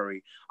Steph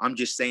Curry. I'm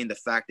just saying the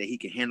fact that he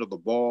can handle the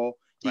ball,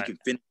 he Right, can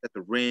finish at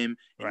the rim,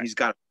 and right. he's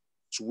got a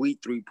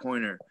sweet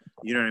 3-pointer.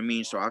 You know what I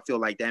mean? So I feel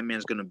like that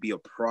man's going to be a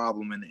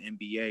problem in the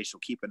NBA. So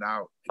keep an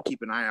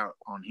eye out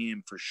on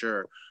him for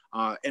sure.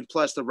 And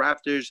plus the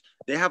Raptors,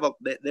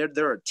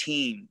 they're a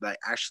team that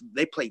actually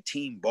they play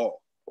team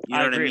ball. You I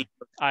know what I agree. mean?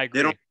 I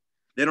They don't agree.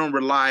 they don't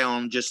rely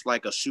on just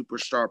like a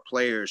superstar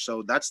player.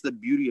 So that's the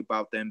beauty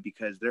about them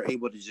because they're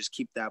able to just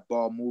keep that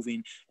ball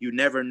moving. You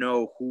never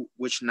know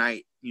which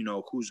night,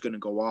 who's going to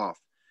go off.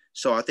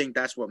 So I think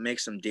that's what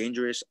makes them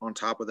dangerous on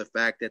top of the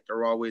fact that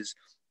they're always,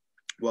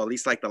 well, at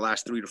least like the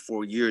last 3 to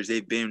 4 years,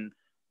 they've been,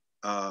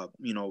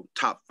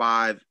 top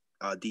five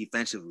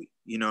defensively,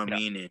 you know what I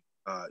Yeah, mean?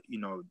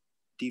 And,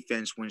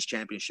 defense wins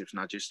championships,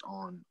 not just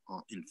on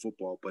in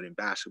football, but in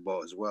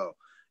basketball as well.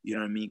 You yeah.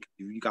 know what I mean?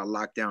 You got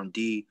lockdown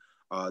D.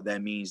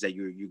 That means that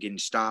you're getting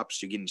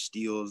stops, you're getting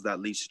steals. That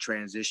leads to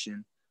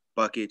transition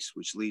buckets,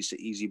 which leads to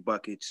easy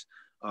buckets.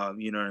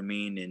 You know what I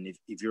mean? And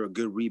if you're a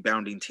good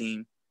rebounding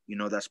team,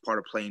 that's part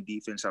of playing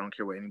defense. I don't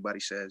care what anybody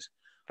says.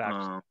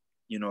 Facts. Um,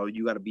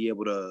 you got to be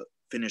able to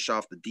finish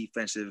off the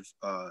defensive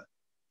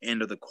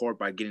end of the court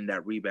by getting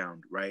that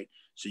rebound, right?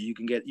 So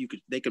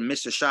they can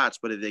miss the shots,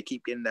 but if they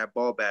keep getting that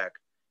ball back,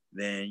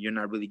 then you're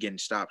not really getting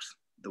stops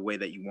the way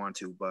that you want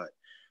to. But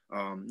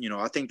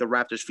I think the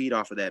Raptors feed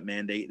off of that,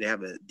 man. They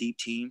have a deep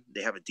team.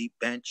 They have a deep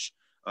bench.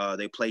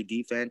 They play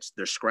defense.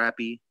 They're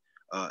scrappy.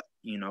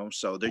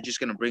 So they're just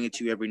gonna bring it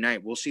to you every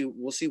night. We'll see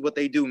what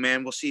they do,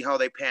 man. We'll see how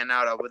they pan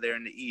out over there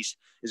in the East.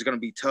 It's gonna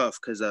be tough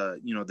because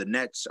the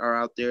Nets are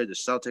out there, the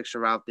Celtics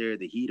are out there,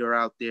 the Heat are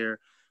out there.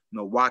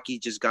 Milwaukee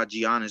just got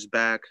Giannis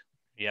back.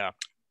 Yeah.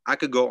 I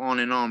could go on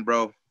and on,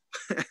 bro.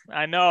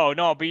 I know,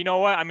 no, but you know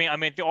what? I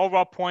mean, the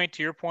overall point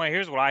to your point.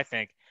 Here's what I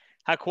think.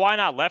 Had Kawhi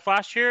not left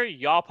last year,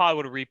 y'all probably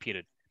would have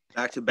repeated.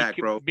 Back to back,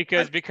 bro.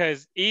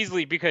 Because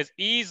easily,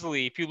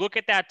 if you look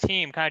at that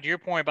team, kind of to your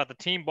point about the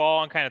team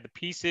ball and kind of the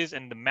pieces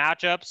and the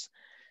matchups,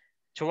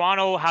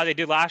 Toronto, how they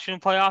did last year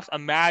in the playoffs.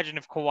 Imagine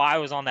if Kawhi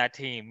was on that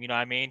team. You know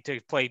what I mean? To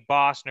play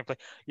Boston or play,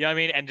 you know what I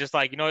mean? And just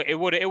like it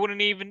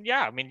wouldn't even.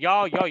 Yeah, I mean,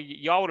 y'all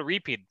would have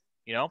repeated.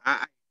 You know?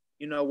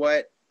 You know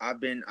what? I've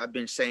been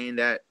saying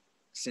that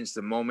since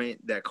the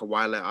moment that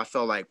Kawhi left. I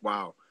felt like,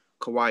 wow,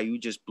 Kawhi, you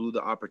just blew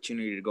the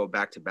opportunity to go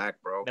back to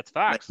back, bro. That's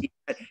Like facts.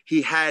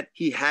 he had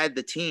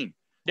the team.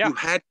 Yeah, You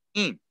had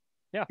the team.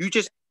 yeah. You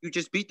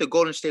just beat the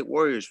Golden State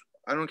Warriors.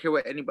 I don't care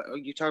what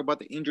anybody you talk about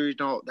the injuries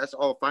and all. That's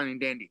all fine and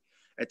dandy.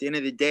 At the end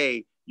of the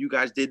day, you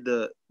guys did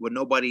what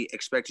nobody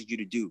expected you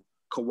to do.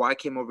 Kawhi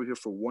came over here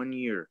for 1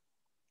 year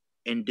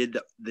and did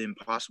the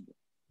impossible.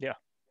 Yeah.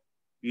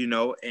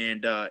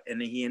 and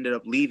then he ended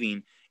up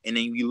leaving. And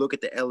then you look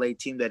at the LA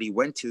team that he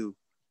went to.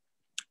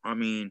 I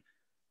mean,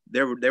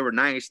 they were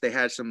nice. They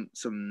had some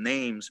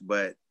names,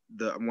 but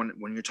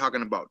when you're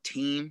talking about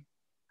team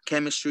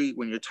chemistry,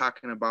 when you're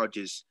talking about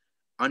just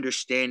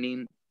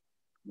understanding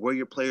where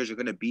your players are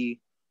going to be,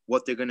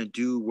 what they're going to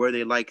do, where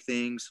they like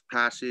things,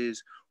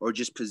 passes, or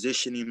just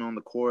positioning on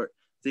the court,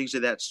 things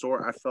of that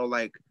sort, I felt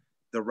like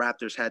the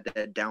Raptors had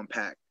that down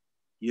pack.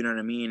 You know what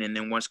I mean? And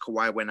then once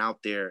Kawhi went out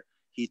there,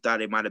 he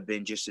thought it might have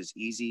been just as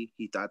easy.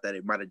 He thought that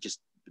it might have just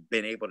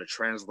been able to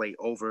translate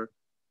over.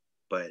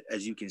 But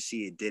as you can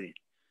see, it didn't.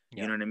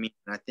 You know what I mean?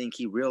 And I think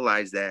he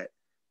realized that,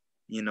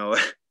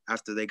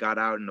 after they got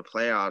out in the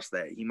playoffs,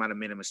 that he might have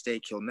made a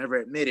mistake. He'll never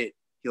admit it.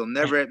 He'll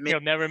never admit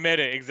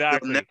it.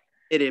 Exactly. He'll never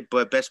admit it,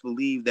 but best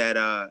believe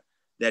that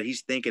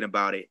he's thinking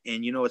about it.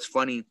 And it's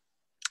funny.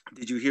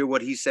 Did you hear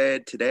what he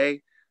said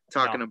today?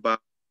 Talking about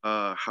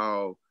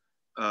how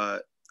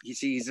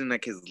he's in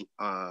like his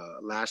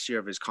last year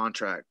of his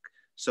contract.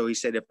 So he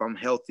said, if I'm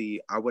healthy,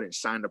 I wouldn't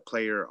sign a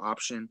player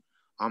option.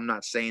 I'm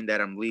not saying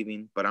that I'm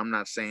leaving, but I'm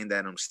not saying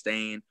that I'm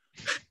staying.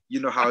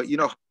 How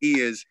he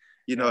is,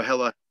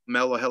 hella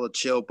mellow, hella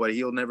chill, but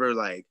he'll never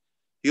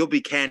he'll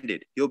be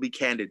candid. He'll be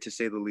candid, to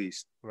say the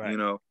least. Right.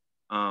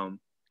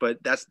 But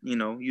that's, you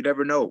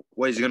never know.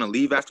 What, is he going to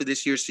leave after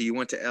this year? So you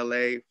went to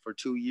LA for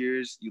 2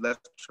 years. You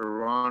left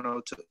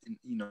Toronto to,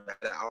 had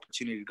the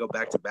opportunity to go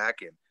back to back.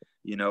 And,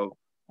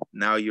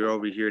 now you're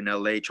over here in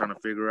LA trying to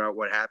figure out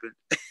what happened.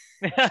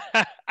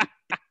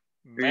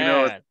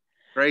 Man. It's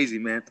crazy,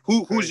 man.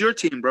 Who's your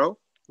team, bro?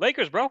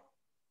 Lakers, bro.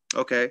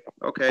 Okay.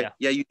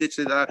 Yeah, you did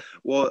say that.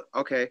 Well,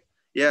 okay.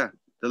 Yeah.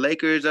 The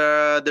Lakers,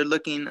 they're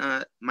looking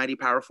mighty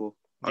powerful.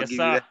 I'll give you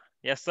that.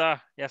 Yes,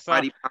 sir.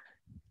 Mighty powerful.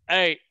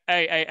 Hey,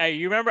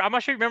 you remember? I'm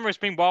not sure you remember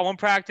spring ball one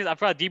practice. I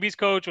forgot DB's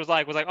coach was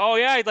like, oh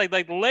yeah, he's like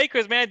the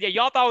Lakers, man. Yeah,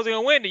 y'all thought I was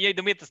gonna win.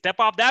 Then we had to step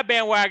off that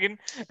bandwagon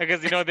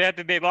because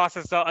they lost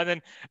it. So and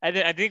then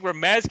I think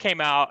Ramez came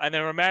out, and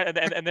then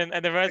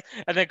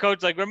and then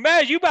coach like,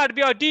 Ramez, you about to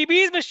be on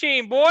DB's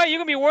machine, boy. You're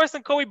gonna be worse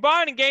than Kobe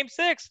Bryant in Game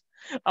 6.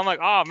 I'm like,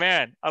 oh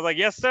man. I was like,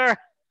 yes sir.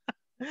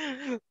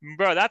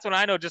 Bro, that's when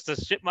I know just to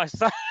shit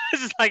myself.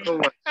 It's just like,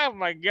 oh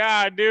my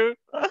god, dude.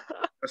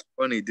 That's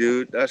funny,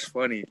 dude. That's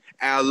funny.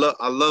 And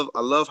I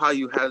love how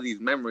you have these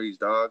memories,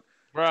 dog.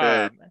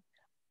 Bro,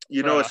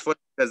 it's funny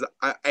because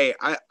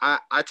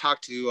I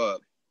talk to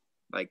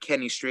like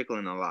Kenny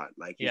Strickland a lot.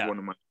 Like he's one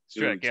of my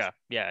dudes.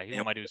 Yeah, he's one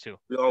of my dudes too.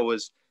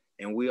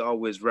 We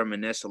always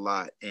reminisce a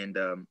lot. And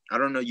I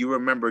don't know, you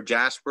remember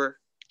Jasper?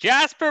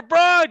 Jasper,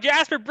 bro,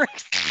 Jasper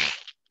Briggs.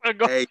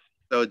 Hey,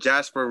 so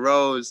Jasper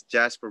Rose,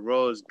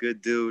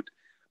 good dude.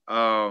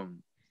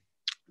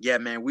 Yeah,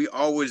 man, we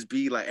always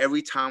be like,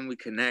 every time we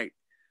connect,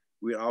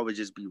 we always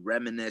just be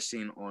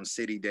reminiscing on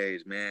city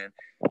days, man.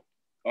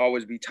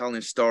 Always be telling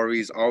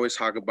stories, always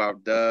talk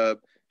about the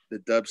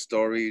Dub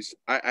stories.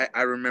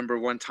 I remember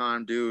one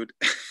time, dude.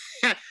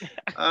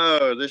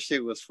 Oh, this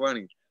shit was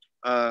funny.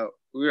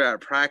 We were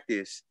at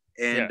practice,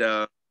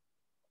 and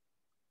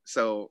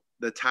so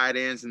the tight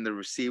ends and the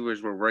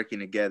receivers were working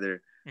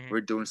together. Mm-hmm. We're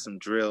doing some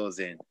drills,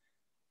 and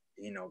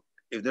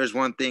if there's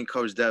one thing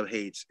Coach Dub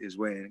hates is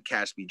when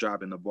cats be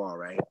dropping the ball,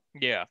 right?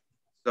 Yeah.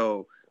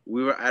 So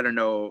we were, I don't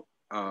know,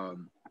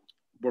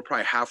 we're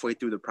probably halfway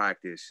through the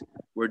practice.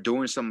 We're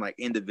doing some like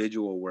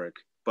individual work,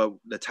 but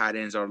the tight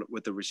ends are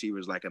with the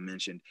receivers, like I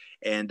mentioned.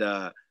 And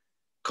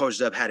Coach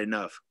Dub had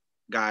enough.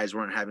 Guys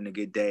weren't having a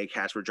good day.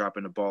 Cats were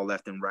dropping the ball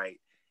left and right.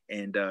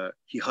 And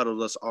he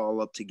huddled us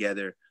all up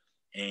together,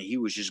 and he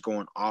was just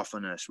going off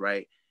on us,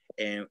 right?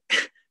 And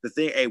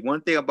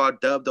one thing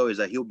about Dub though is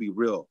that he'll be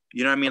real.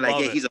 You know what I mean?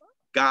 Like, he's a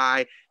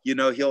guy.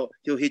 He'll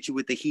hit you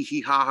with the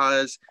hee ha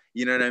ha's.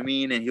 You know what I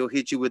mean? And he'll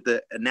hit you with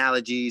the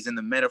analogies and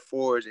the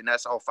metaphors, and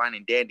that's all fine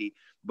and dandy.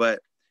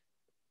 But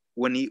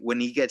when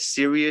he gets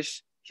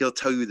serious, he'll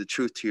tell you the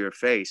truth to your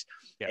face.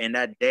 Yeah. And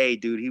that day,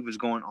 dude, he was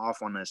going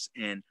off on us,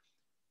 and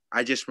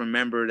I just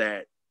remember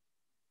that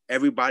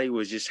everybody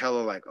was just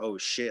hella like, oh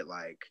shit,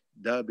 like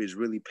Dub is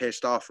really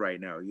pissed off right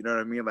now. You know what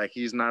I mean? Like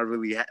he's not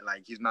really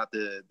he's not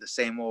the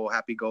same old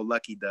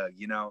happy-go-lucky Doug,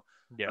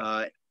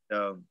 Yeah.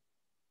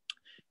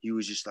 He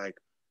was just like,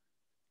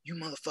 you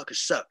motherfuckers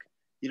suck.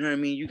 You know what I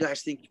mean? You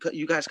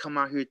guys come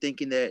out here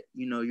thinking that,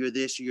 you're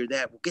this or you're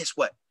that. Well, guess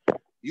what?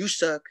 You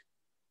suck,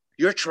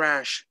 you're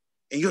trash,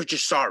 and you're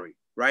just sorry,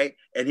 right?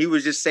 And he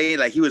was just saying,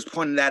 like, he was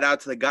pointing that out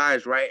to the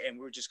guys, right? And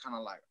we're just kind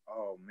of like,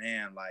 oh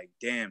man, like,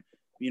 damn.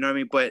 You know what I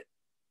mean? But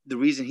the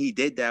reason he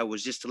did that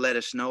was just to let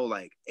us know,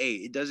 like, hey,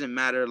 it doesn't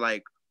matter,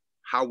 like,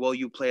 how well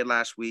you played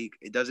last week.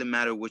 It doesn't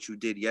matter what you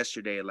did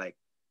yesterday. Like,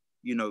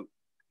 you're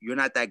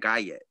not that guy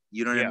yet.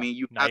 You know what I mean?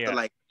 You have to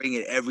like bring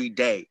it every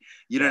day.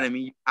 You know what I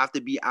mean? You have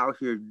to be out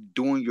here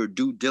doing your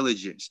due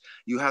diligence.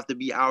 You have to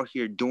be out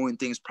here doing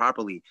things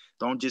properly.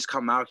 Don't just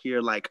come out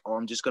here like, oh,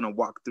 I'm just going to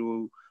walk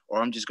through,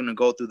 or I'm just going to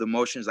go through the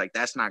motions. Like,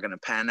 that's not going to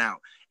pan out.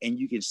 And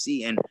you can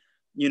see, and,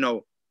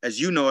 as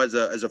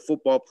as a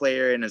football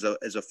player and as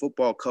a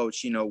football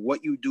coach, what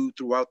you do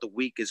throughout the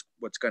week is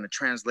what's going to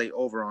translate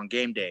over on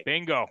game day.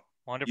 Bingo.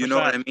 100%. You know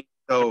what I mean?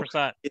 So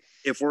 100%.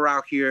 if we're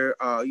out here,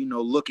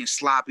 looking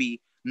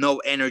sloppy, no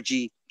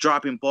energy,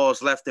 dropping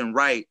balls left and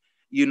right,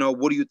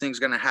 what do you think is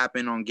gonna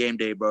happen on game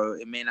day, bro?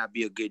 It may not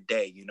be a good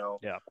day,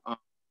 Yeah.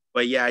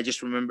 But yeah, I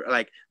just remember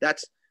like that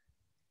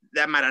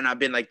might have not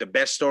been like the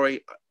best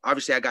story.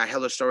 Obviously, I got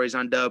hella stories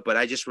on Dub, but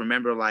I just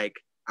remember like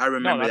I No,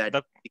 remember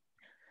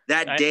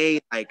that I, day,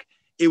 like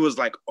it was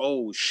like,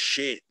 oh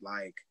shit,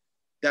 like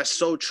that's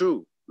so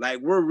true.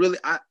 Like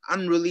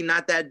I'm really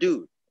not that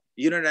dude.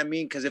 You know what I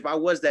mean? Because if I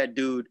was that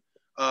dude,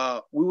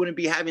 we wouldn't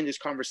be having this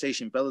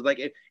conversation, fellas. Like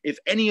if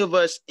any of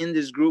us in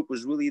this group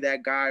was really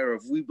that guy, or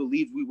if we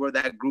believed we were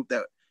that group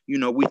that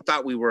we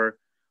thought we were,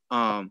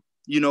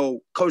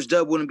 Coach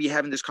Dub wouldn't be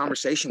having this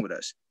conversation with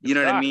us. You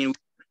know what I mean? facts.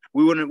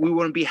 We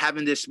wouldn't be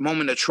having this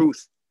moment of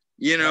truth.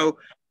 You know,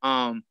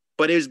 Right.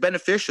 but it was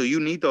beneficial. You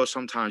need those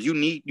sometimes. You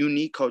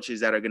need coaches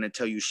that are gonna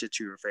tell you shit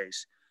to your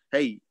face.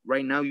 Hey,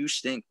 right now you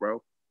stink,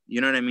 bro.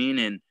 You know what I mean?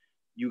 And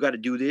you got to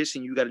do this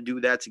and you got to do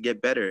that to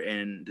get better.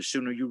 And the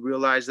sooner you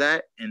realize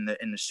that, and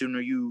the sooner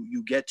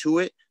you get to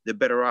it, the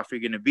better off you're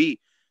gonna be.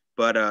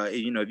 But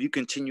if you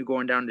continue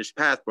going down this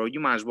path, bro, you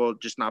might as well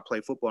just not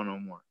play football no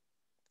more.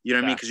 You know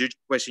what I mean? Because Facts. you're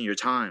just wasting your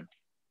time.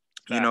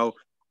 You Facts. know,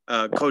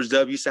 Coach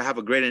Dub used to have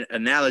a great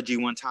analogy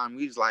one time.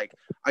 He was like,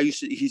 he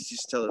used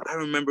to tell us, I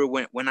remember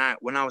when I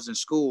was in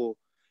school,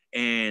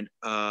 and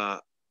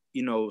so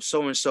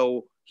and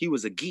so, he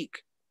was a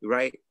geek,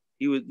 right?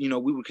 He was,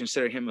 we would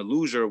consider him a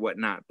loser or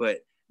whatnot. But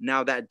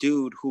now that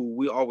dude who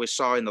we always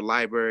saw in the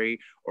library,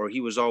 or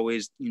he was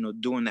always,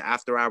 doing the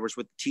after hours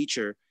with the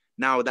teacher,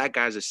 now that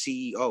guy's a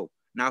CEO.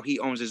 Now he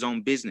owns his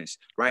own business,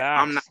 right?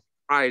 Facts.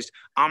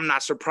 I'm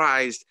not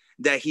surprised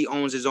that he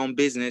owns his own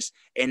business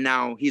and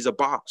now he's a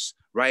boss,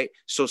 right?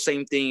 So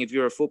same thing if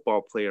you're a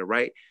football player,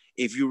 right?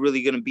 If you're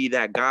really going to be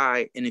that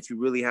guy, and if you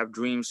really have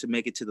dreams to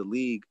make it to the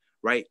league,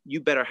 right, you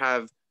better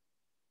have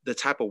the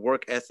type of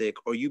work ethic,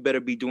 or you better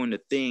be doing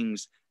the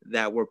things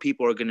that where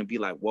people are going to be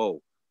like,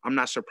 whoa, I'm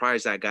not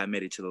surprised that guy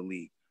made it to the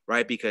league,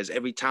 right? Because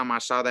every time I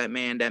saw that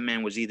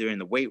man was either in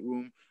the weight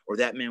room, or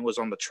that man was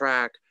on the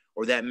track,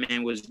 or that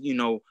man was,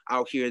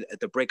 out here at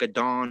the break of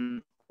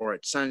dawn or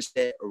at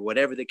sunset, or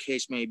whatever the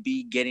case may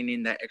be, getting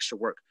in that extra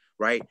work,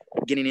 right?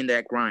 Getting in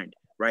that grind,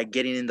 right?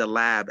 Getting in the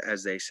lab,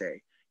 as they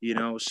say,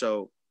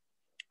 So,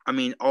 I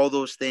mean, all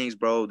those things,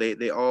 bro,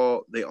 they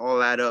all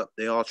add up.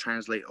 They all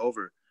translate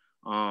over.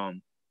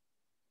 And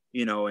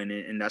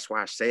that's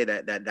why I say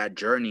that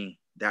journey,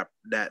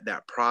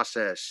 that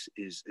process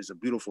is a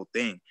beautiful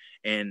thing.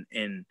 And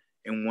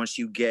once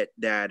you get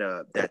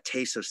that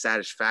taste of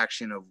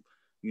satisfaction of,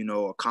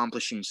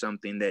 accomplishing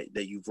something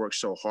that you've worked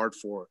so hard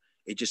for,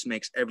 it just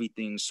makes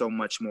everything so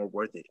much more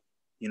worth it.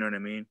 You know what I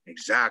mean?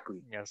 Exactly.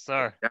 Yes,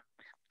 sir. Yes,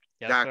 sir.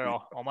 Exactly.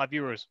 All my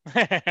viewers.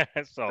 So,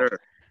 Sir.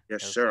 Yes,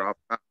 yes, sir.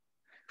 sir.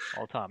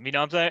 All time. You know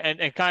what I'm saying?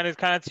 And kind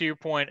of to your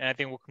point, and I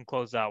think we can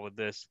close out with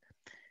this.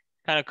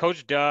 Kind of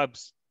Coach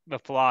Dub's the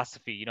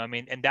philosophy, you know what I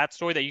mean? And that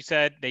story that you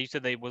said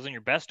that it wasn't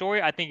your best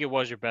story, I think it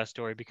was your best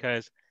story,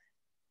 because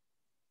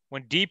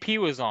when DP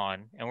was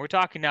on, and we're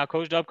talking now,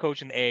 Coach Dub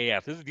coaching the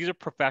AAF. These are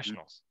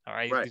professionals, all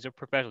right? Right. These are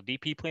professionals.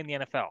 DP playing the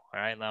NFL, all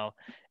right? Now,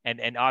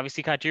 and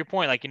obviously, kind of to your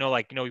point,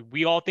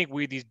 we all think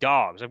we're these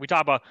dogs. Like we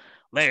talk about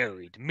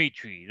Larry,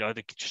 Dimitri,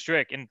 the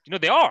Strick, and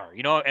they are.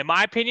 In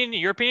my opinion, in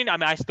your opinion, I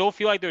mean, I still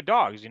feel like they're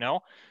dogs.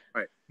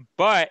 Right.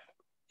 But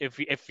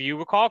if you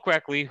recall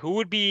correctly, who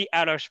would be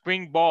at our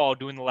spring ball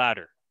doing the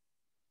ladder?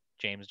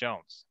 James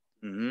Jones.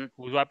 Mm-hmm.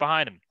 Who's right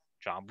behind him?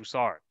 John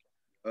Broussard.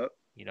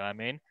 You know what I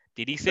mean?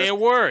 Did he say That's a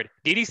word?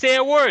 Did he say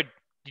a word?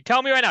 You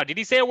tell me right now. Did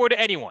he say a word to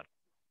anyone?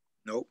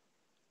 nope.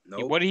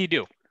 What did he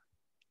do?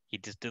 He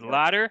just did the Yep.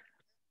 ladder,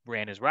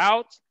 ran his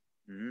routes,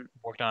 Mm-hmm.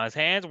 worked on his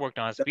hands, worked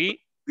on his feet.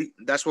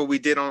 That's what we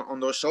did on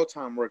those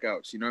Showtime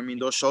workouts. You know what I mean?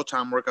 Those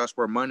Showtime workouts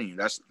were money.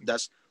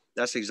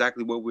 That's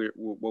exactly what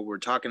we're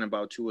talking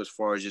about too, as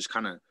far as just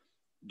kind of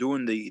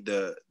doing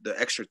the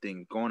extra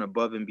thing, going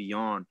above and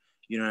beyond.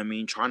 You know what I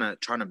mean? Trying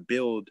to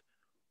build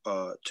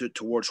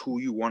towards who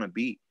you want to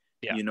be.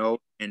 Yeah.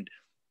 And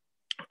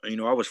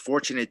I was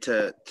fortunate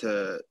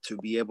to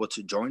be able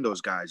to join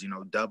those guys.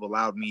 Dub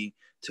allowed me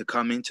to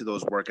come into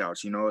those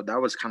workouts.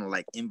 That was kind of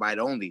like invite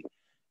only.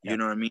 You Yeah.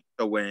 know what I mean?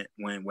 So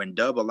when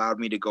Dub allowed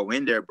me to go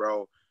in there,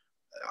 bro,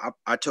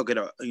 I took it,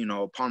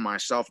 upon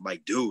myself,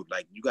 like, dude,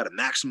 like, you got to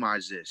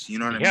maximize this. You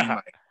know what I mean? Yeah.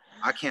 Like,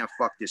 I can't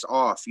fuck this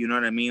off. You know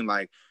what I mean?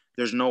 Like,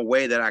 there's no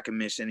way that I can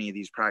miss any of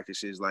these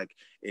practices. Like,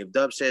 if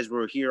Dub says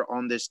we're here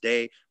on this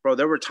day, bro,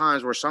 there were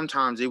times where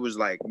sometimes it was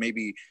like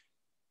maybe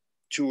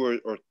two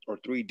or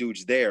three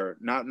dudes there,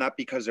 not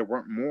because there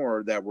weren't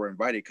more that were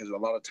invited, because a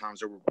lot of times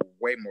there were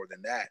way more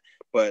than that.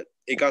 But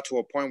it got to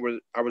a point where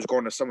I was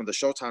going to some of the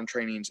Showtime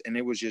trainings, and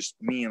it was just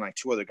me and like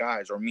two other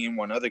guys, or me and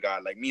one other guy,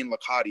 like me and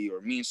Lakati,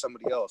 or me and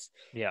somebody else.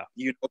 Yeah.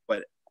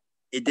 But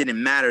it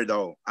didn't matter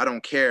though. I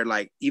don't care.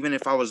 Like, even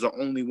if I was the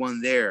only one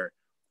there,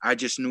 I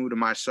just knew to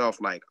myself,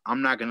 like,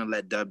 I'm not gonna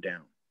let Dub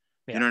down.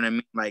 Yeah. You know what I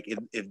mean? Like,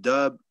 if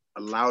Dub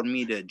allowed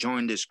me to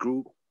join this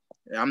group,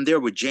 I'm there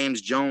with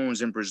James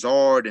Jones and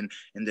Brazard and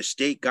the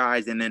state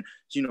guys, and then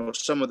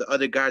some of the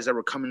other guys that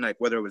were coming, like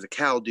whether it was a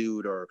Cal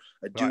dude or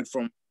a dude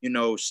from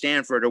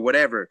Stanford or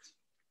whatever.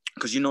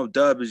 Because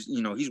Dub is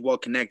he's well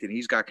connected.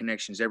 He's got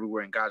connections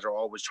everywhere, and guys are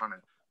always trying to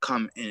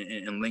come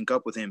and link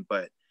up with him.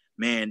 But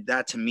man,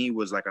 that to me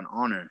was like an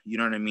honor. You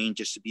know what I mean?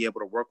 Just to be able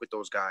to work with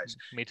those guys.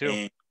 Me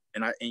too.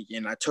 And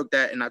I took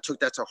that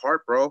to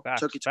heart, bro. Facts,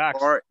 took it to facts.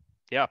 heart.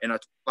 Yeah. And I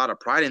took a lot of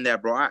pride in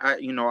that, bro. I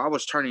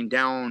was turning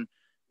down,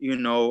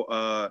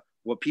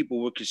 what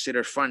people would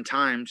consider fun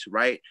times,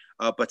 right?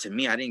 But to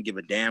me, I didn't give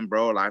a damn,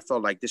 bro. I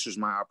felt like this was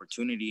my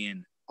opportunity,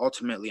 and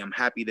ultimately, I'm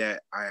happy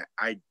that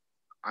I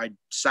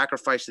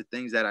sacrificed the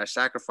things that I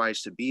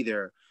sacrificed to be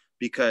there,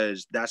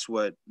 because that's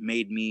what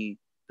made me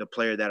the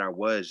player that I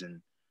was,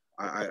 and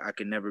I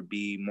could never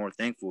be more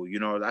thankful.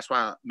 That's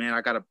why, man,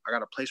 I got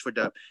a place for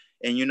Dub,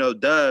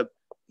 and Dub,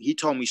 he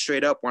told me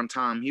straight up one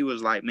time. He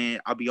was like, "Man,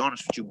 I'll be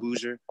honest with you,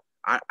 Boozer.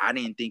 I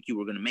didn't think you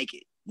were gonna make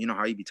it. You know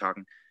how you be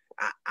talking.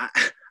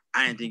 I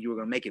didn't think you were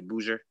gonna make it,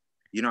 Boozer.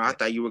 I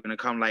thought you were gonna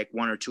come like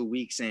 1 or 2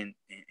 weeks and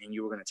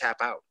you were gonna tap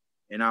out."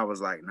 And I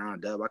was like, "Nah,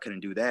 Dub, I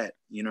couldn't do that.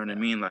 You know what I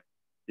mean? Like,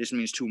 this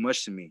means too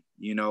much to me,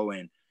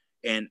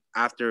 and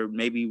after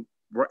maybe,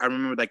 I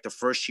remember like the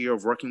first year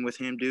of working with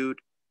him, dude,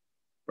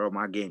 bro,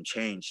 my game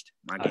changed.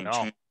 My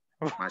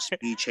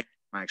speed changed.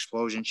 My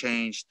explosion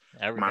changed.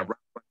 Everything. My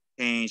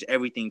changed.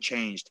 Everything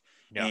changed.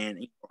 Yeah.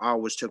 And I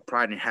always took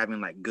pride in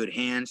having like good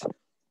hands.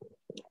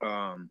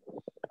 I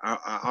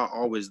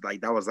always,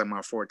 like, that was like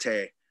my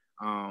forte.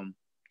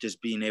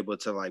 Just being able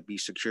to like be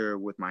secure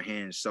with my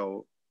hands.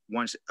 So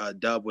once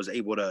Dub was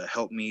able to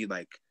help me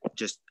like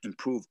just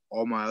improve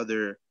all my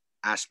other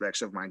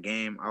aspects of my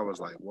game, I was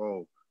like,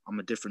 whoa, I'm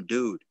a different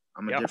dude.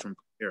 I'm a different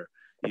player,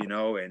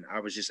 and I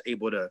was just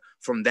able to,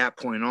 from that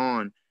point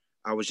on,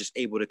 I was just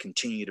able to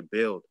continue to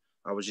build.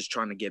 I was just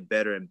trying to get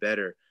better and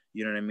better.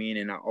 You know what I mean?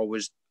 And I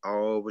always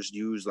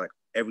use like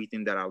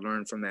everything that I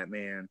learned from that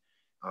man,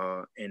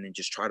 and then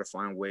just try to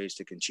find ways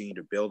to continue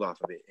to build off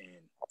of it.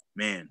 And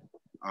man,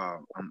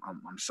 I'm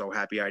so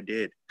happy I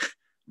did.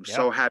 I'm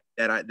so happy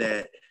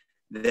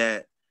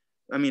that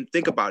I mean,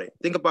 think about it.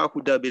 Think about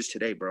who Dub is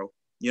today, bro.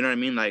 You know what I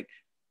mean? Like,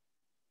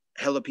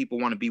 hella people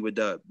want to be with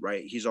Dub,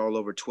 right? He's all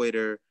over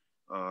Twitter,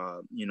 he's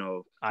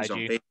IG. on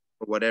Facebook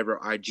or whatever,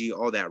 IG,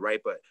 all that, right?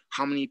 But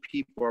how many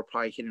people are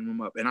probably hitting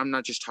him up? And I'm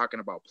not just talking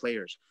about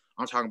players.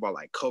 I'm talking about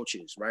like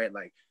coaches, right?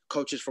 Like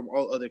coaches from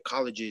all other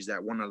colleges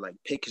that want to like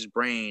pick his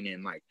brain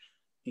and like,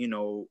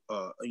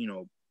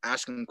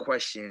 ask him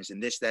questions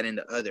and this, that, and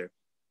the other.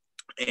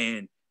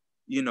 And,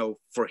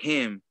 for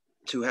him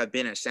to have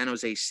been at San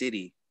Jose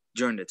City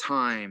during the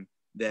time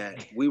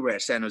that we were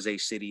at San Jose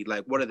City,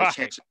 like, what are the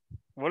chances?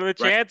 What are the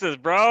chances,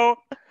 bro?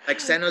 Like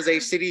San Jose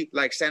City,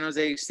 like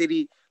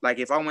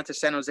if I went to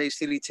San Jose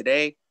City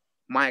today,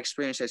 my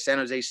experience at San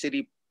Jose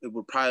City, it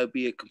would probably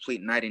be a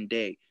complete night and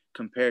day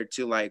compared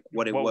to like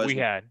what we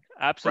had.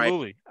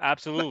 Absolutely. Right?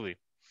 Absolutely.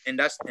 And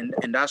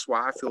that's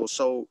why I feel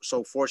so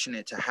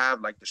fortunate to have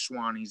like the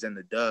Swannies and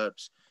the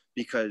Dubs,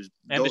 because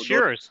the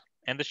Shearers.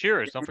 And the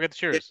Shearers. Don't forget the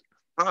Shearers.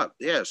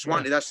 Yeah,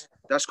 Swanee. That's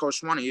Coach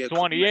Swanee. Yeah,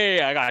 Swanee.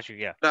 Yeah, I got you.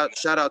 Yeah.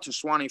 Shout out to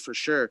Swanee for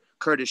sure.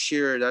 Curtis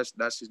Shearer.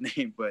 That's his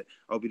name. But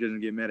I hope he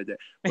doesn't get mad at that.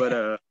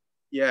 But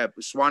yeah,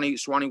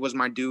 Swanee was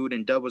my dude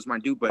and Dub was my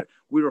dude. But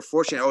we were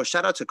fortunate. Oh,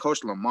 shout out to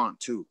Coach Lamont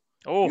too.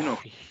 Oh,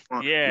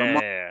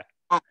 yeah.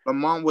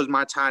 Lamont was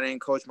my tight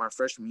end coach my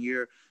freshman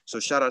year. So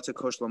shout out to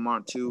Coach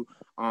Lamont too.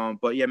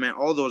 But yeah, man,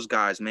 all those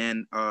guys,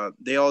 man,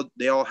 they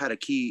all had a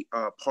key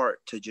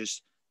part to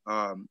just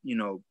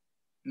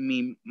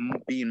me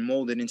being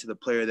molded into the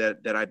player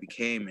that I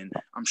became. And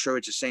I'm sure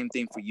it's the same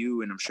thing for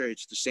you, and I'm sure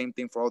it's the same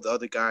thing for all the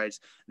other guys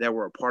that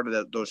were a part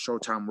of those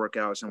Showtime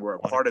workouts and were a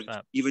part 100%.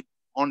 Of even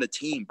on the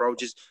team, bro.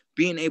 Just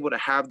being able to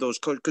have those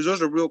coaches, because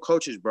those are real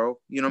coaches, bro.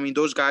 You know what I mean?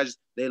 Those guys,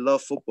 they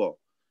love football.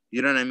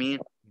 You know what I mean?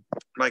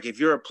 Like, if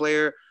you're a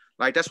player,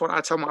 like, that's what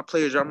I tell my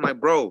players. I'm like,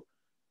 bro,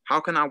 how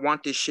can I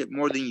want this shit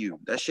more than you?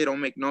 That shit don't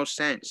make no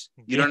sense.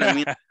 You know what I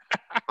mean?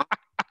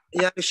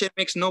 Yeah, this shit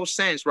makes no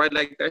sense, right?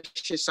 Like, that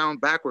shit sounds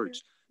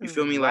backwards. You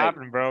feel me? Like,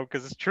 laughing, bro,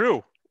 because it's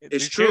true.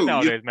 It's true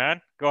nowadays,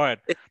 man. Go ahead.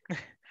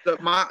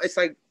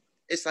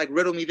 It's like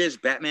riddle me this,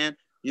 Batman.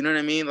 You know what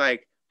I mean?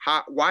 Like,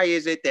 why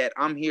is it that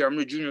I'm here? I'm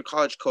the junior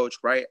college coach,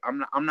 right?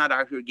 I'm not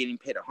out here getting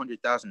paid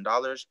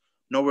 $100,000.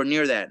 Nowhere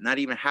near that. Not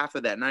even half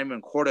of that. Not even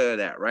a quarter of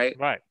that, right?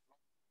 Right.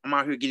 I'm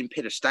out here getting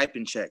paid a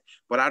stipend check,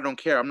 but I don't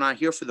care. I'm not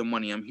here for the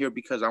money. I'm here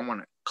because I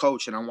want to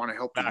coach and I want to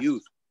help the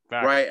youth,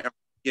 right? And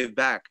give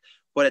back.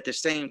 But at the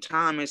same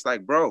time, it's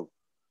like, bro,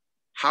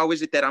 how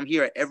is it that I'm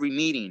here at every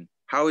meeting?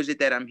 How is it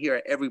that I'm here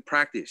at every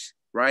practice,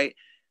 right?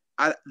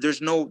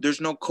 There's no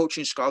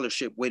coaching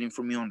scholarship waiting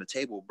for me on the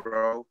table,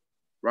 bro,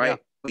 right? Yeah.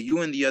 But you,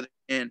 on the other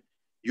end,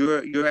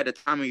 you're at a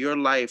time of your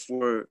life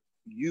where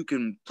you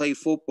can play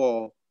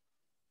football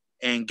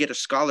and get a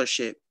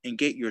scholarship and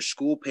get your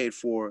school paid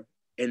for,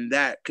 and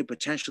that could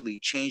potentially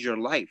change your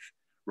life,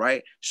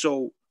 right?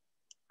 So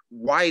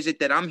why is it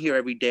that I'm here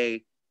every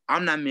day?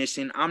 I'm not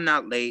missing. I'm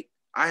not late.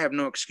 I have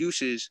no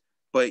excuses,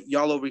 but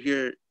y'all over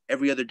here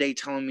every other day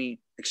telling me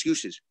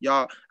excuses.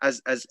 Y'all,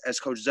 as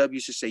Coach Dub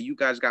used to say, you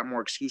guys got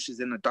more excuses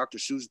than a Dr.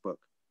 Seuss book.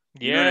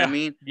 You know what I Yeah,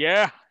 mean?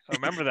 yeah, I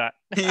remember that.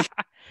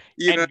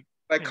 You know, And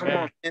like come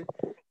on, man,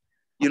 man.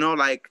 You know,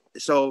 like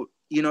so.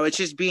 You know, it's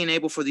just being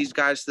able for these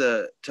guys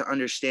to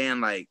understand,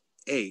 like,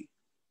 hey,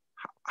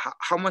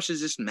 how much does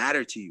this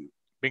matter to you?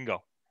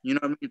 bingo. You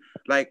know what I mean?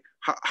 Like,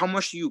 how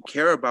much do you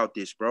care about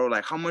this, bro?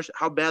 Like,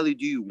 how badly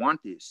do you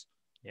want this?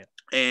 Yeah,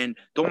 And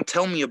don't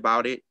tell me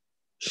about it.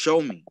 Show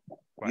me. You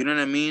right. know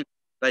what I mean?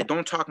 Like,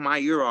 don't talk my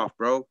ear off,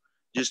 bro.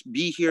 Just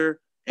be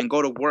here and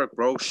go to work,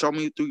 bro. Show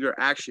me through your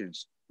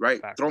actions, right?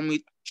 Facts.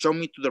 Show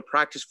me through the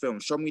practice film.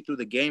 Show me through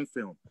the game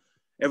film.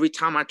 Every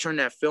time I turn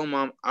that film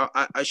on,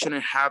 I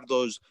shouldn't have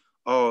those.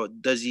 Oh,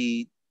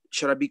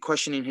 should I be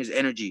questioning his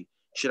energy?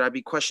 Should I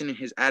be questioning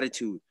his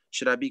attitude?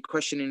 Should I be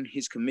questioning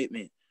his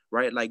commitment?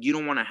 Right? Like, you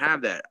don't want to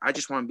have that. I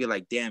just want to be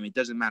like, damn, it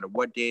doesn't matter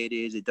what day it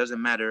is. It doesn't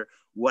matter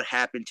what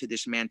happened to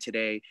this man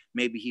today.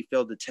 Maybe he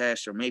failed the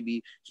test, or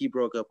maybe he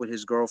broke up with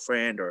his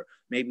girlfriend, or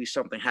maybe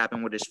something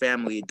happened with his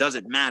family. It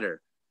doesn't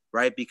matter,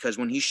 right? Because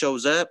when he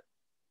shows up,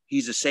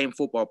 he's the same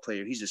football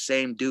player. He's the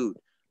same dude,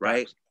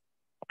 right? Facts.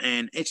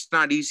 And it's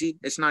not easy.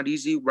 It's not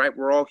easy, right?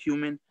 We're all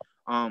human.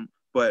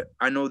 But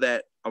I know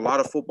that a lot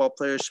of football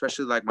players,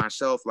 especially like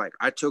myself, like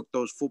I took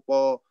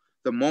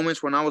the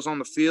moments when I was on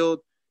the field,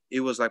 it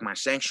was like my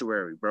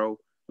sanctuary, bro.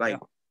 Yeah. Like,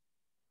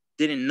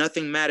 didn't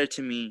nothing matter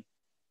to me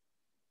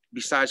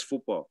besides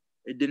football.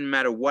 It didn't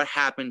matter what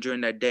happened during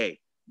that day.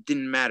 It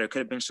didn't matter. It could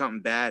have been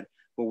something bad.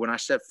 But when I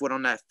set foot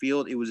on that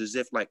field, it was as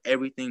if like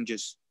everything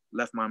just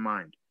left my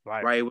mind,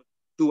 Right. right? It was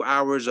 2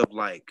 hours of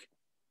like,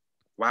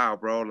 wow,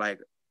 bro, like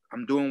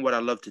I'm doing what I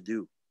love to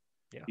do,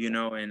 Yeah.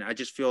 and I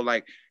just feel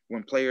like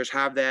when players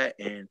have that,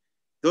 and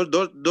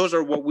those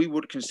are what we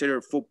would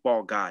consider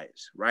football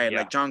guys, right? Yeah.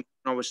 Like John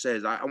always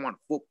says, I want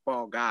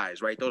football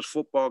guys, right? Those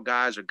football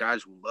guys are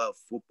guys who love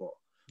football,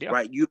 Yeah.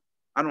 right?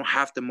 I don't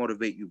have to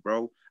motivate you,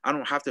 bro. I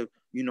don't have to,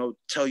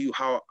 tell you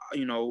how,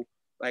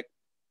 like,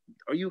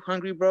 are you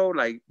hungry, bro?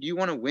 Like, do you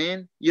want to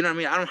win? You know what I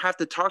mean? I don't have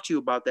to talk to you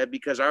about that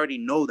because I already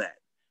know that.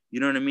 You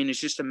know what I mean? It's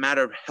just a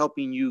matter of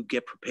helping you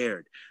get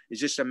prepared.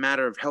 It's just a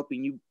matter of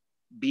helping you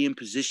be in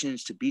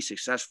positions to be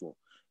successful.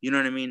 You know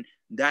what I mean?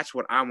 That's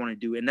what I want to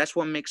do. And that's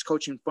what makes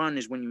coaching fun,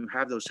 is when you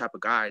have those type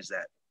of guys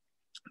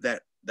that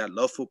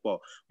love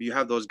football. You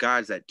have those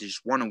guys that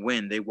just want to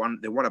win. They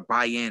want to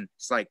buy in.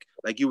 It's like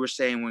you were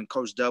saying when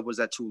Coach Dub was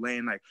at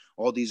Tulane, like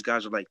all these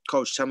guys are like,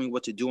 Coach, tell me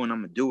what to do and I'm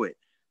gonna do it.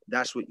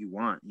 That's what you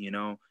want,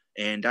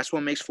 and that's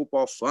what makes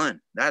football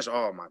fun. That's,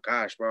 oh my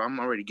gosh, bro. I'm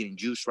already getting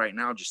juiced right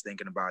now just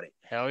thinking about it.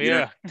 Hell You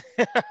know,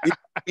 yeah.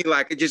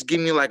 it just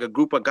give me like a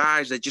group of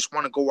guys that just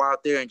want to go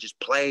out there and just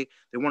play.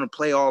 They want to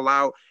play all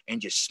out and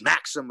just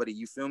smack somebody.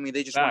 You feel me?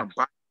 They just want to Facts.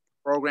 buy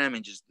the program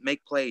and just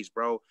make plays,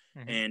 bro.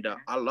 Hmm. And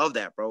I love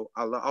that, bro.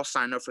 I'll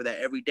sign up for that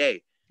every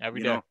day. Every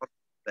You day. know,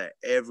 that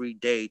every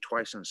day,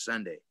 twice on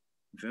Sunday.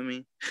 You feel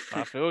me?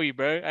 I feel you,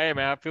 bro. Hey,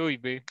 man, I feel you,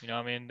 B. You know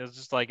what I mean? It's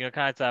just like,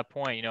 kind of to that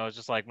point, it's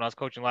just like when I was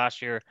coaching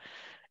last year,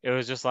 it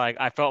was just like,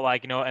 I felt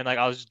like, and like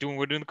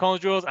we're doing the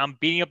cones drills. I'm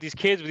beating up these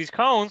kids with these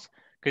cones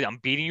because I'm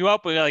beating you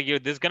up. And like,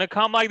 this is going to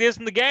come like this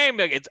in the game.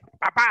 Like, it's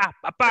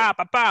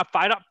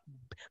fight up,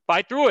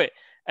 fight through it.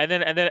 And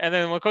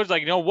then when coach is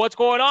like, what's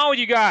going on with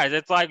you guys?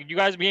 It's like, you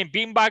guys are being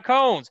beaten by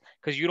cones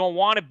because you don't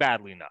want it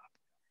badly enough.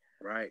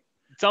 Right.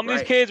 Some of these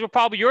Right. kids were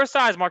probably your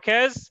size,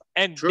 Marquez,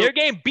 and True. they're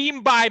getting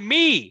beaten by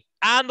me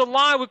on the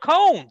line with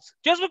cones,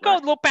 just with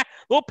cones, Right.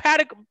 little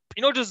paddock,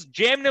 just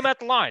jamming them at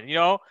the line,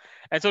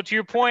 And so to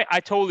your point, I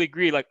totally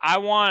agree. Like I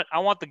want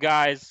the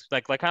guys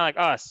like kind of like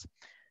us.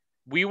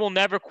 We will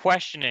never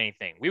question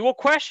anything. We will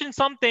question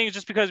some things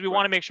just because we Right.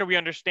 want to make sure we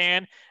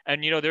understand.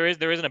 And there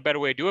isn't a better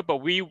way to do it.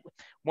 But you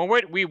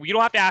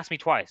don't have to ask me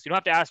twice. You don't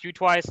have to ask you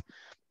twice.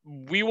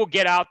 We will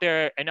get out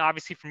there, and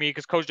obviously for me,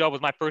 because Coach Dub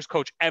was my first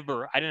coach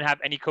ever, I didn't have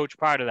any coach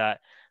prior to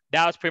that.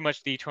 That was pretty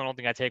much the eternal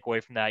thing I take away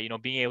from that.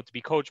 Being able to be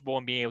coachable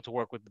and being able to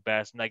work with the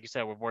best. And like you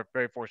said, we're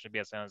very fortunate to be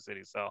at San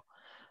City. So,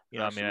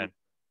 I Absolutely. mean,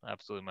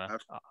 absolutely, man.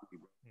 Absolutely,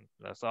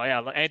 bro. So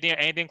yeah,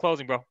 anything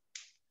closing, bro?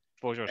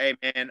 Floor's yours. Hey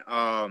man,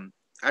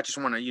 I just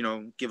want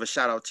to give a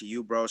shout out to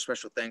you, bro.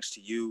 Special thanks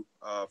to you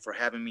for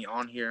having me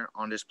on here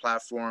on this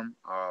platform.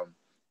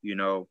 You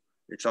know,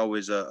 it's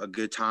always a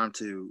good time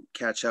to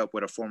catch up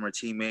with a former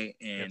teammate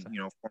and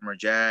Yes, former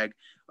Jag,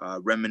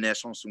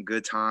 reminisce on some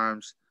good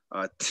times,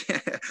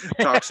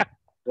 talk some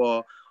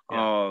football.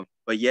 yeah.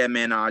 But yeah,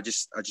 man, I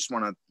just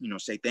want to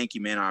say thank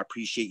you, man. I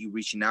appreciate you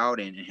reaching out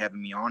and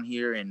having me on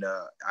here, and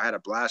I had a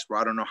blast, bro.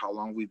 I don't know how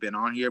long we've been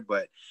on here,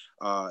 but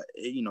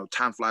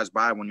time flies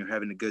by when you're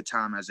having a good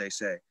time, as they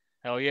say.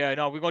 Hell yeah.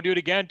 No, we're gonna do it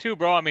again too,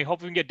 bro. I mean,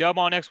 hopefully we can get Dub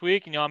on next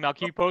week. I'll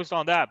keep you posted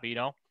on that. But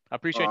I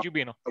appreciate Uh, you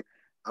being on.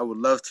 I would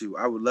love to.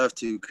 I would love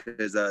to,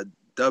 because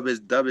Dub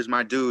is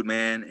my dude,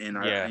 man, and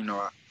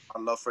Yeah. I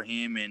love for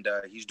him, and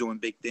he's doing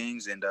big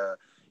things, and I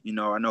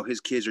know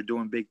his kids are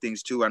doing big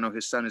things too. I know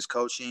his son is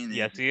coaching,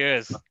 Yes, and he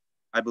is.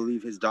 I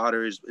believe his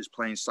daughter is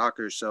playing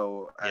soccer.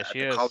 So Yes,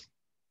 she at the college,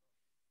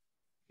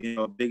 is.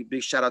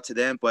 big shout out to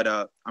them. But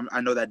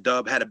I know that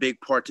Dub had a big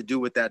part to do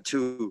with that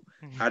too.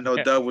 I know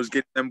Dub was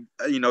getting them,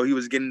 he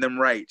was getting them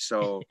right.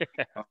 So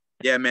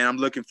yeah, man, I'm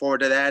looking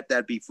forward to that.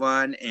 That'd be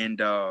fun.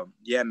 And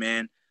yeah,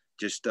 man,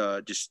 just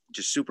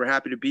super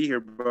happy to be here,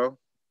 bro.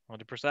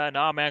 100%.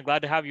 Nah, man,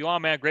 glad to have you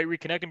on, man. Great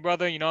reconnecting,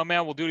 brother.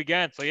 Man, we'll do it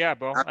again. So yeah,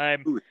 bro.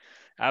 Absolutely.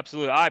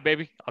 Absolutely. All right,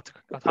 baby. I'll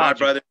All talk right, to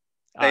you. brother.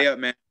 All Stay right. up,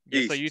 man.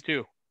 Yes, Peace. sir. You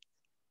too.